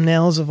little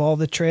thumbnails of all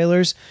the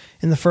trailers.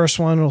 And the first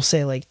one will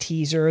say like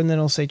teaser, and then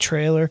it'll say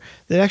trailer.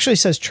 It actually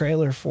says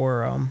trailer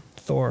for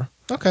Thor.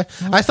 Okay.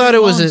 I thought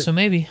it was. So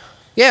maybe.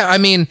 Yeah, I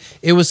mean,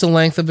 it was the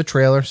length of a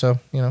trailer, so,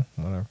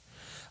 whatever.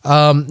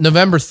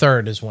 November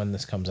 3rd is when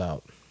this comes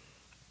out.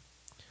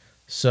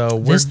 So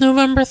we're This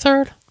November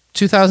 3rd?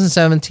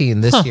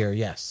 2017, this Huh. year,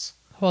 yes.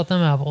 How about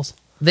them apples?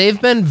 They've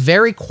been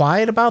very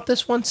quiet about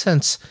this one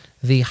since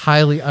the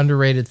highly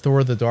underrated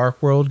Thor the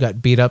Dark World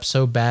got beat up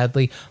so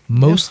badly,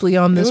 mostly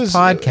on this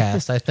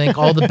podcast. I think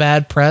all the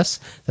bad press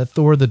that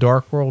Thor the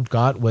Dark World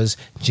got was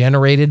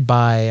generated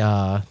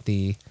by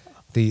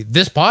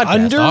this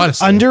podcast,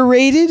 honestly.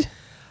 Underrated?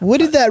 What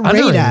did that rate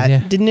Underrated, at? yeah.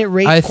 Didn't it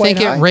rate I quite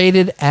think high? it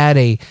rated at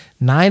a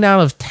 9 out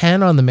of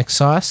 10 on the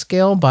McSauce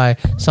scale by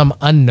some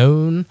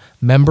unknown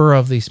member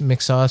of the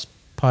McSauce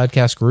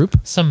podcast group.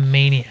 Some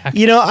maniac.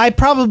 You know, I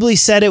probably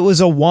said it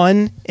was a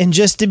 1, and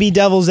just to be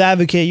devil's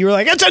advocate, you were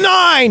like, it's a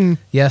 9!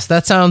 Yes,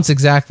 that sounds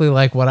exactly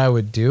like what I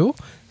would do.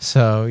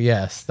 So,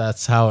 yes,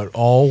 that's how it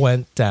all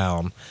went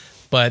down.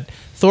 But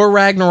Thor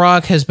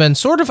Ragnarok has been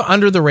sort of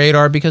under the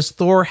radar because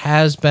Thor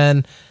has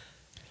been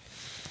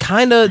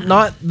kind of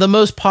not the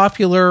most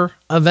popular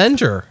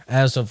Avenger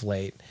as of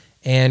late.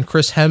 And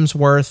Chris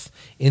Hemsworth,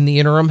 in the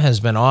interim, has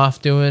been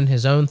off doing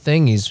his own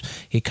thing. He's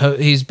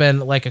been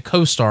like a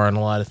co-star on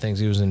a lot of things.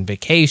 He was in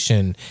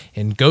Vacation,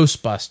 in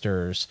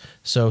Ghostbusters.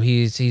 So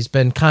he's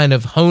been kind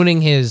of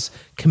honing his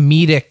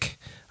comedic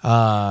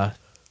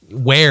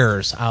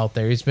wares out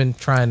there. He's been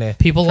trying to.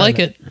 People like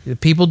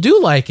it. People do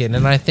like it,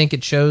 and I think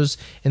it shows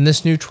in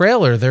this new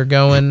trailer. They're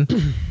going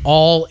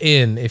all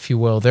in, if you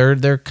will.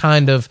 They're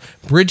kind of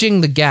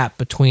bridging the gap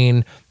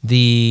between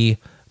the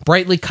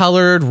brightly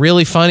colored,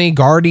 really funny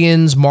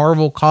Guardians,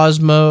 Marvel,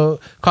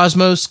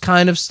 Cosmos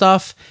kind of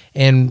stuff,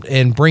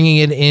 and bringing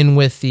it in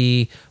with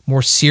the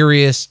more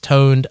serious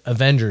toned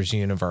Avengers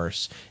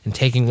universe, and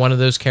taking one of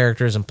those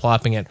characters and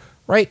plopping it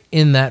right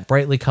in that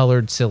brightly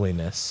colored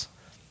silliness.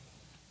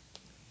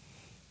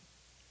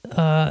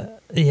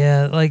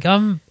 Yeah, like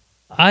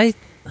I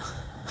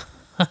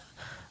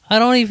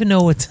don't even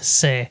know what to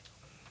say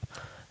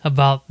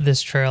about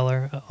this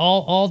trailer.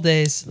 All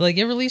days, like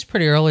it released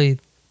pretty early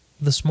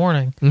this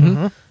morning,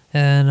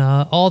 and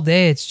all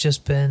day it's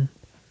just been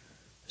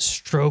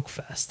stroke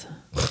fest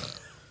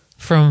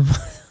from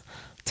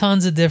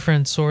tons of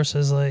different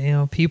sources.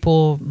 Like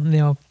people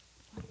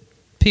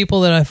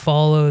that I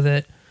follow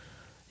that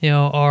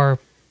are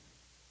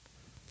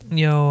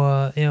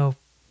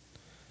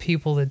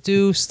people that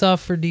do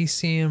stuff for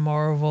DC and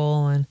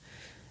Marvel, and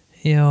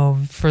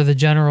for the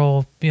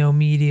general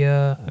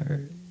media,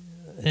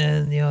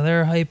 and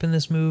they're hyping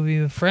this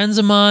movie. Friends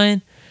of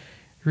mine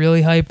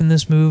really hyping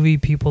this movie.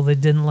 People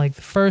that didn't like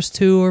the first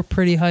two are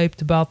pretty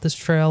hyped about this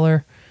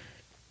trailer,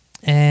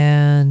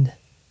 and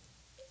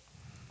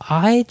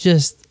I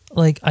just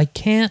I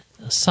can't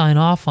sign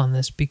off on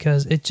this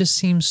because it just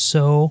seems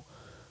so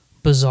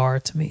bizarre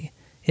to me.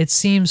 It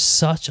seems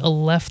such a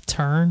left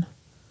turn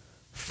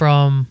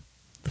from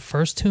the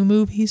first two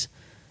movies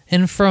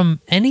and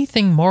from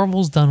anything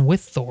Marvel's done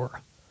with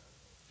Thor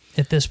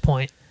at this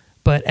point.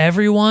 But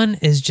everyone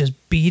is just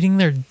beating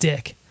their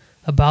dick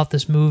about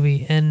this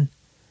movie, and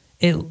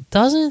it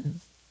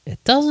doesn't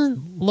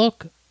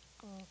look,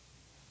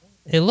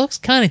 it looks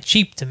kind of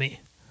cheap to me.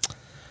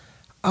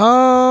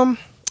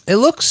 It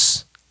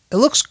looks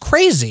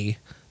crazy,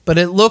 but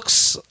it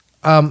looks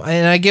and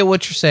I get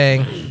what you're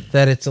saying,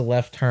 that it's a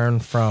left turn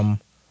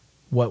from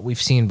what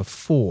we've seen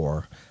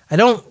before. I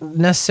don't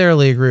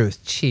necessarily agree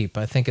with cheap.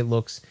 I think it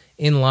looks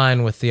in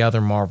line with the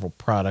other Marvel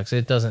products.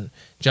 It doesn't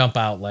jump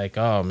out like,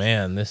 oh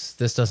man, this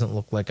doesn't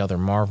look like other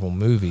Marvel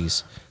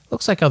movies. It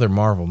looks like other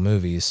Marvel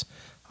movies.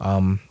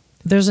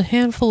 There's a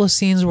handful of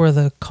scenes where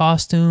the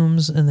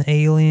costumes and the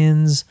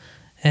aliens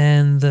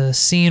and the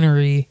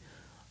scenery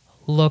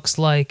looks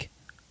like,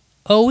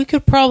 oh, we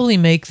could probably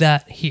make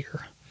that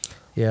here.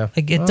 Yeah.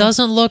 It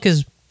doesn't look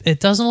as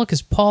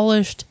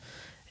polished.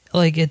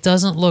 It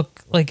doesn't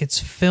look like it's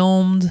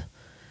filmed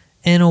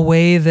in a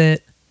way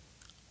that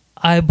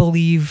I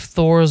believe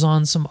Thor's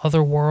on some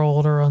other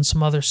world or on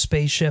some other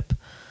spaceship.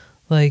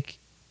 I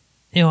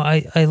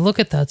look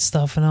at that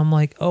stuff and I'm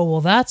like, oh,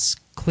 well, that's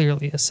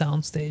clearly a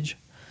soundstage.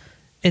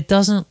 It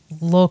doesn't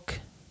look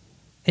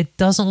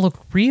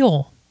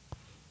real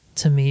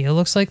to me. It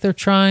looks like they're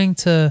trying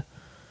to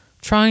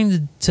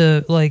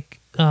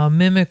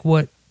mimic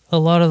what a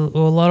lot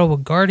of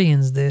what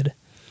Guardians did,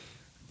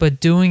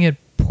 but doing it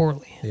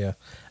poorly. Yeah.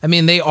 I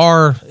mean, they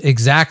are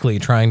exactly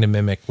trying to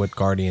mimic what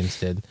Guardians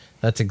did.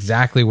 That's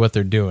exactly what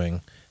they're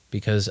doing,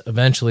 because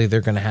eventually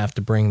they're going to have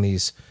to bring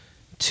these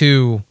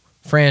two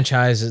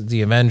franchises,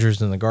 the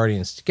Avengers and the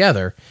Guardians,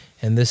 together,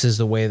 and this is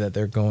the way that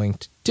they're going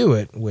to do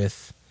it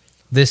with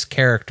this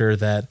character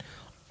that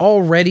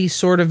already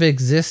sort of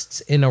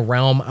exists in a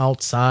realm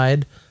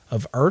outside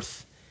of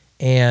Earth.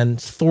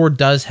 And Thor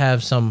does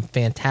have some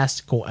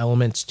fantastical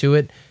elements to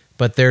it,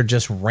 but they're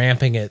just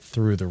ramping it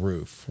through the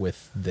roof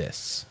with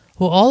this.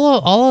 Well,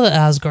 all of the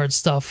Asgard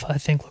stuff I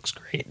think looks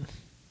great.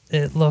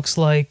 It looks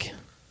like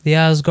the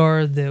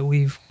Asgard that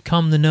we've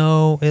come to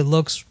know. It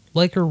looks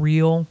like a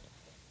real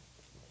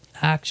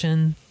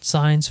action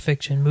science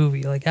fiction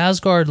movie.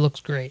 Asgard looks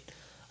great.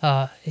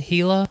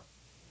 Hela.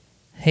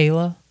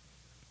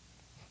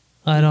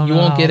 I don't know. You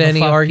won't get how the any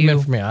fuck argument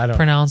you from me. I don't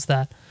pronounce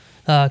that.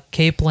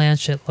 Cate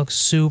Blanchett looks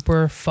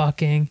super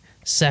fucking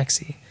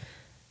sexy.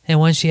 And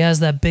when she has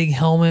that big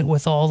helmet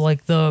with all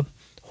the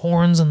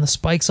horns and the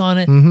spikes on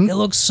it, it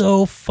looks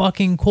so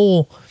fucking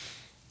cool.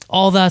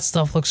 All that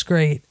stuff looks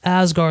great.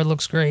 Asgard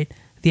looks great.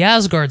 The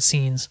Asgard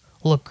scenes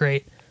look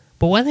great.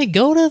 But when they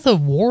go to the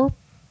war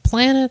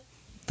planet,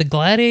 the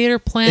gladiator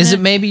planet... Is it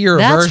maybe your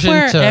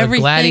aversion to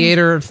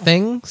gladiator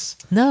things?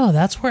 No,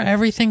 that's where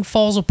everything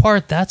falls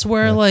apart. That's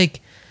where,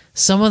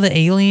 some of the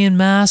alien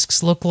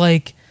masks look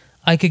like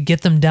I could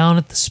get them down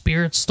at the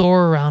spirit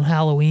store around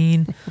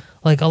Halloween.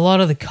 A lot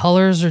of the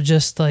colors are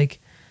just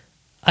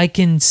I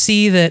can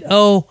see that,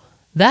 oh,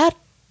 that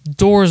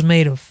door's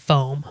made of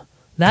foam.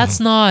 That's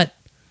not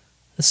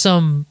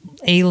some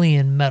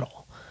alien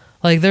metal.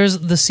 There's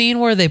the scene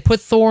where they put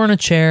Thor in a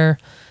chair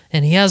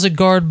and he has a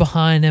guard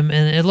behind him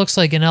and it looks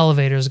like an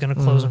elevator is going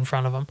to close in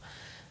front of him.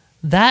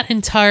 That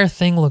entire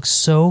thing looks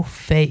so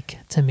fake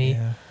to me.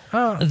 Yeah.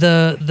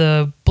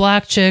 The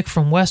black chick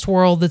from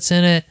Westworld that's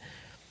in it,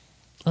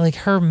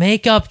 her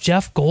makeup,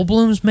 Jeff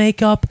Goldblum's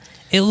makeup,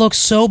 it looks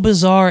so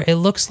bizarre. It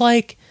looks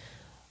like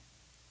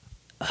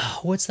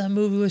what's that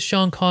movie with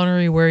Sean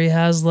Connery where he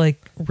has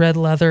red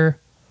leather?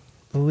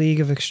 The League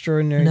of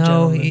Extraordinary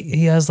No, Gentlemen.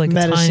 he has a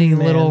Medicine tiny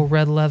Man. little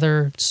red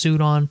leather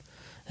suit on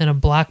and a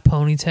black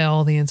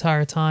ponytail the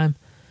entire time.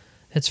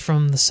 It's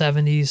from the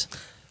 70s.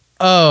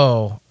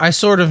 Oh, I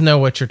sort of know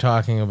what you're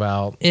talking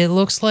about. It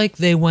looks like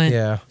they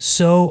went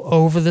so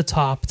over the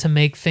top to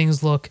make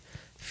things look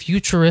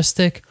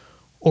futuristic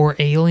or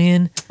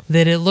alien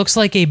that it looks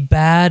like a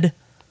bad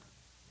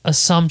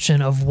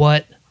assumption of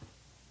what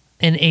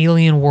an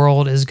alien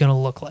world is going to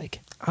look like.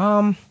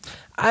 I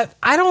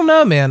don't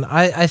know, man.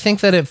 I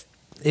think that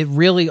it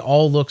really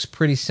all looks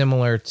pretty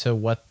similar to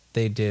what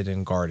they did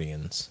in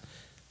Guardians.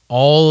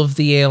 All of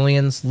the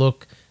aliens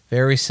look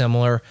very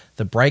similar.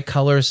 The bright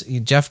colors,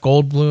 Jeff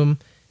Goldblum,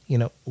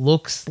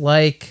 looks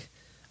like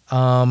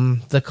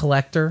the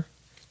Collector.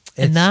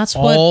 And that's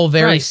all what,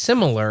 very right.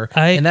 similar,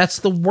 and that's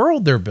the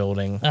world they're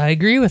building. I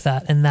agree with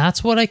that, and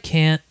that's what I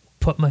can't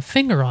put my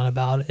finger on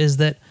about it, is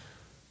that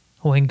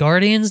when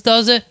Guardians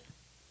does it,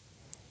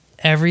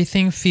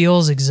 everything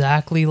feels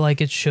exactly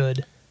like it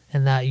should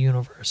in that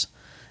universe.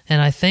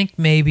 And I think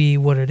maybe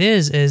what it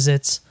is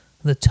it's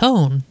the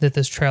tone that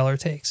this trailer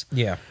takes.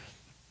 Yeah.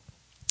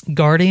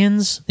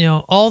 Guardians,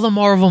 all the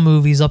Marvel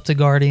movies up to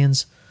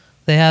Guardians,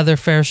 they have their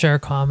fair share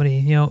of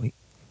comedy.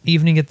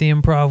 Evening at the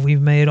Improv,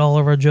 we've made all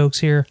of our jokes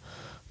here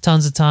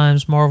tons of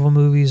times. Marvel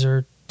movies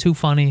are too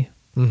funny.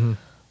 Mm-hmm.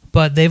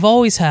 But they've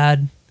always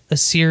had a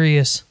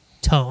serious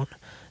tone.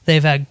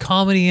 They've had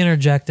comedy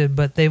interjected,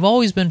 but they've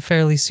always been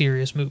fairly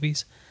serious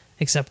movies,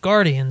 except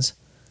Guardians,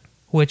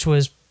 which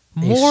was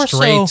more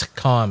straight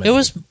comedy. It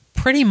was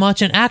pretty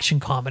much an action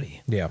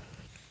comedy. Yeah.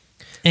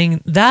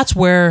 And that's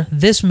where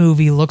this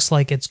movie looks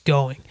like it's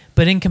going.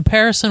 But in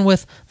comparison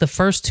with the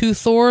first two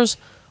Thors,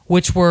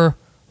 which were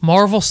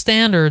Marvel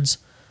standards,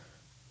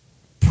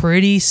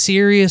 pretty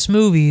serious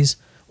movies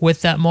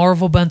with that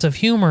Marvel bent of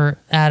humor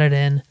added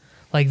in,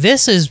 like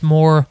this is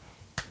more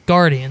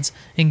Guardians.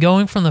 And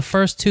going from the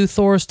first two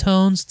Thor's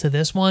tones to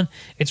this one,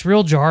 it's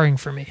real jarring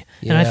for me.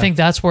 And I Yeah. think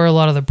that's where a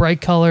lot of the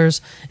bright colors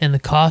and the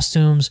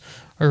costumes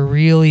are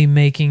really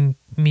making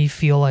me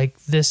feel like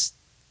this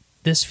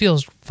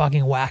feels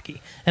fucking wacky.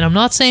 And I'm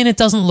not saying it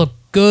doesn't look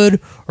good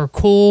or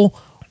cool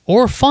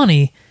or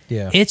funny.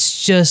 Yeah.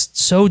 It's just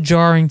so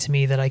jarring to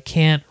me that I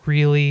can't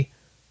really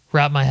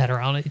wrap my head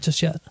around it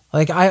just yet.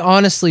 Like, I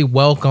honestly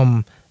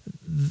welcome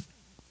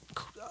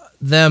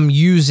them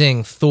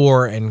using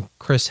Thor and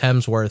Chris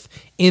Hemsworth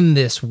in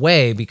this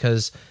way,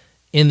 because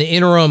in the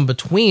interim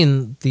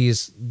between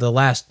the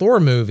last Thor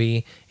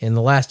movie and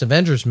the last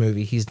Avengers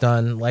movie, he's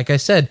done, like I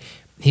said,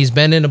 he's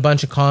been in a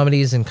bunch of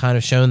comedies and kind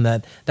of shown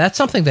that that's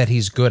something that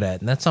he's good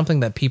at, and that's something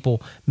that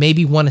people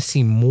maybe want to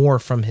see more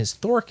from his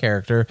Thor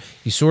character.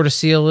 You sort of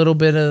see a little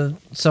bit of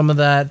some of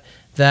that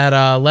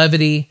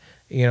levity,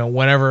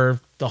 whenever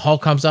the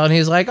Hulk comes out and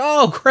he's like,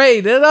 "Oh,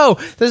 great! No,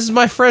 this is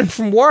my friend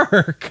from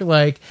work."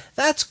 Like,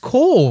 that's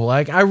cool.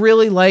 Like, I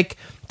really like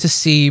to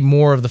see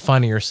more of the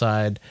funnier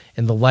side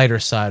and the lighter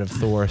side of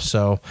Thor.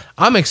 So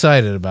I'm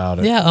excited about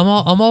it. Yeah, I'm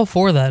all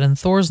for that. And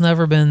Thor's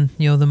never been,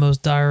 the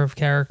most dire of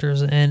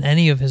characters in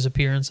any of his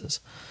appearances.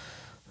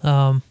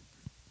 But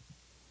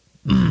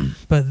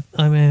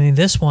I mean,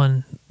 this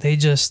one, it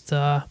just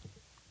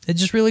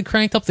really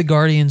cranked up the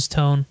Guardians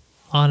tone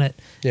on it.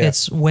 Yeah.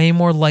 It's way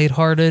more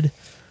lighthearted.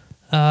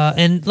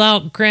 And now,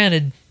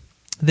 granted,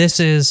 this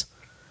is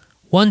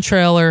one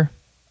trailer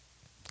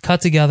cut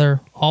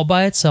together all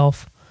by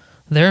itself.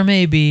 There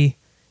may be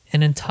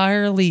an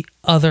entirely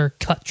other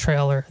cut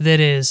trailer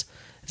that is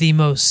the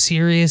most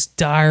serious,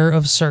 dire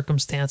of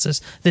circumstances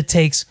that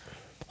takes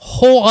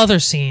whole other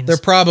scenes. There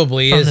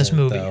probably from is this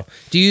movie. Though.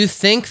 Do you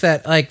think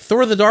that, like,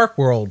 Thor: The Dark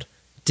World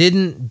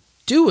didn't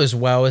do as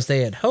well as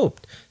they had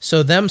hoped?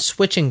 So them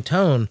switching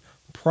tone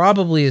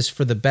probably is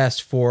for the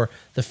best for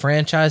the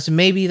franchise and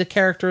maybe the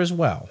character as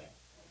well.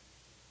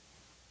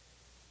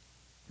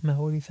 Matt,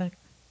 what do you think?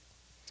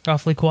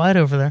 Awfully quiet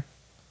over there.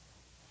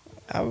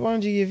 I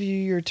wanted to give you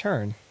your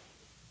turn.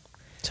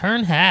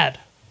 Turn had.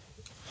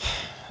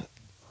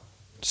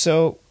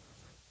 So,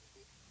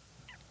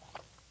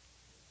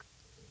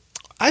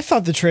 I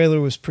thought the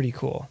trailer was pretty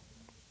cool.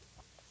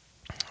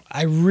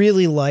 I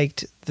really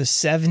liked the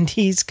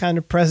 70s kind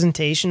of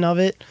presentation of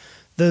it.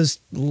 Those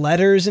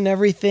letters and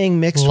everything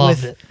mixed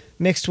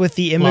with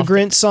the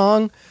immigrant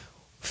song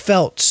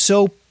felt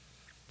so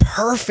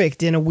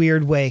perfect in a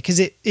weird way, because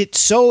it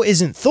so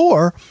isn't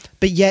Thor,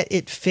 but yet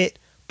it fit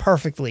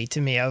perfectly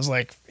to me. I was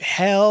like,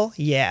 hell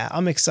yeah,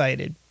 I'm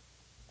excited.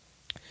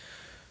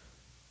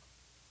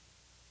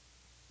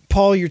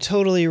 Paul, you're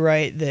totally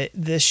right that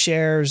this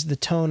shares the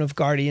tone of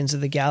Guardians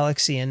of the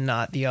Galaxy and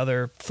not the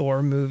other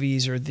Thor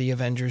movies or the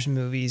Avengers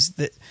movies.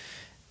 That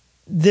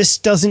this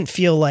doesn't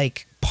feel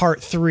like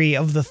part 3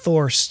 of the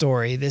Thor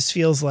story. This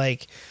feels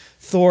like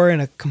Thor in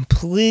a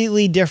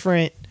completely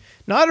different,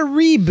 not a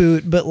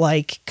reboot, but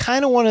like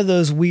kind of one of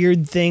those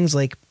weird things,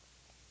 like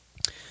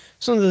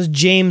some of those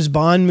James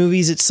Bond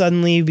movies that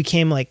suddenly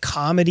became like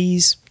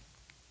comedies.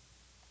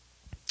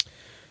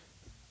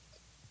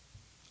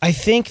 I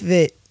think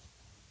that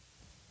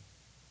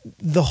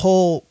the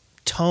whole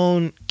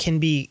tone can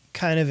be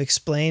kind of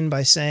explained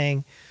by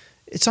saying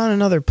it's on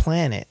another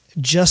planet,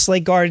 just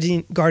like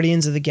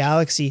Guardians of the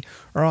Galaxy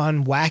are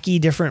on wacky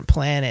different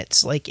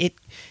planets. Like it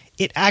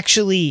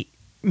actually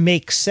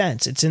makes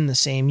sense. It's in the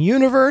same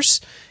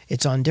universe.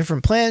 It's on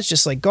different planets,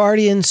 just like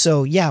Guardians.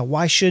 So yeah,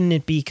 why shouldn't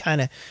it be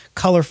kind of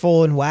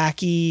colorful and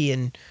wacky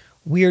and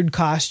weird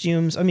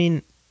costumes? I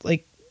mean,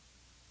 like,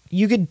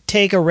 you could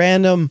take a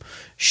random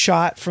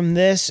shot from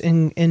this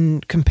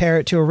and compare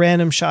it to a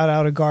random shot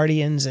out of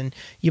Guardians, and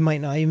you might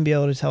not even be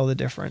able to tell the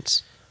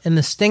difference. And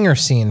the stinger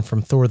scene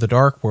from Thor: The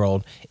Dark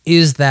World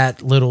is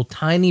that little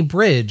tiny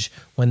bridge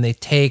when they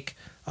take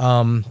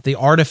the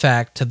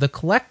artifact to the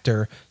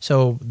collector.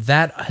 So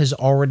that has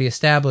already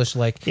established,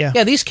 like,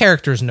 yeah, these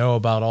characters know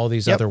about all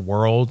these other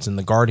worlds in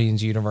the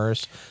Guardians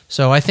universe.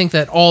 So I think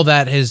that all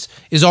that is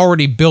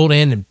already built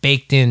in and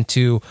baked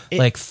into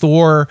like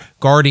Thor,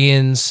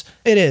 Guardians.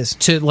 It is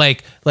to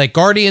like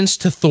Guardians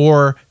to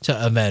Thor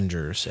to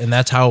Avengers, and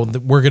that's how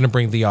we're going to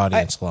bring the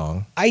audience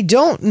along. I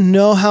don't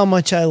know how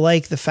much I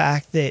like the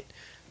fact that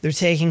they're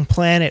taking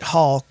Planet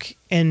Hulk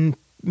and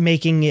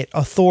making it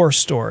a Thor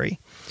story.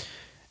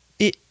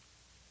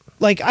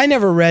 Like, I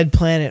never read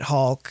Planet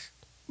Hulk,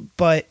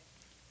 but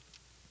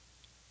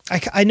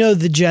I know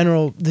the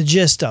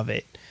gist of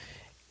it.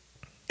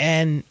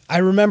 and I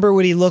remember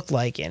what he looked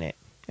like in it.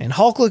 And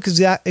Hulk looked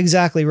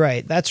exactly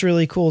right. That's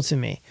really cool to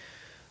me.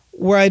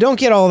 Where I don't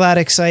get all that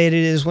excited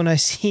is when I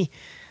see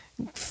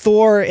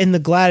Thor in the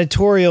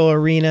gladiatorial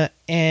arena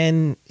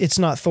and it's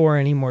not Thor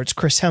anymore, it's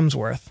Chris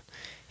Hemsworth.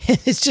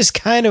 It's just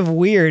kind of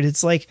weird.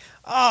 It's like,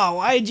 oh,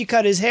 why did you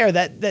cut his hair?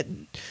 That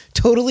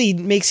totally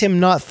makes him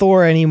not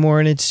Thor anymore,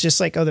 and it's just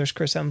like, oh, there's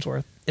Chris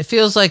Hemsworth. It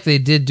feels like they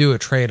did do a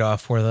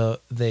trade-off where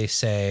they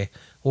say,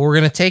 well, we're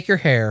going to take your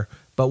hair,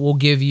 but we'll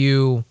give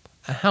you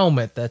a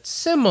helmet that's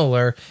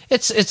similar.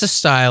 It's a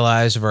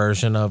stylized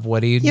version of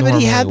what he Yeah, normally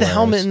but he had the wears.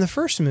 helmet in the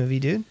first movie,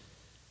 dude.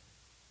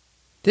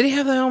 Did he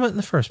have the helmet in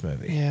the first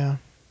movie? Yeah.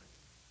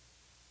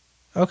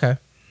 Okay.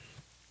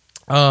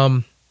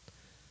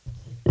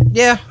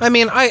 Yeah, I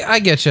mean, I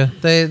get you.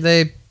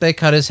 They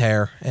cut his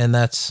hair, and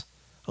that's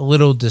a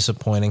little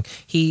disappointing.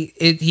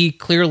 He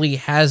clearly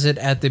has it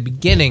at the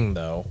beginning,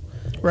 though.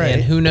 Right.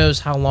 And who knows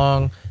how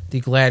long the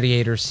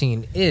gladiator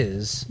scene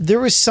is. There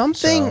was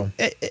something,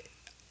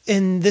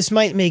 and this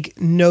might make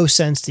no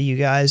sense to you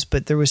guys,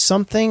 but there was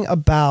something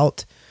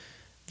about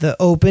the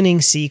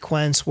opening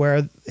sequence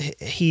where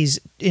he's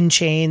in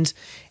chains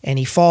and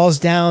he falls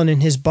down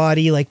and his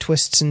body like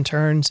twists and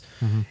turns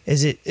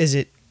as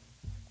it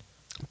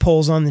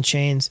pulls on the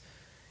chains.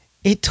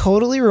 It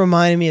totally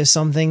reminded me of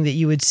something that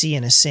you would see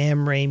in a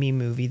Sam Raimi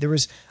movie. There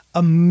was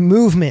a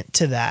movement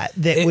to that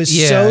was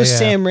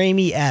Sam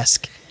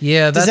Raimi-esque.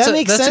 Yeah, Does that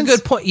make that's sense? a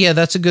good point. Yeah,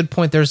 that's a good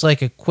point. There's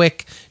like a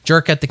quick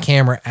jerk at the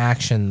camera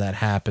action that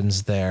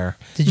happens there.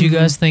 Did you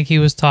guys think he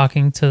was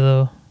talking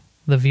to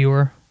the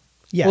viewer?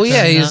 Yes. Well,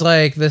 yeah, Fair he's enough.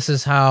 like, this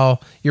is how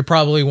you're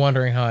probably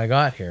wondering how I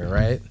got here,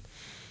 right?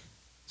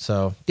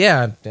 So,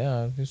 yeah,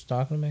 he's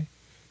talking to me.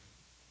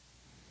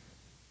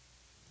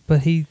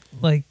 But he,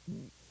 like,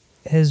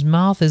 his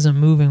mouth isn't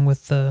moving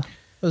with the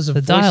It was a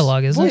the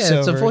dialogue, isn't it? Yeah,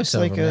 it's a Voiceover. It's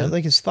voiceover, man.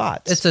 like his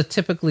thoughts. It's a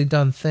typically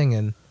done thing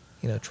in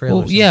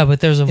trailers. Well, yeah, but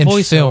there's a in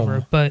voiceover.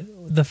 film. But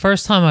the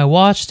first time I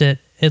watched it,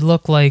 it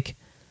looked like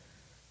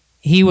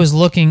he was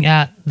looking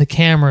at the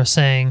camera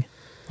saying,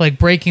 like,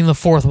 breaking the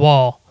fourth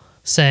wall,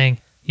 saying,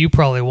 "You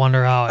probably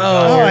wonder how I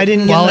got Oh, here," I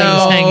didn't get while he that.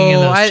 was hanging in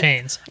those I-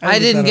 chains. I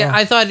didn't that get. at all.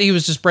 I thought he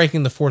was just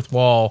breaking the fourth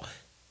wall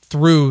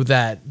through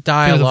that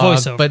dialogue,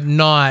 voiceover. but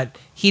not.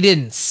 He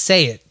didn't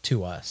say it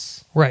to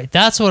us. Right,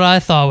 that's what I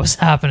thought was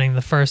happening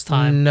the first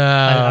time No,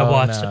 I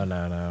watched it.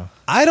 No.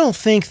 I don't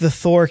think the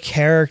Thor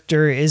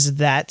character is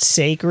that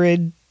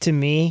sacred to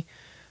me.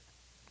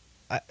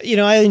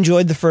 I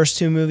enjoyed the first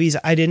two movies.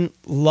 I didn't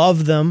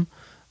love them,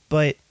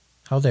 but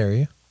How dare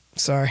you?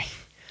 sorry.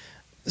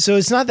 So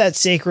it's not that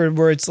sacred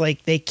where it's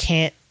like they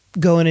can't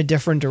go in a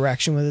different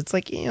direction with it. It's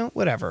like,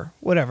 whatever.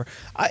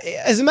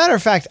 As a matter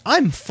of fact,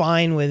 I'm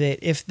fine with it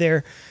if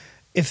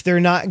they're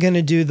not going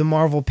to do the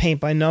Marvel paint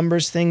by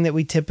numbers thing that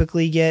we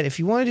typically get. If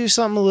you want to do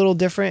something a little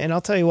different, and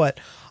I'll tell you what,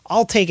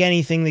 I'll take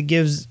anything that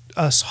gives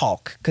us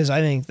Hulk because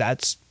I think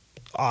that's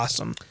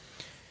awesome.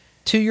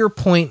 To your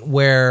point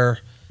where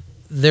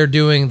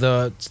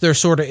they're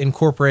sort of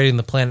incorporating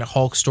the Planet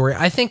Hulk story,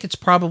 I think it's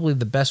probably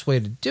the best way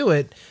to do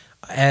it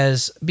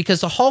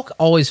because the Hulk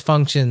always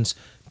functions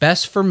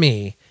best for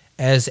me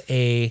as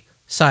a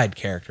side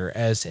character,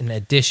 as an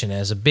addition,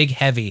 as a big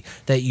heavy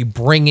that you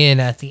bring in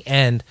at the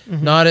end,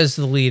 not as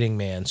the leading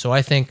man. So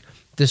I think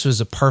this was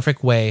a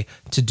perfect way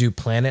to do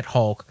Planet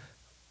Hulk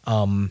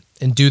and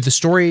do the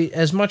story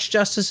as much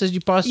justice as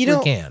you possibly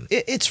can.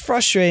 It's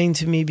frustrating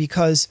to me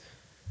because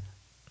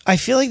I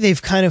feel like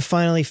they've kind of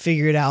finally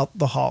figured out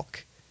the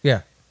Hulk.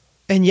 Yeah.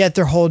 And yet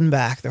they're holding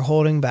back. They're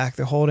holding back.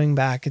 They're holding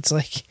back. It's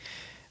like,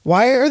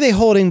 why are they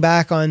holding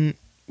back on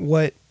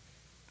what?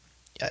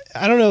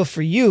 I don't know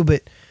for you,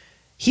 but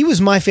he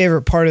was my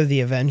favorite part of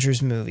the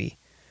Avengers movie.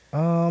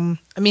 I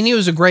mean, he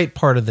was a great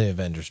part of the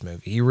Avengers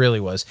movie. He really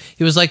was.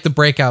 He was like the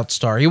breakout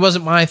star. He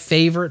wasn't my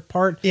favorite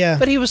part, Yeah.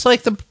 but he was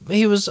like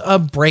he was a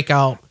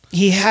breakout.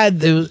 He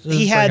had It was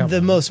the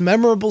breakout most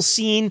memorable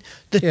scene,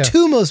 Yeah.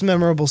 two most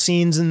memorable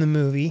scenes in the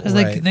movie. 'Cause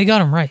Right. they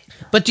got him right.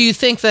 But do you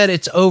think that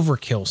it's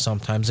overkill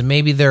sometimes, and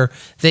maybe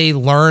they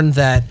learned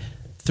that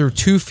through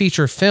two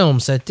feature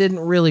films that didn't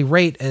really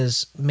rate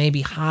as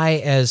maybe high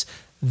as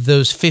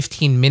those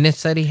 15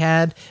 minutes that he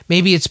had?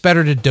 Maybe it's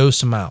better to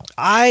dose him out.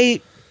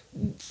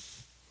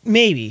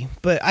 Maybe,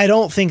 but I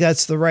don't think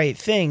that's the right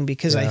thing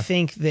because I Yeah.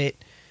 think that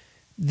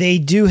they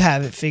do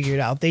have it figured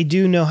out. They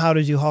do know how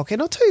to do Hulk.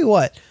 And I'll tell you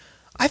what,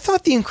 I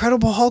thought the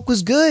Incredible Hulk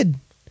was good.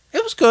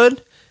 It was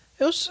good.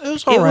 It was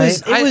all right.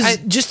 It was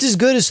just as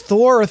good as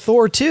Thor or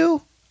Thor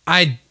 2.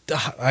 I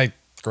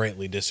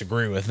greatly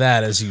disagree with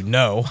that, as you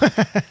know.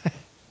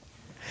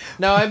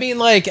 No, I mean,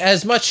 like,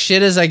 as much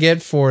shit as I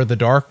get for The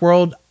Dark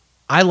World,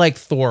 I like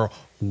Thor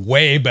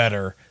way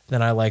better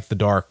than I like The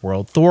Dark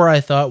World. Thor,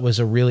 I thought, was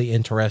a really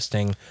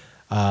interesting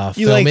You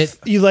film.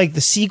 like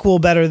the sequel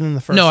better than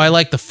the first No, one. I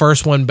like the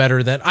first one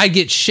better than... I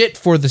get shit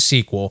for the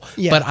sequel,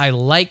 Yeah. but I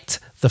liked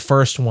the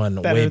first one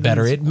Better way than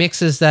better. the It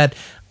mixes the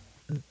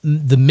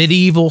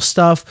medieval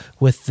stuff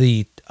with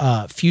the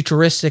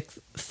futuristic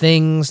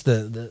things,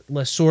 the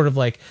less sort of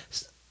like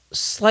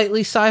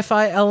slightly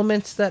sci-fi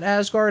elements that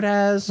Asgard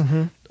has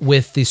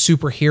with the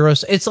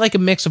superheroes. It's like a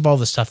mix of all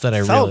the stuff that I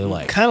really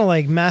like. Kind of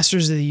like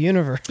Masters of the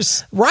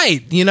Universe.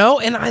 Right, and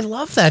I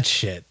love that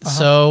shit.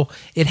 So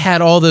it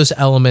had all those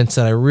elements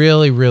that I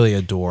really, really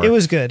adore. It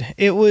was good.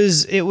 It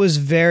was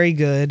very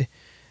good.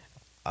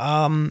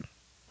 But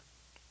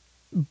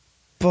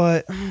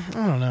I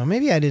don't know.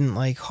 Maybe I didn't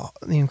like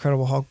The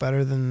Incredible Hulk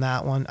better than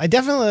that one. I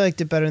definitely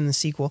liked it better than the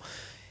sequel.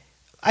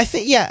 I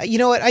think, yeah, you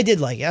know what? I did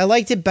like it. I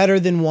liked it better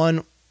than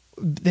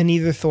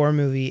either Thor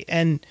movie.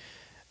 And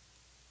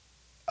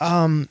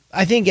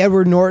I think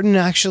Edward Norton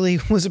actually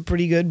was a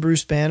pretty good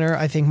Bruce Banner.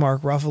 I think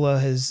Mark Ruffalo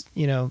has,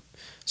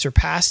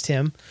 surpassed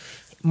him.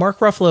 Mark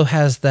Ruffalo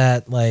has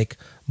that like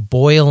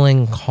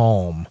boiling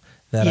calm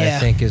that I Yeah.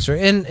 think is,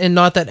 and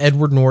not that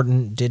Edward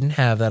Norton didn't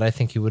have that. I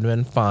think he would have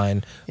been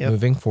fine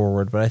moving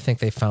forward, but I think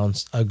they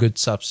found a good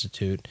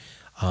substitute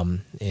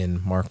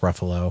in Mark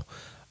Ruffalo.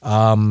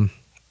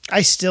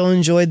 I still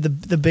enjoyed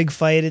the big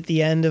fight at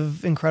the end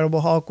of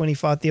Incredible Hulk when he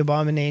fought the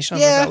Abomination.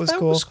 I thought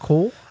that was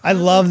cool. cool. I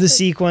love the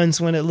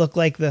sequence when it looked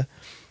like the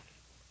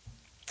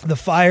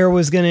fire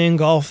was going to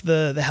engulf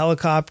the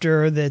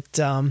helicopter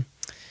that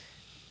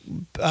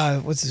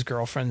what's his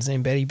girlfriend's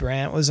name? Betty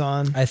Brant was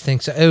on. I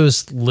think so. It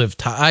was Liv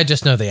Tyler. I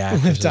just know the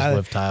actress.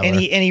 Liv Tyler. And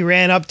he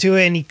ran up to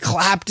it and he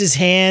clapped his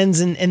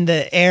hands and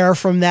the air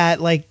from that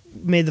like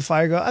made the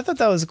fire go. I thought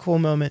that was a cool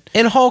moment.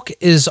 And Hulk's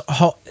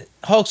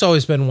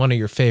always been one of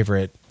your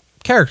favorite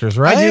characters,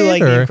 right? I do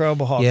like the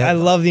Incredible Hulk. Yeah. I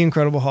love the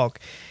Incredible Hulk.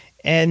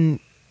 And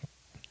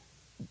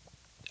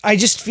I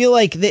just feel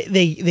like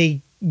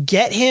they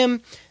get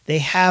him. They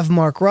have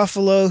Mark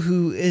Ruffalo,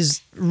 who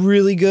is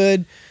really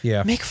good.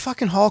 Yeah. Make a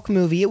fucking Hulk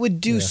movie. It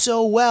would do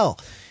so well.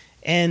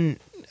 And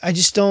I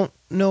just don't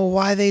know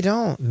why they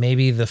don't.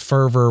 Maybe the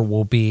fervor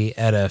will be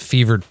at a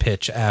fevered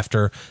pitch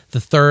after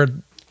the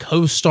third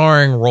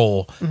co-starring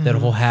role that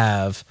he'll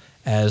have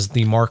as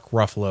the Mark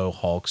Ruffalo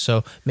Hulk.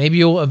 So maybe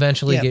you'll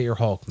eventually get your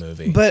Hulk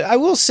movie. But I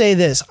will say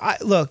this.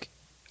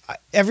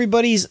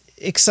 Everybody's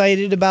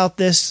excited about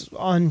this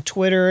on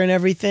Twitter and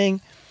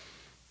everything.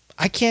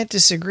 I can't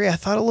disagree. I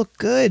thought it looked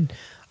good.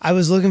 I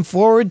was looking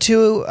forward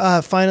to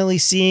finally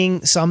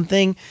seeing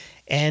something,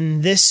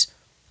 and this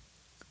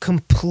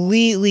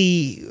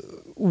completely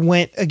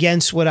went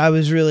against what I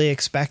was really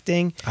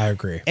expecting. I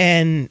agree.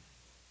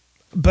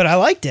 But I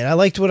liked it. I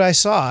liked what I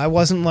saw. I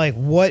wasn't like,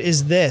 what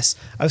is this?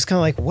 I was kind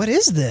of like, what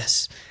is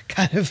this?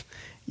 Kind of,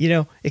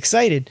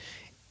 excited.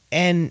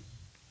 And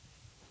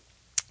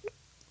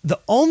the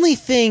only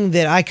thing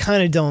that I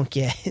kind of don't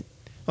get,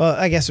 well,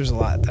 I guess there's a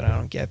lot that I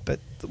don't get, but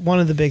one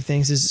of the big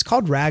things is it's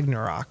called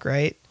Ragnarok,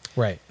 right?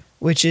 Right.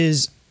 Which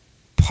is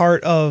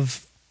part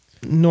of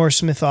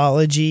Norse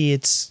mythology.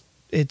 It's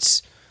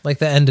Like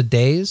the end of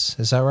days,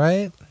 is that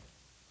right?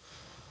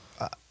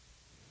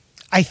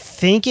 I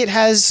think it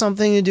has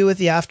something to do with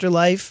the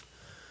afterlife,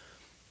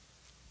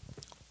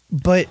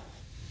 but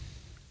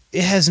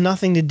it has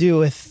nothing to do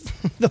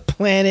with the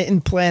planet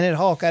and Planet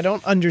Hulk. I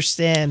don't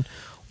understand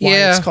why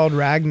it's called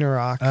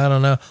Ragnarok. I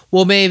don't know.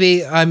 Well,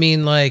 maybe,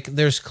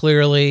 there's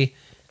clearly,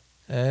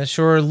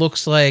 sure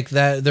looks like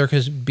that there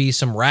could be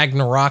some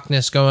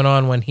Ragnarokness going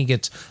on when he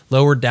gets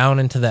lowered down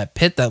into that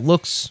pit that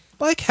looks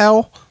like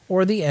hell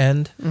or the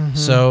end.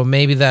 So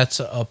maybe that's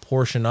a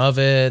portion of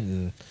it,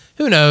 and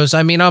who knows?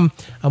 I mean, I'm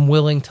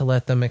willing to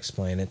let them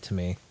explain it to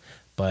me.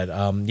 But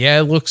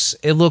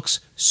it looks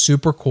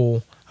super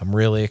cool. I'm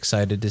really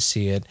excited to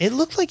see it. It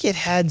looked like it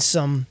had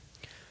some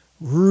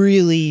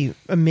really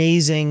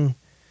amazing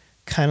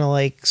kind of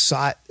like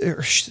shot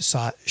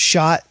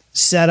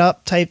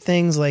setup type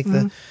things, like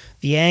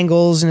the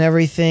angles and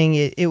everything.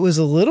 It was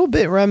a little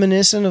bit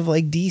reminiscent of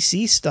like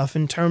DC stuff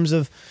in terms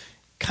of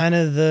kind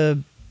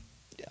of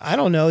I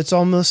don't know. It's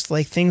almost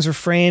like things are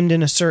framed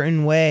in a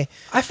certain way.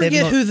 I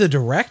forget who the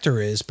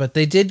director is, but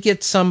they did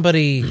get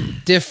somebody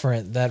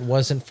different that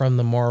wasn't from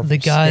the Marvel The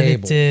guy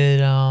stable. that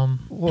did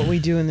What We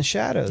Do in the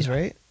Shadows,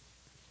 right?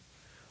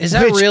 Is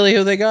that really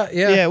who they got?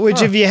 Yeah. Yeah,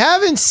 which if you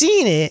haven't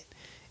seen it,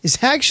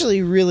 is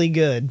actually really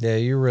good. Yeah,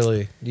 you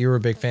were a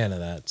big fan of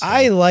that. So.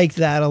 I like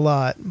that a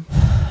lot.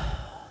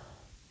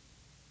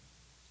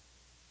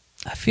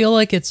 I feel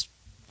like it's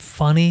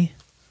funny,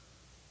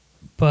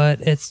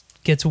 but it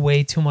gets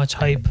way too much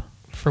hype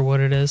for what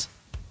it is.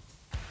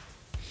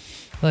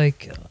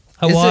 Like,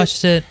 I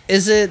watched it.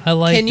 Is it? I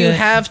liked Can you it.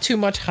 have too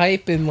much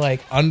hype in like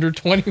under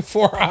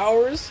 24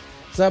 hours?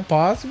 Is that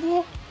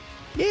possible?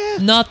 Yeah.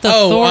 Not the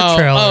Thor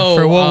trailer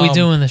for What We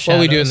Do in the Shadows.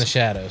 What We Do in the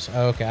Shadows.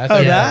 Oh, okay, I thought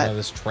you that? had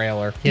this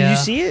trailer. Did you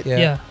see it?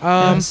 Yeah.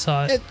 I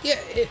saw it.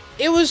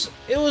 It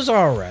was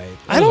all right.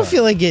 I don't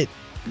feel like it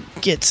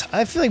gets.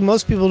 I feel like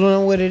most people don't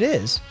know what it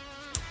is.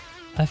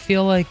 I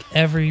feel like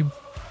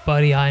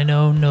everybody I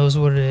know knows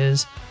what it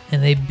is,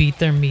 and they beat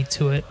their meat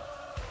to it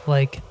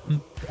like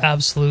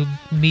absolute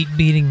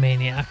meat-beating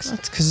maniacs.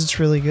 That's because it's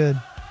really good.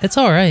 It's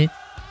all right.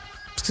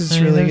 It's because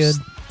it's really good.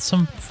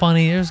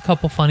 There's a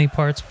couple funny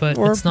parts, but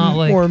it's not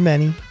like or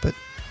many, but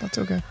that's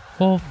okay.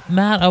 Well,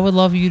 Matt, I would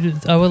love you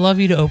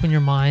to open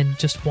your mind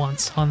just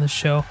once on the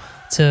show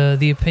to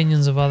the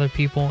opinions of other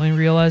people and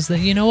realize that,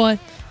 you know what?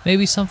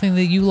 maybe something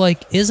that you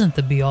like isn't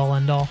the be all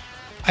end all.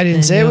 I didn't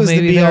And, say you it know, was the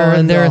maybe be all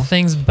end there are all.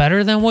 things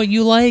better than what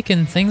you like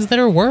and things that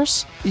are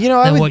worse You know,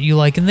 I than would, what you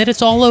like, and that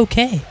it's all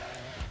okay.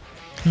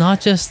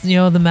 Not just,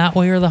 the Matt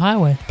way or the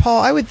highway.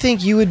 Paul, I would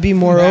think you would be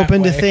more That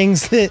open to way.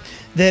 things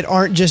that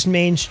aren't just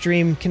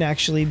mainstream can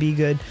actually be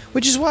good.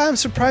 Which is why I'm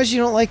surprised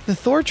you don't like the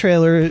Thor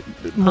trailer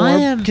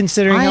more,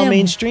 considering I how am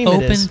mainstream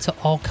open it is. to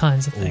all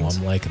kinds of Oh, things.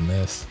 I'm liking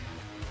this.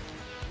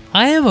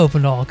 I am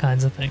open to all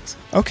kinds of things.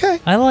 Okay.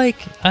 I'm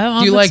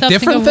Do you like accepting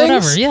different of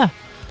whatever. things? Yeah.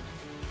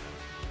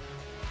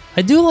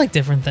 I do like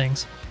different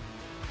things.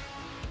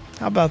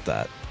 How about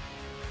that?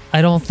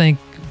 I don't think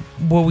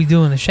what we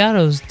do in the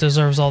shadows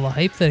deserves all the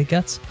hype that it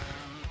gets.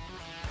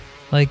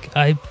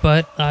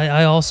 But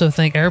I also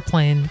think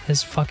Airplane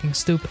is fucking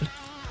stupid.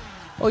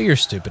 Well, you're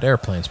stupid.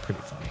 Airplane's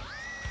pretty funny.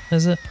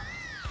 Is it?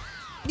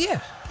 Yeah,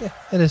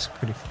 it is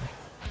pretty funny.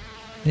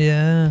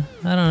 Yeah,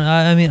 I don't know.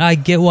 I mean,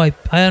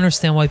 I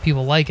understand why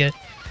people like it,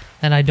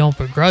 and I don't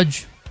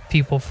begrudge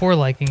people for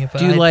liking it. But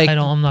Do you like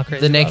I'm not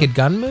crazy the about Naked it.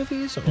 Gun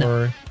movies,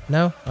 or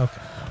no?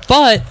 Okay.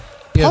 But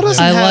You Paul have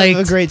doesn't I have a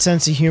liked- great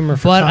sense of humor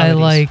for I comedies.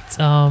 liked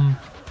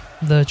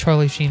the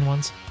Charlie Sheen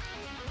ones.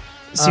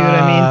 See what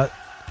I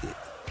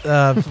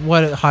mean?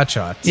 What Hot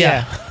Shots?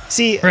 Yeah.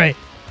 See, Right.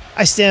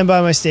 I stand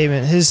by my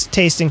statement. His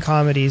taste in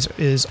comedies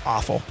is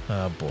awful.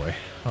 Oh boy.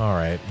 All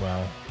right.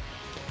 Well,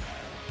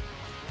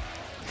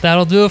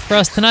 That'll do it for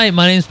us tonight.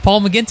 My name's Paul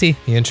McGinty.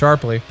 Ian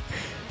Sharpley.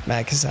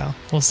 Matt Casal.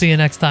 We'll see you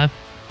next time.